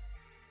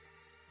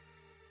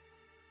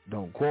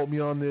 Don't quote me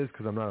on this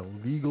because I'm not a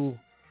legal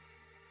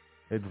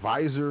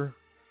advisor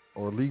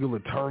or legal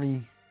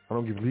attorney. I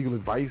don't give legal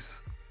advice.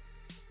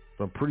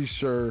 But I'm pretty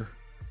sure,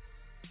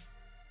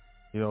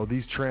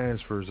 these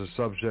transfers are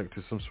subject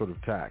to some sort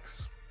of tax.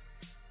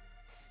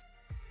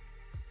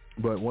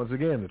 But once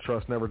again, the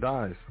trust never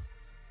dies.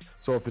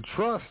 So if the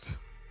trust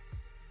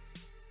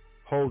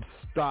holds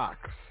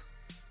stocks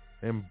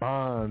and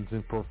bonds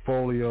and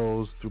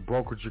portfolios through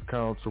brokerage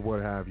accounts or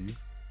what have you,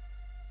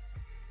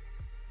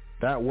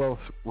 that wealth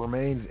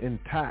remains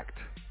intact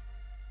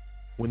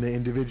when the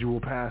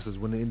individual passes,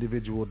 when the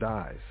individual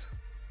dies.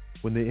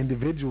 When the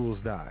individuals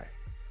die,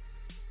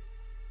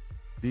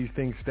 these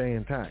things stay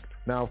intact.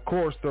 Now, of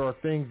course, there are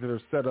things that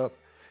are set up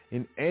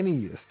in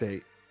any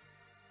estate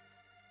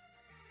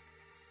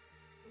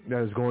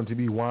that is going to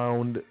be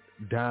wound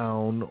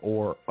down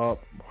or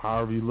up,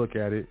 however you look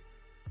at it,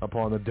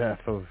 upon the death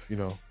of,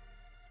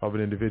 of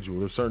an individual.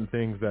 There's certain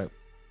things that,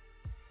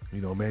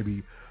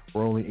 maybe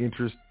were only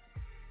interest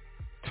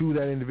to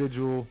that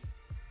individual.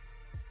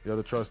 The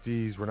other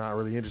trustees were not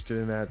really interested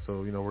in that,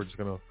 so, we're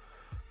going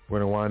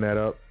to wind that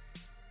up.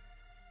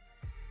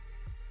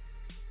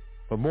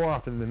 But more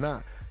often than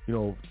not,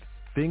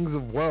 things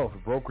of wealth,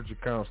 brokerage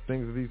accounts,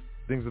 things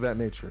of that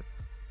nature,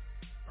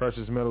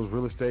 precious metals,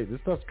 real estate, this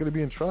stuff's going to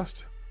be in trust.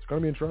 It's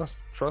going to be in trust.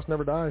 Trust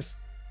never dies.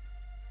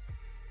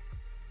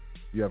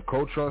 You have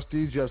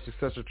co-trustees, you have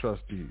successor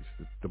trustees.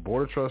 The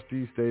board of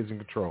trustees stays in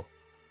control.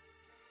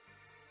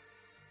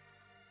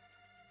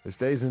 It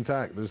stays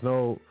intact. There's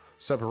no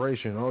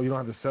separation. Oh, you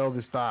don't have to sell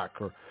this stock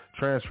or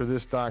transfer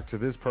this stock to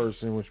this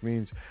person, which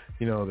means,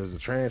 there's a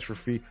transfer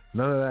fee.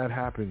 None of that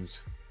happens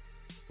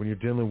when you're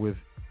dealing with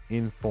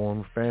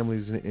informed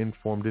families and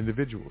informed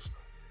individuals.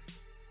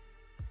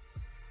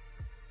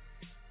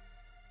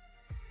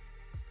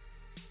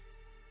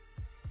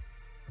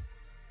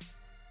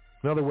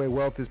 Another way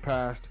wealth is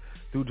passed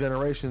through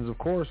generations, of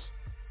course,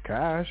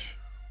 cash.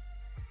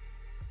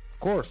 Of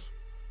course.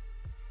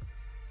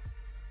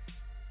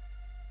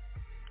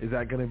 Is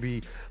that going to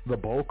be the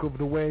bulk of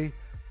the way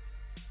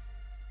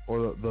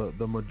or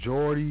the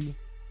majority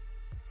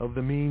of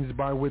the means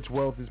by which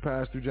wealth is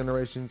passed through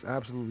generations?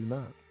 Absolutely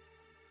not.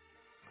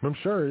 I'm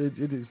sure it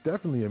is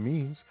definitely a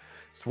means.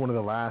 It's one of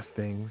the last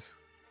things.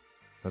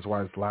 That's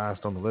why it's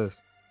last on the list.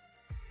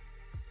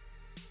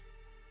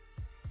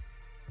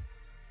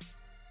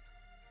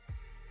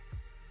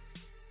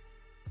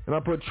 And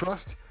I put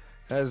trust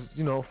as,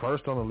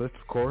 first on the list,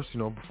 of course,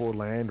 before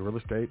land, real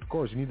estate. Of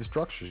course, you need the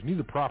structures. You need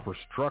the proper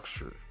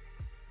structure,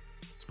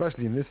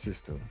 especially in this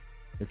system.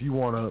 If you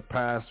want to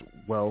pass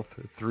wealth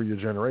through your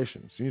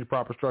generations, you need a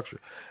proper structure.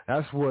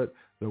 That's what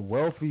the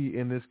wealthy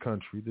in this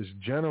country, this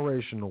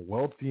generational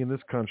wealthy in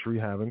this country,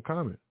 have in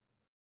common.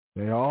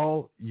 They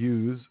all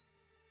use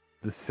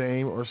the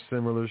same or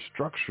similar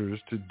structures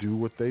to do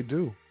what they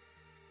do.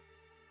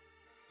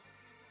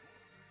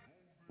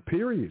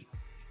 Period.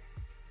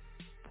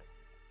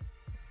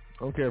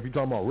 I don't care if you're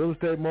talking about real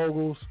estate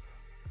moguls,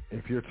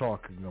 if you're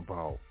talking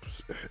about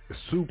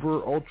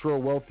super, ultra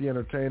wealthy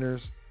entertainers,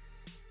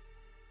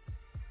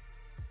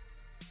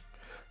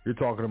 you're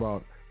talking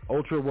about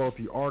ultra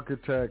wealthy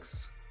architects.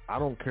 I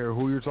don't care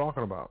who you're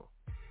talking about.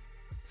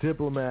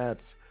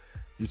 Diplomats,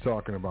 you're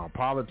talking about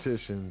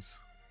politicians.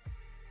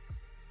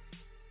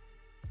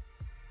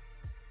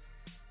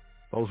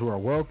 Those who are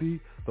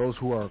wealthy, those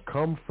who are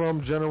come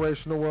from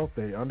generational wealth,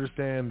 they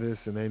understand this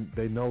and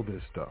they know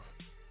this stuff.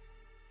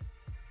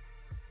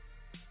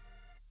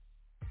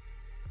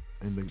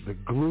 And the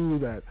glue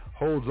that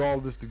holds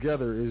all this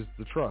together is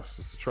the trust.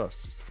 It's the trust.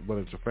 Whether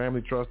it's a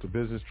family trust, a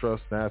business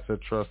trust, an asset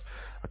trust,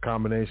 a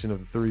combination of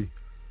the three.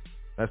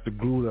 That's the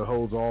glue that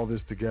holds all this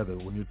together.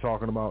 When you're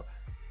talking about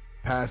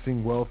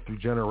passing wealth through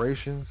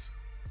generations,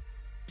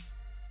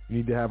 you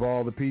need to have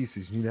all the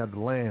pieces. You need to have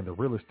the land, the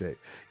real estate.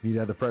 You need to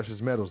have the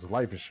precious metals, the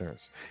life insurance.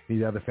 You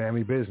need to have the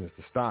family business,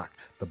 the stock,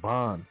 the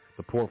bond,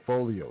 the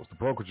portfolios, the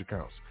brokerage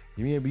accounts.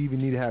 You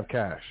even need to have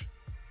cash.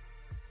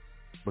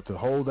 But to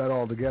hold that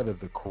all together,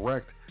 the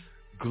correct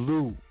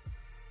glue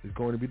is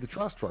going to be the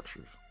trust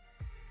structures.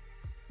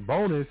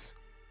 Bonus,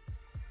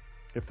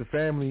 if the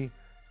family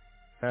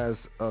has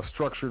a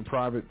structured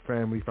private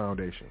family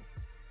foundation.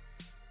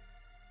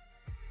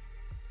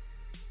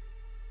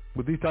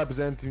 With these types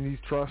of entities,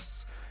 trusts,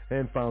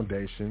 and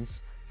foundations,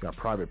 you got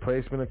private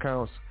placement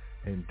accounts,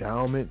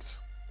 endowments.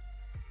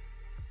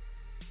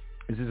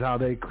 This is how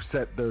they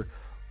set their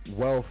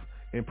wealth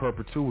in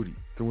perpetuity,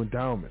 through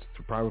endowments,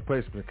 through private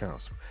placement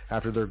accounts.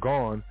 After they're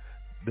gone,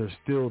 there's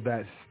still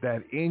that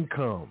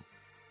income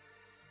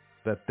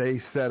that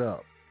they set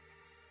up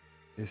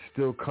is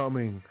still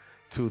coming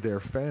to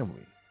their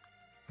family.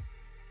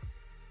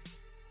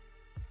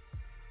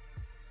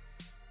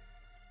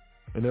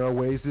 And there are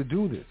ways to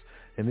do this.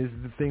 And these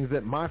are the things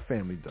that my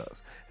family does.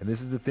 And this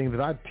is the thing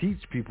that I teach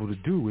people to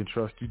do in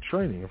Trust You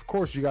training. Of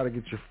course, you got to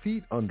get your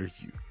feet under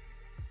you.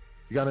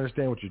 You got to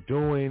understand what you're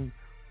doing.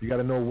 You got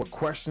to know what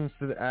questions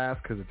to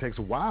ask, because it takes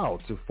a while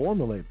to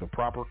formulate the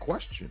proper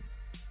question.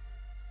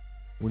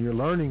 When you're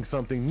learning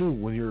something new,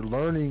 when you're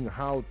learning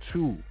how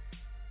to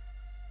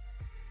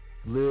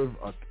live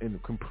in a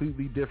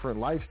completely different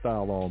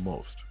lifestyle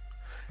almost,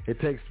 it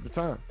takes some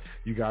time.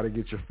 You got to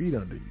get your feet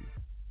under you.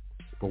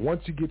 But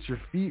once you get your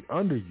feet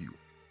under you,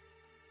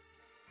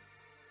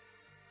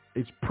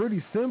 it's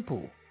pretty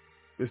simple.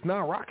 It's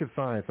not rocket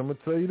science. I'm going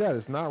to tell you that.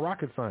 It's not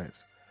rocket science.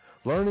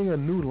 Learning a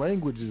new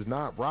language is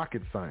not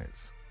rocket science.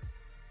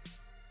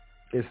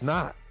 It's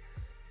not.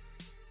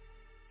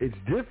 It's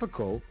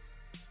difficult.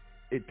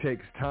 It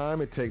takes time.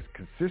 It takes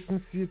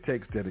consistency. It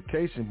takes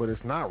dedication. But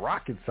it's not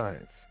rocket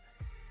science.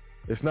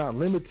 It's not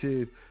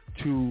limited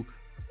to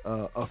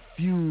a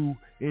few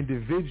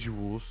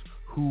individuals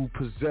who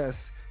possess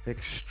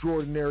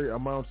extraordinary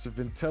amounts of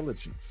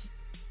intelligence.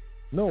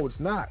 No, it's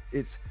not.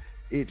 It's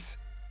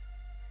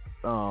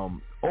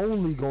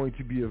only going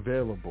to be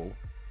available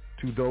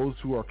to those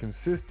who are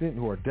consistent,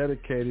 who are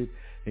dedicated,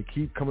 and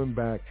keep coming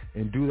back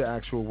and do the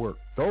actual work.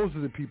 Those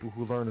are the people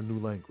who learn a new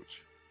language.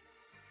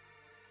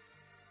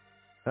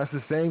 That's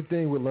the same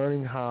thing with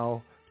learning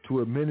how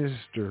to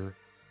administer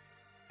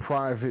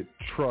private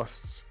trusts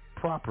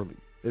properly.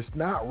 It's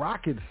not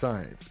rocket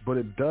science, but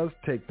it does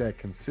take that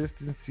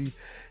consistency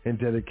and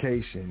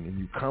dedication, and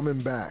you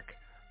coming back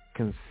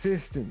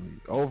consistently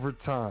over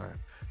time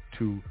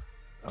to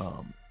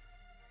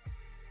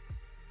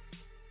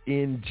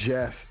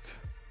ingest,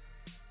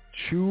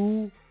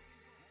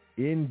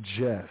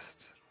 ingest,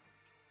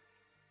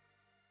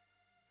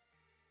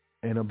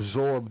 and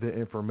absorb the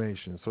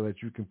information so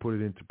that you can put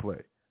it into play.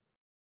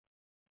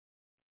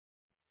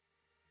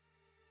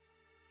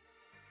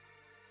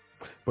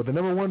 But the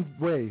number one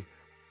way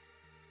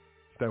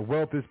that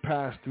wealth is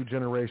passed through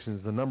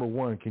generations, the number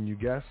one, can you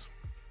guess?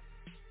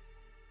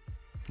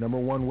 Number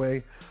one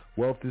way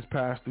wealth is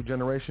passed through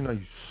generation.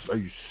 Are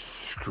you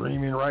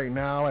screaming right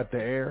now at the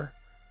air,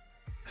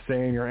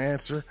 saying your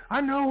answer?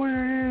 I know what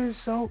it is,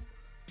 so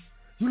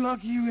you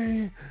lucky you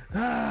ain't.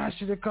 I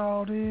should have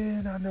called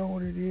in. I know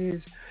what it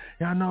is.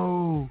 I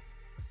know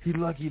he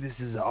lucky this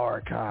is an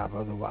archive.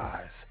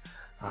 Otherwise,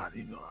 I'd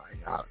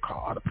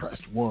have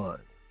pressed 1.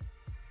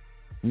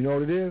 You know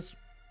what it is?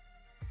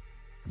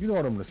 You know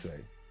what I'm going to say.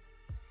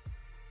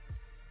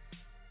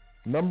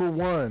 Number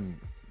one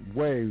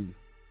way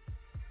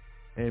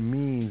and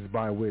means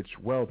by which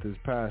wealth is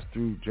passed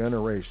through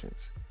generations,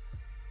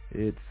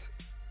 it's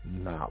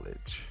knowledge.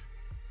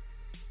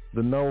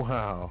 The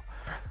know-how,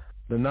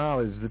 the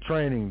knowledge, the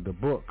training, the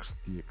books,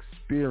 the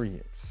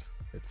experience,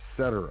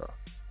 etc.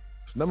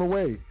 Number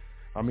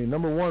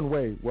one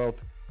way wealth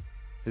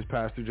is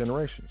passed through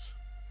generations.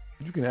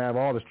 You can have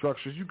all the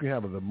structures. You can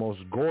have the most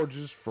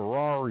gorgeous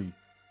Ferrari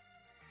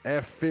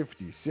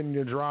F50 sitting in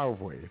your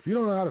driveway. If you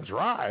don't know how to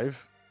drive,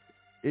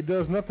 it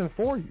does nothing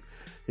for you.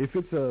 If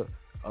it's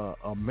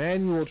a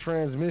manual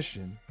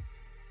transmission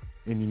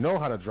and you know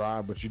how to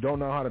drive, but you don't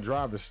know how to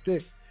drive the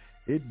stick,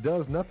 it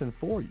does nothing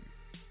for you.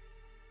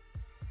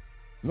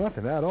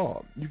 Nothing at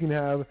all. You can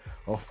have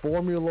a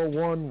Formula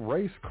One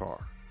race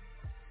car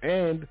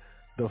and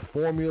the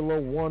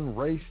Formula One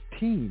race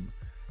team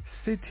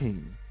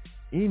sitting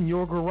in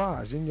your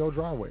garage, in your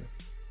driveway.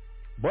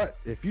 But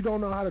if you don't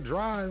know how to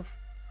drive,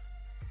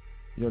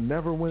 you'll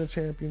never win a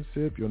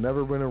championship. You'll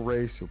never win a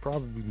race. You'll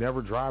probably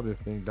never drive this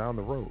thing down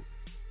the road.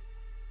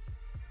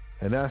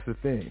 And that's the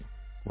thing.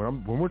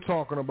 When we're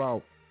talking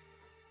about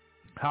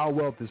how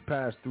wealth is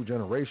passed through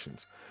generations,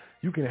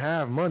 you can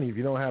have money. If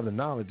you don't have the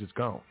knowledge, it's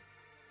gone.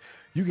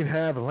 You can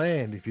have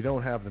land. If you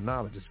don't have the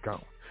knowledge, it's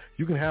gone.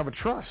 You can have a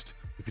trust.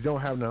 If you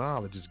don't have the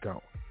knowledge, it's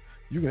gone.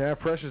 You can have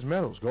precious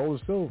metals, gold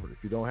and silver.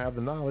 If you don't have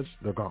the knowledge,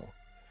 they're gone.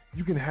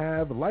 You can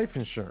have life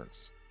insurance.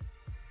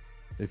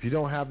 If you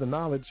don't have the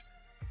knowledge,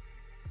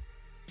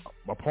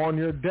 upon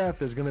your death,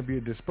 there's going to be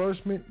a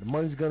disbursement. The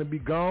money's going to be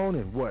gone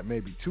in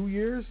maybe 2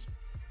 years?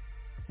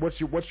 What's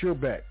your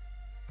bet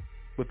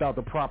without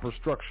the proper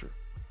structure?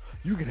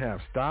 You can have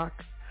stock,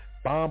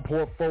 bond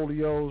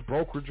portfolios,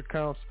 brokerage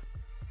accounts.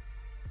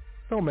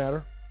 Don't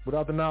matter.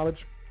 Without the knowledge,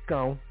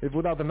 gone. If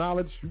without the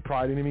knowledge, you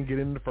probably didn't even get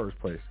in the first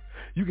place.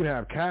 You can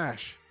have cash.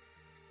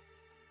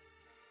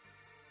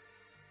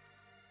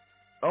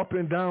 Up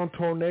and down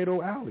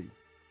Tornado Alley.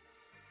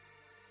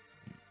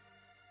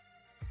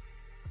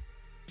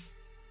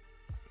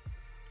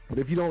 But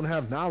if you don't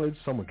have knowledge,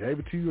 someone gave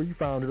it to you or you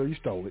found it or you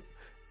stole it,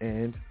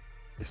 and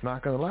it's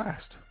not going to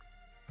last.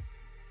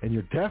 And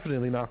you're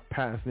definitely not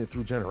passing it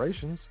through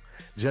generations.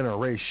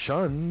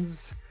 Generations,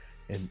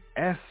 and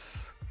S,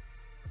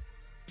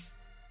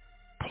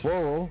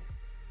 plural.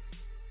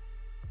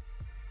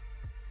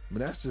 But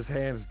that's just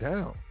hands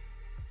down.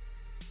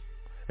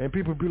 And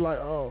people be like,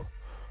 oh,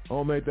 I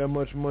don't make that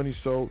much money,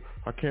 so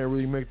I can't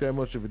really make that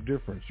much of a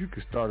difference. You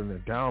could start an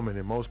endowment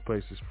in most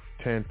places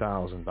for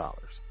 $10,000.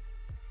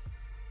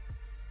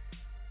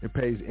 It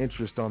pays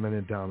interest on that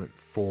endowment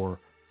for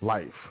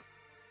life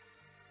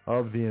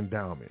of the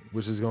endowment,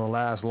 which is going to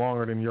last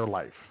longer than your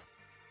life.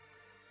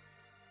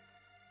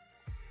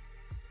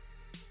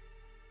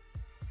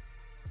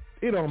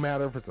 It don't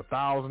matter if it's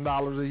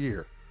 $1,000 a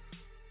year.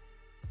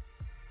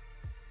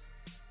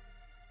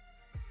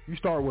 You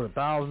start with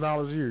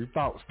 $1,000 a year. You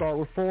start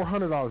with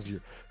 $400 a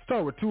year.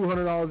 Start with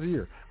 $200 a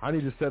year. I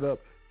need to set up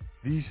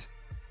these,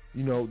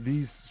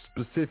 these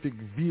specific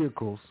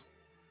vehicles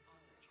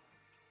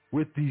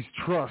with these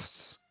trusts.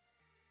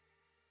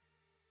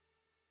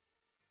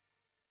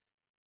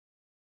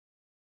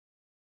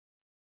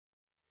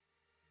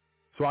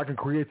 So I can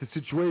create the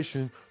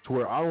situation to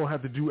where I don't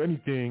have to do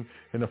anything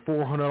and a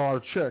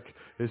 $400 check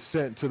is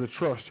sent to the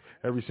trust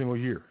every single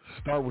year.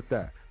 Start with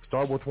that.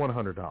 Start with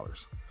 $100.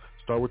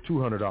 Start with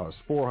 $200,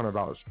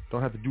 $400.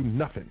 Don't have to do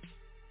nothing.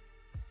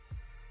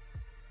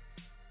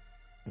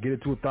 Get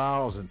it to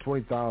 1,000,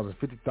 20,000,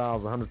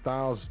 50,000,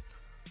 100,000.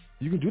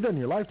 You can do that in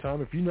your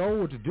lifetime. If you know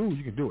what to do,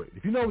 you can do it.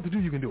 If you know what to do,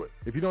 you can do it.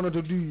 If you don't know what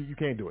to do, you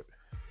can't do it.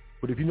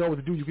 But if you know what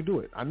to do, you can do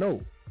it. I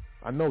know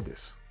this.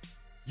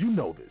 You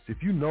know this.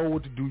 If you know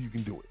what to do, you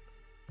can do it.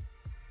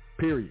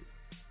 Period.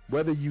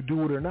 Whether you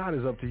do it or not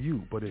is up to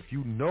you. But if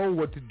you know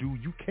what to do,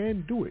 you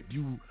can do it.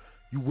 You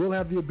will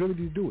have the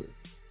ability to do it.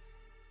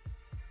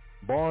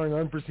 Barring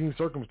unforeseen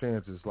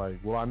circumstances, like,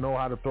 well, I know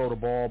how to throw the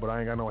ball, but I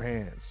ain't got no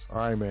hands. All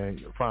right, man,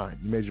 you're fine.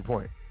 You made your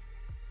point.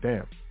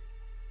 Damn.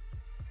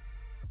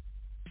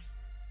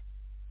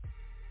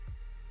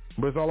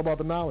 But it's all about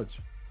the knowledge.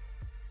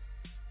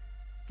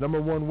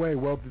 Number one way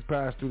wealth is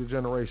passed through the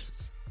generations.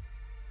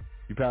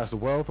 You pass the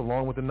wealth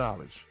along with the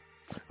knowledge,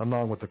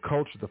 along with the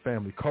culture, the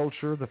family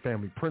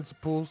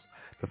principles,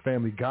 the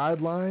family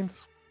guidelines,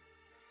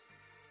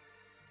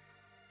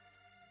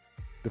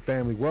 the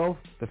family wealth,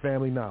 the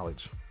family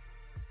knowledge.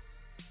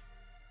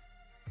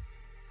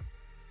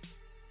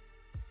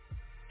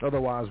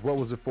 Otherwise, what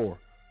was it for?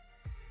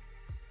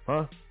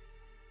 Huh?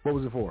 What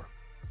was it for?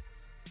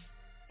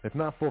 If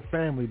not for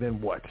family,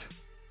 then what?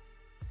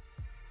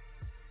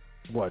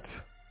 What?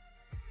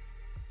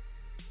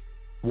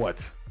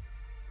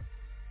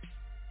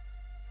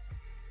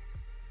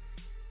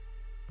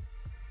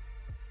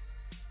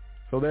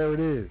 So there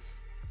it is.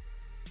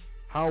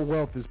 How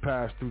wealth is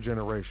passed through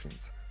generations.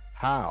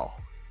 How?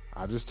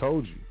 I just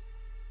told you.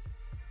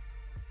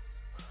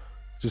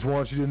 Just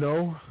want you to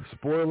know,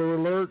 spoiler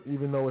alert,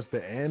 even though it's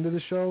the end of the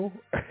show.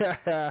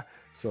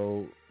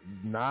 So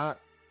not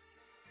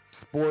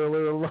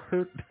spoiler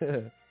alert.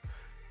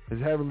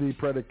 It's heavily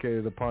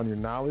predicated upon your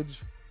knowledge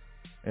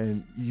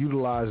and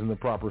utilizing the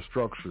proper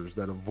structures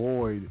that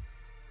avoid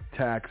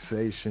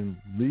taxation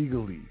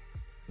legally,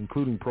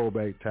 including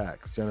probate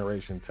tax,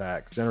 generation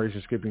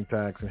skipping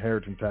tax,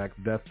 inheritance tax,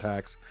 death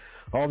tax,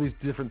 all these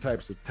different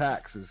types of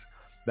taxes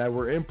that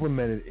were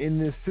implemented in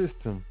this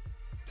system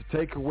to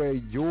take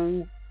away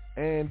you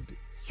and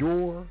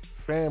your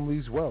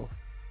family's wealth.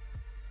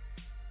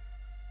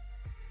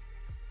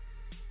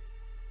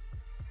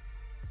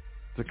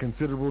 It's a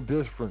considerable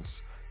difference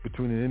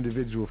between an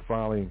individual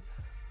filing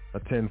a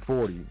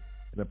 1040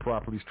 and a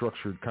properly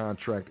structured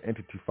contract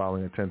entity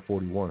filing a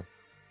 1041.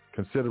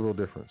 Considerable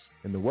difference.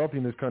 And the wealthy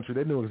in this country,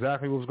 they knew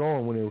exactly what was going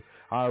on when the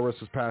IRS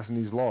was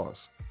passing these laws.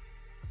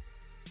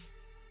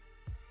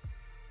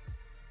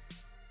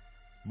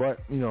 But,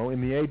 in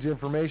the age of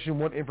information,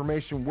 what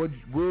information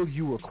will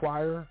you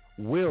acquire?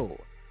 What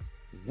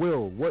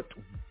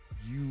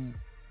you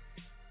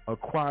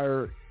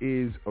acquire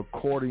is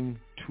according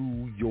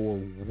to your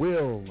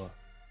will.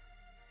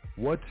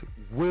 What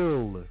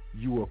will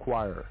you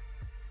acquire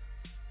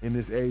in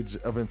this age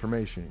of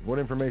information? What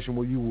information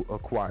will you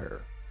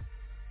acquire?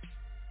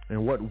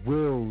 And what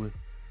will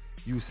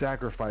you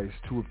sacrifice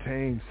to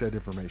obtain said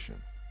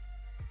information?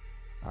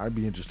 I'd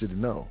be interested to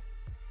know.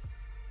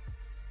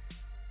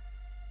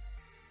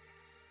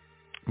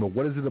 But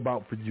what is it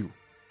about for you?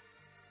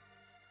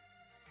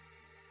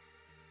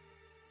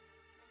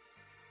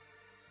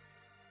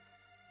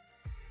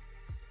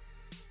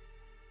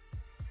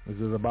 Is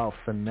it about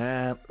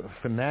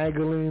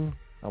finagling?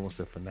 I won't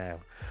say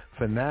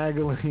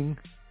finagling,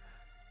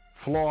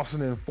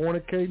 flossing and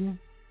fornicating?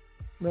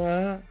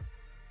 Nah.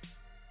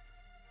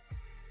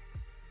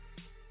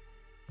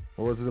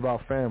 Or is it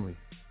about family?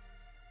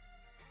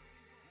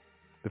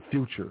 The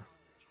future?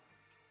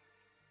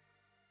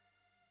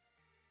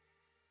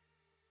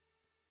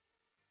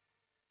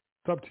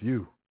 It's up to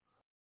you.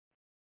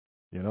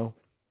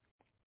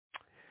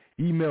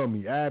 Email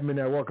me,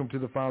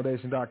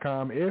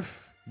 admin@welcometothefoundation.com if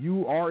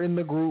you are in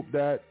the group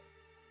that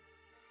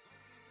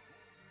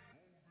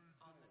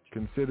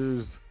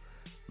considers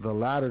the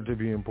latter to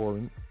be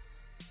important.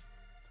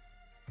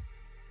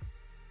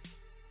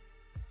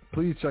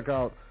 Please check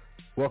out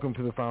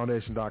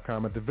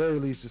welcometothefoundation.com. At the very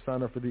least, just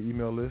sign up for the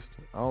email list.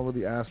 I don't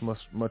really ask much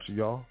of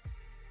y'all.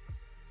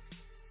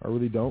 I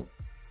really don't.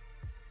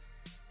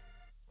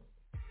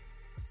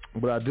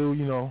 But I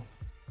do,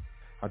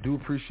 I do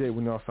appreciate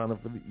when y'all sign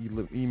up for the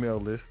email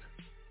list.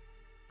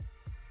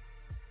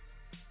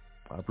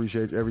 I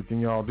appreciate everything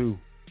y'all do.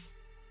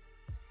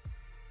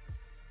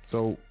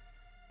 So,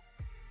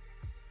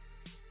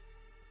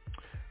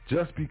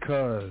 just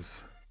because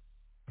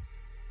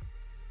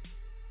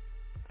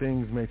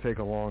things may take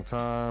a long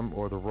time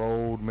or the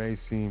road may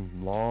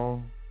seem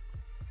long,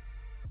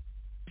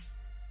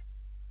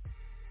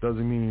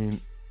 doesn't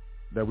mean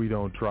that we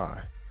don't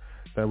try,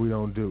 that we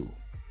don't do.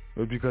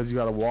 It's because you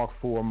got to walk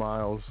 4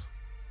 miles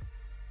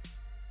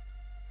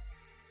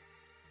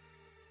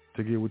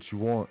to get what you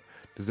want.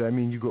 Does that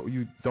mean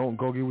you don't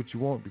go get what you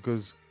want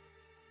because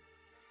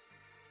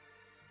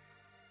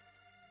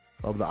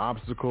of the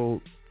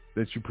obstacle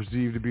that you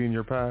perceive to be in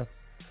your path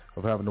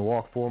of having to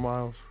walk 4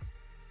 miles?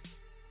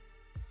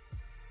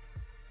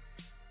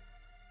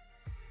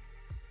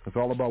 It's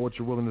all about what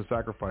you're willing to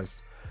sacrifice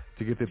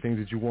to get the things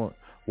that you want.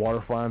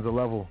 Water finds a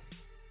level.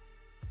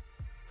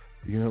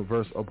 The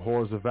universe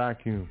abhors a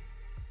vacuum.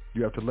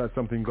 You have to let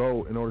something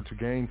go in order to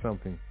gain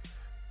something.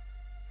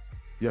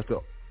 You have to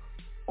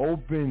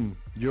open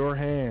your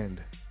hand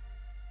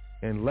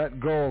and let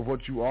go of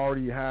what you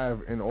already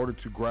have in order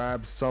to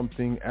grab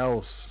something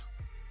else.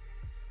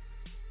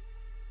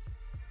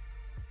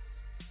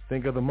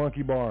 Think of the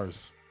monkey bars.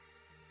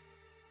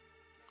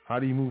 How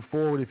do you move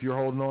forward if you're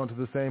holding on to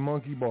the same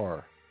monkey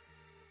bar?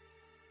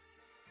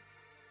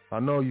 I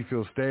know you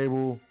feel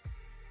stable.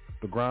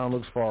 The ground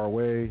looks far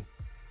away.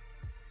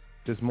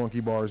 This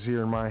monkey bar is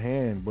here in my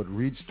hand, but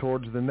reach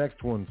towards the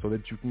next one so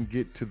that you can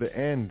get to the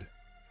end.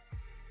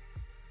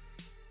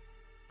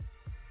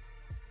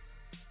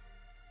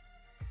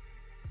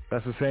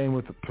 That's the same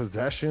with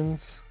possessions.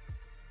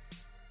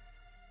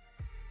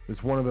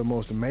 It's one of the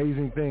most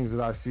amazing things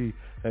that I see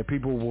that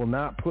people will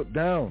not put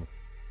down.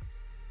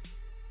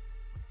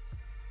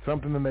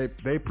 Something that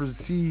they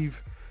perceive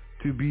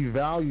to be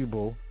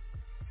valuable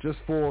just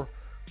for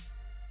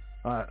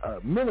a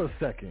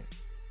millisecond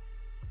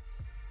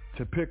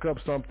to pick up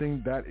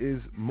something that is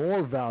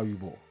more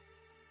valuable.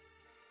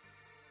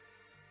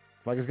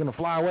 Like it's going to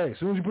fly away. As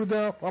soon as you put it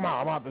down, I'm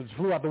out. It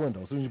flew out the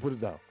window as soon as you put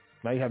it down.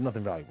 Now you have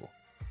nothing valuable.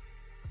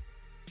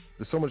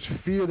 There's so much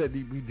fear that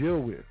we deal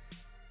with.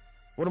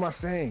 What am I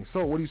saying?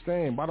 So what are you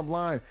saying? Bottom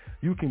line,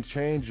 you can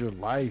change your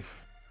life.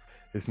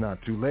 It's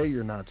not too late.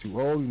 You're not too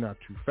old. You're not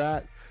too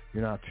fat.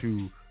 You're not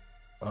too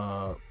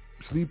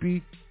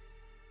sleepy.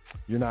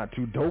 You're not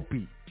too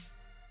dopey.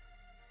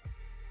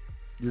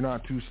 You're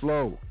not too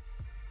slow.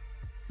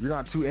 You're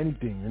not too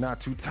anything. You're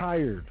not too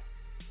tired.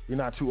 You're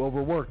not too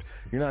overworked.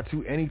 You're not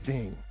too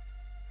anything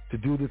to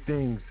do the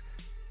things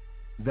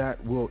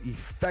that will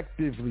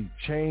effectively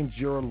change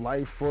your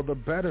life for the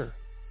better.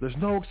 There's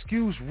no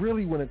excuse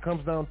really when it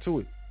comes down to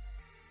it.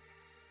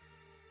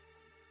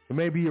 There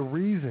may be a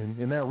reason,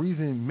 and that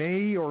reason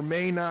may or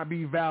may not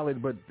be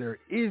valid, but there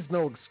is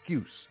no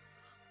excuse.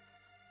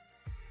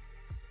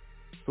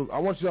 So I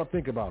want you to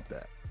think about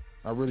that.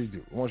 I really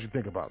do. I want you to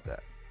think about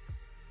that.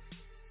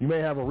 You may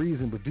have a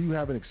reason, but do you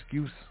have an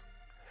excuse?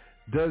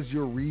 Does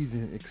your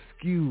reason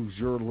excuse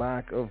your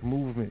lack of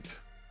movement,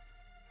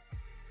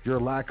 your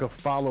lack of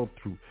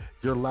follow-through,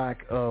 your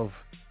lack of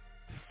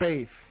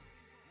faith,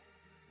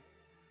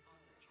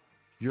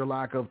 your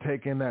lack of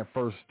taking that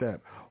first step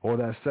or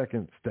that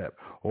second step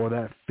or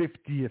that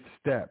 50th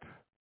step?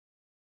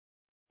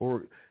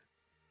 Or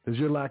is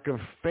your lack of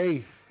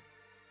faith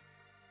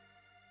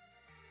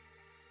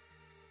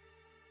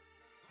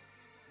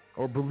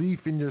or belief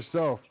in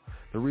yourself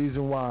the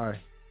reason why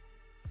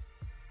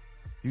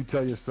you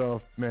tell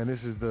yourself, man, this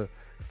is the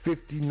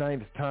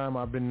 59th time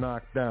I've been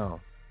knocked down.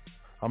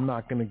 I'm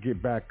not going to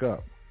get back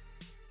up.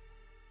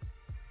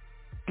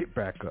 Get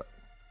back up.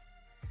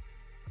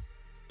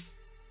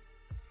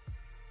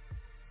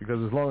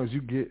 Because as long as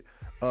you get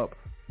up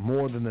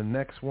more than the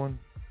next one,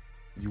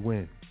 you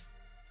win.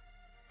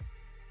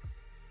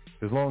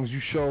 As long as you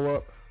show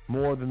up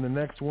more than the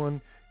next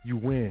one, you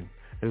win.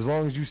 As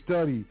long as you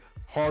study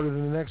harder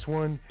than the next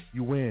one,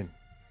 you win.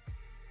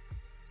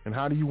 And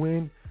how do you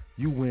win?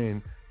 You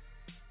win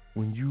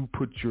when you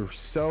put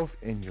yourself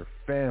and your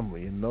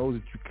family and those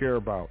that you care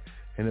about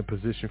in a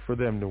position for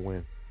them to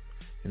win,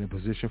 in a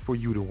position for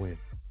you to win.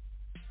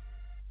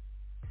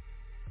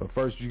 But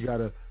first you got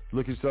to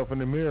look yourself in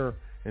the mirror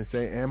and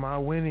say, am I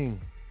winning?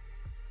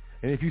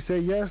 And if you say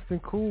yes, then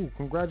cool.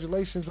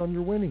 Congratulations on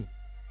your winning.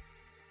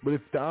 But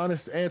if the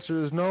honest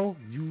answer is no,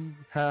 you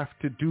have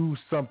to do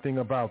something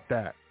about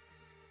that.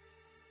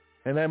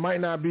 And that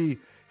might not be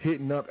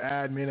hitting up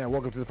admin at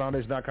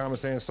welcometothefoundation.com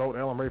and saying, so,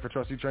 I'm ready for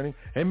trustee training.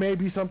 It may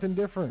be something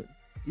different.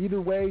 Either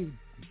way,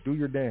 do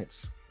your dance.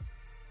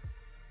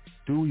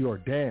 Do your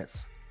dance.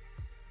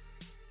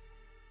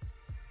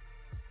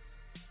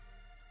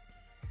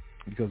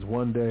 Because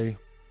one day,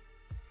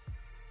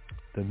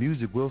 the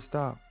music will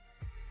stop.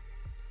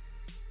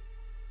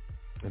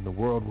 And the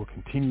world will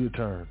continue to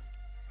turn.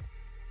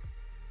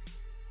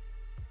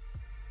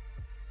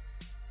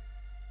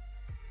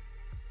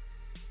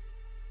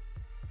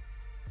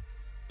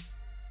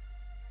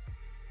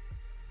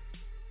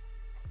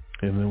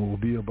 And then it will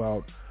be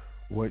about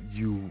what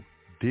you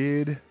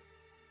did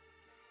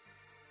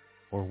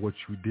or what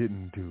you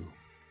didn't do.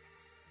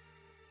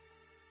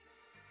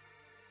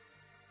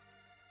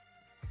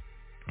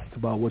 It's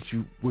about what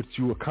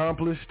you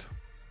accomplished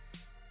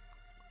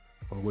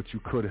or what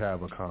you could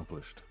have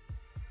accomplished.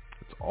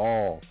 It's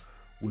all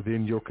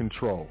within your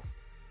control.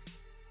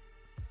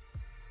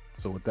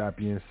 So with that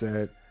being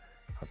said,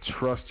 I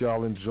trust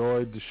y'all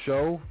enjoyed the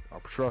show. I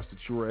trust that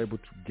you were able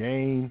to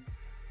gain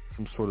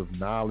some sort of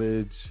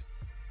knowledge,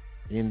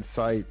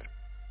 insight,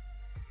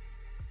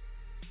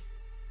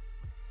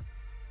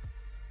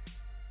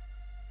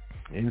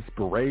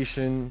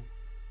 inspiration,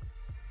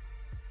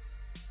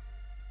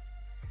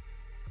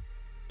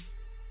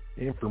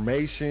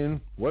 information,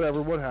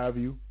 whatever, what have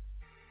you.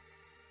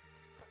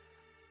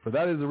 But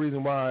that is the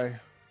reason why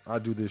I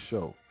do this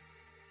show.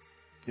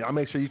 Yeah, I'll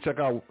make sure you check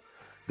out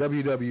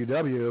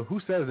www. Who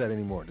says that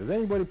anymore? Does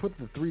anybody put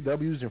the 3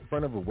 W's in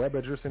front of a web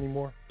address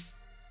anymore?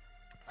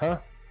 Huh?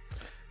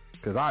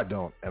 Because I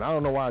don't, and I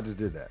don't know why I just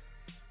did that.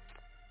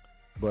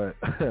 But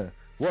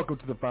welcome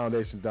to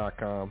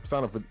thefoundation.com.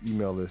 Sign up for the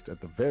email list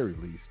at the very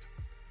least.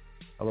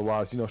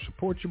 Otherwise,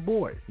 support your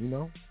boy,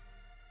 You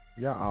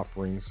got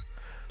offerings.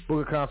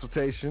 Book a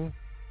consultation.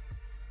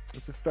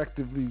 It's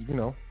effectively,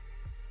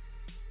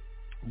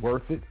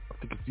 worth it. I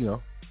think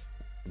it's,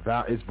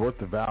 it's worth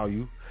the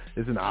value.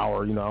 It's an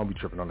hour, I don't be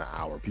tripping on the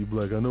hour. People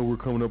are like, I know we're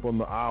coming up on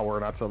the hour,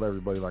 and I tell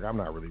everybody, like, I'm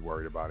not really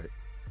worried about it.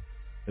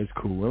 It's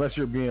cool. Unless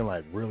you're being,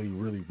 like, really,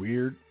 really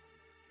weird.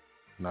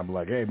 And I'm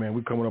like, hey, man,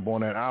 we're coming up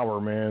on that hour,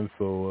 man,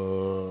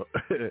 so,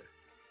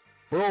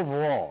 but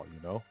overall,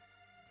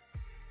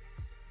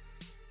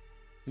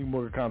 you can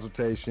book a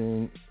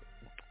consultation.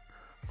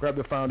 Grab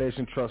the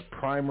Foundation Trust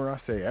Primer. I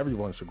say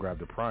everyone should grab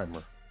the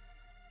primer.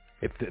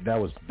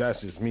 That's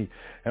just me.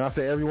 And I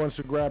say everyone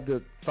should grab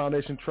the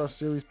Foundation Trust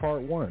Series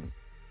Part 1.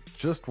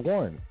 Just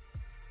one.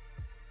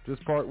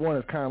 Just Part 1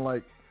 is kind of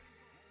like,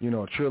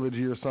 a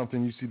trilogy or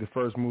something. You see the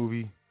first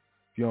movie.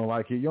 If you don't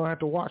like it, you don't have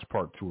to watch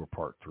Part 2 or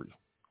Part 3.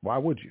 Why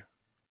would you?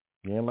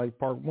 You ain't like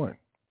Part 1.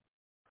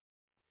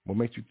 What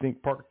makes you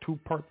think Part 2,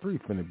 Part 3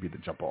 finna be the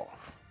jump off?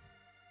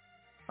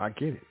 I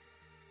get it.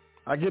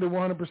 I get it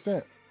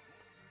 100%.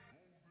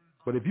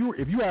 But if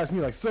you ask me,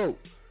 like, so,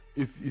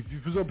 if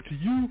it was up to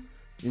you,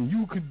 and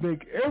you could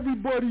make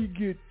everybody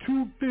get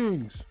 2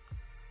 things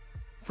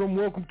from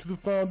welcome to the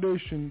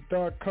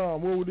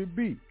foundation.com, what would it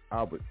be?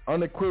 I would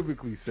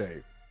unequivocally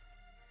say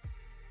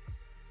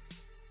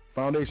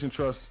Foundation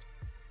Trust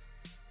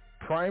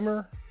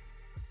Primer,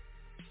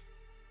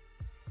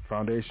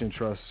 Foundation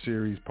Trust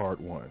Series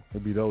Part 1.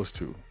 It'd be those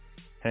 2.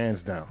 Hands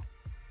down.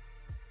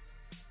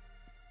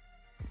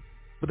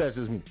 But that's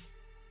just me.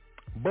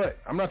 But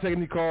I'm not taking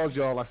any calls,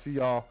 y'all. I see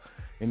y'all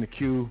in the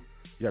queue.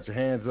 You got your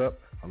hands up.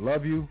 I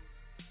love you.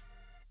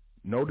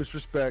 No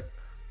disrespect,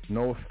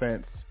 no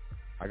offense.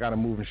 I got to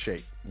move and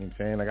shake. You know what I'm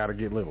saying? I got to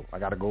get little. I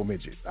got to go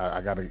midget.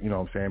 I got to, you know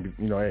what I'm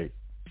saying? Hey,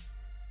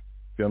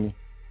 feel me?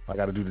 I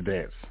got to do the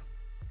dance.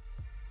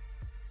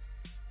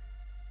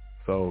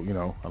 So,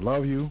 I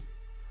love you,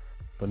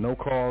 but no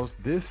calls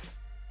this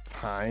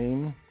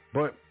time.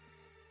 But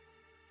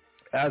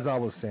as I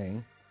was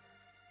saying,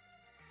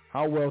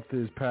 how wealth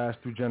is passed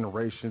through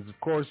generations. Of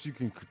course, you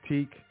can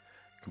critique,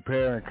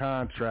 compare, and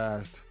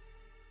contrast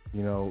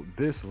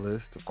this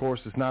list. Of course,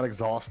 it's not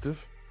exhaustive.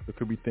 There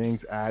could be things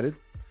added.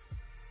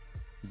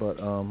 But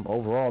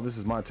overall, this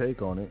is my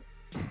take on it.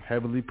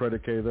 Heavily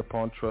predicated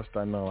upon trust.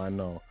 I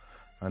know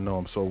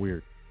I'm so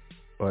weird.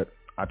 But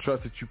I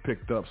trust that you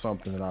picked up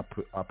something that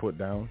I put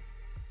down,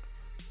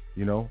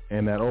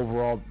 and that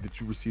overall that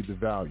you received the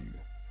value.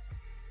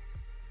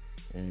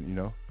 And,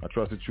 I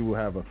trust that you will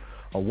have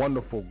a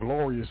wonderful,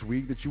 glorious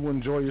week, that you will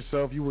enjoy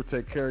yourself, you will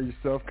take care of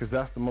yourself, because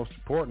that's the most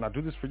important. I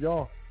do this for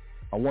y'all.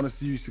 I want to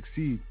see you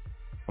succeed.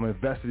 I'm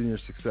invested in your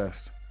success.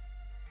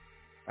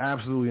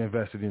 Absolutely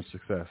invested in your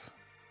success.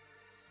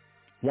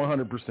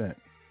 100%.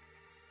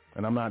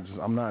 And I'm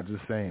not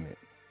just saying it.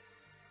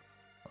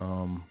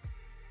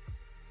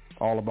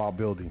 All about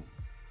building.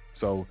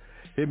 So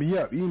hit me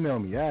up, email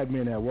me,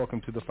 admin at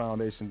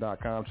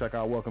welcometothefoundation.com. Check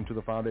out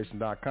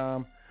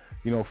welcometothefoundation.com.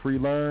 Free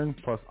learn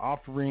plus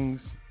offerings.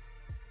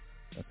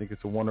 I think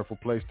it's a wonderful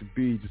place to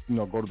be. Just,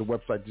 go to the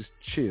website, just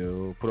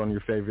chill, put on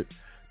your favorite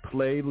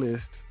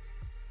playlist,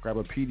 grab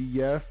a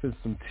PDF and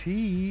some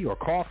tea or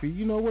coffee,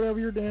 whatever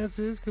your dance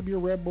is. Could be a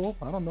Red Bull.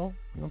 I don't know.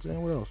 You know what I'm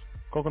saying? What else?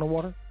 Coconut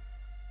water?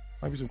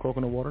 Might be some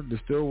coconut water.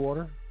 Distilled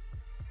water.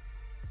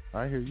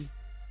 I hear you.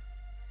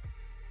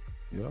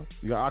 Yeah.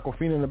 You got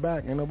Aquafina in the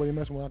back. Ain't nobody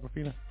messing with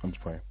Aquafina. I'm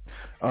just playing.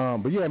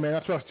 But yeah, man, I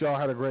trust y'all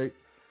had a great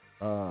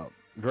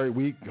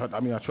week.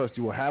 I trust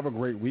you will have a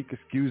great week.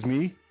 Excuse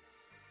me.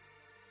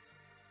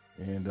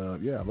 And,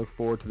 I look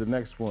forward to the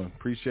next one.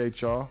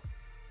 Appreciate y'all.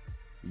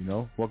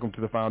 Welcome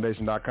to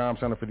thefoundation.com.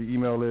 Sign up for the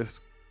email list.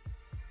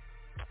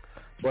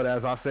 But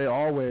as I say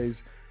always,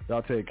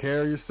 y'all take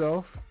care of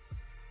yourself.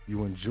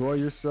 You enjoy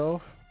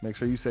yourself. Make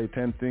sure you say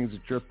 10 things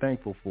that you're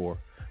thankful for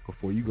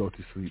before you go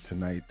to sleep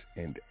tonight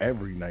and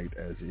every night,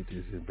 as it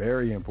is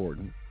very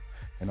important.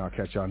 And I'll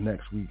catch y'all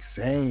next week.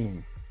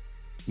 Same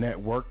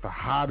network, the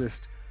hottest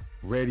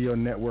radio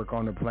network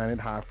on the planet,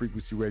 High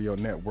Frequency Radio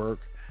Network.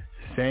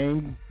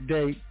 Same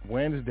date,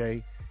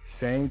 Wednesday,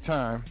 same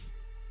time,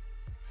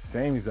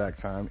 same exact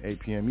time, 8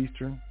 p.m.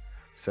 Eastern,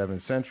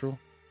 7 Central,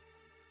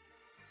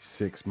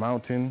 6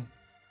 Mountain,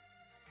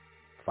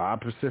 5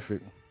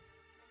 Pacific.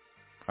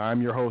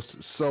 I'm your host,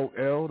 So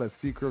L, that's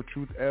Seeker of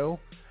Truth L,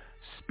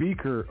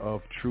 Speaker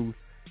of Truth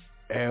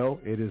L.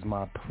 It is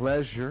my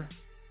pleasure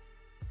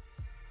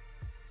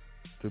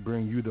to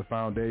bring you the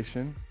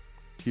foundation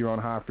here on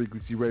High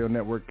Frequency Radio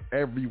Network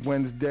every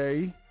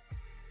Wednesday,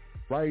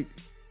 right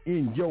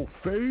in your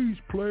face,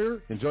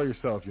 player. Enjoy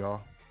yourself,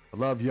 y'all. I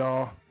love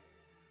y'all.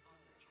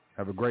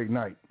 Have a great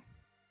night.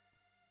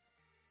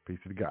 Peace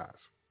to the guys.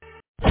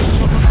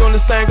 Doing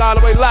this thing all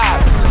the way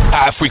live.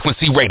 High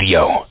Frequency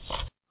Radio.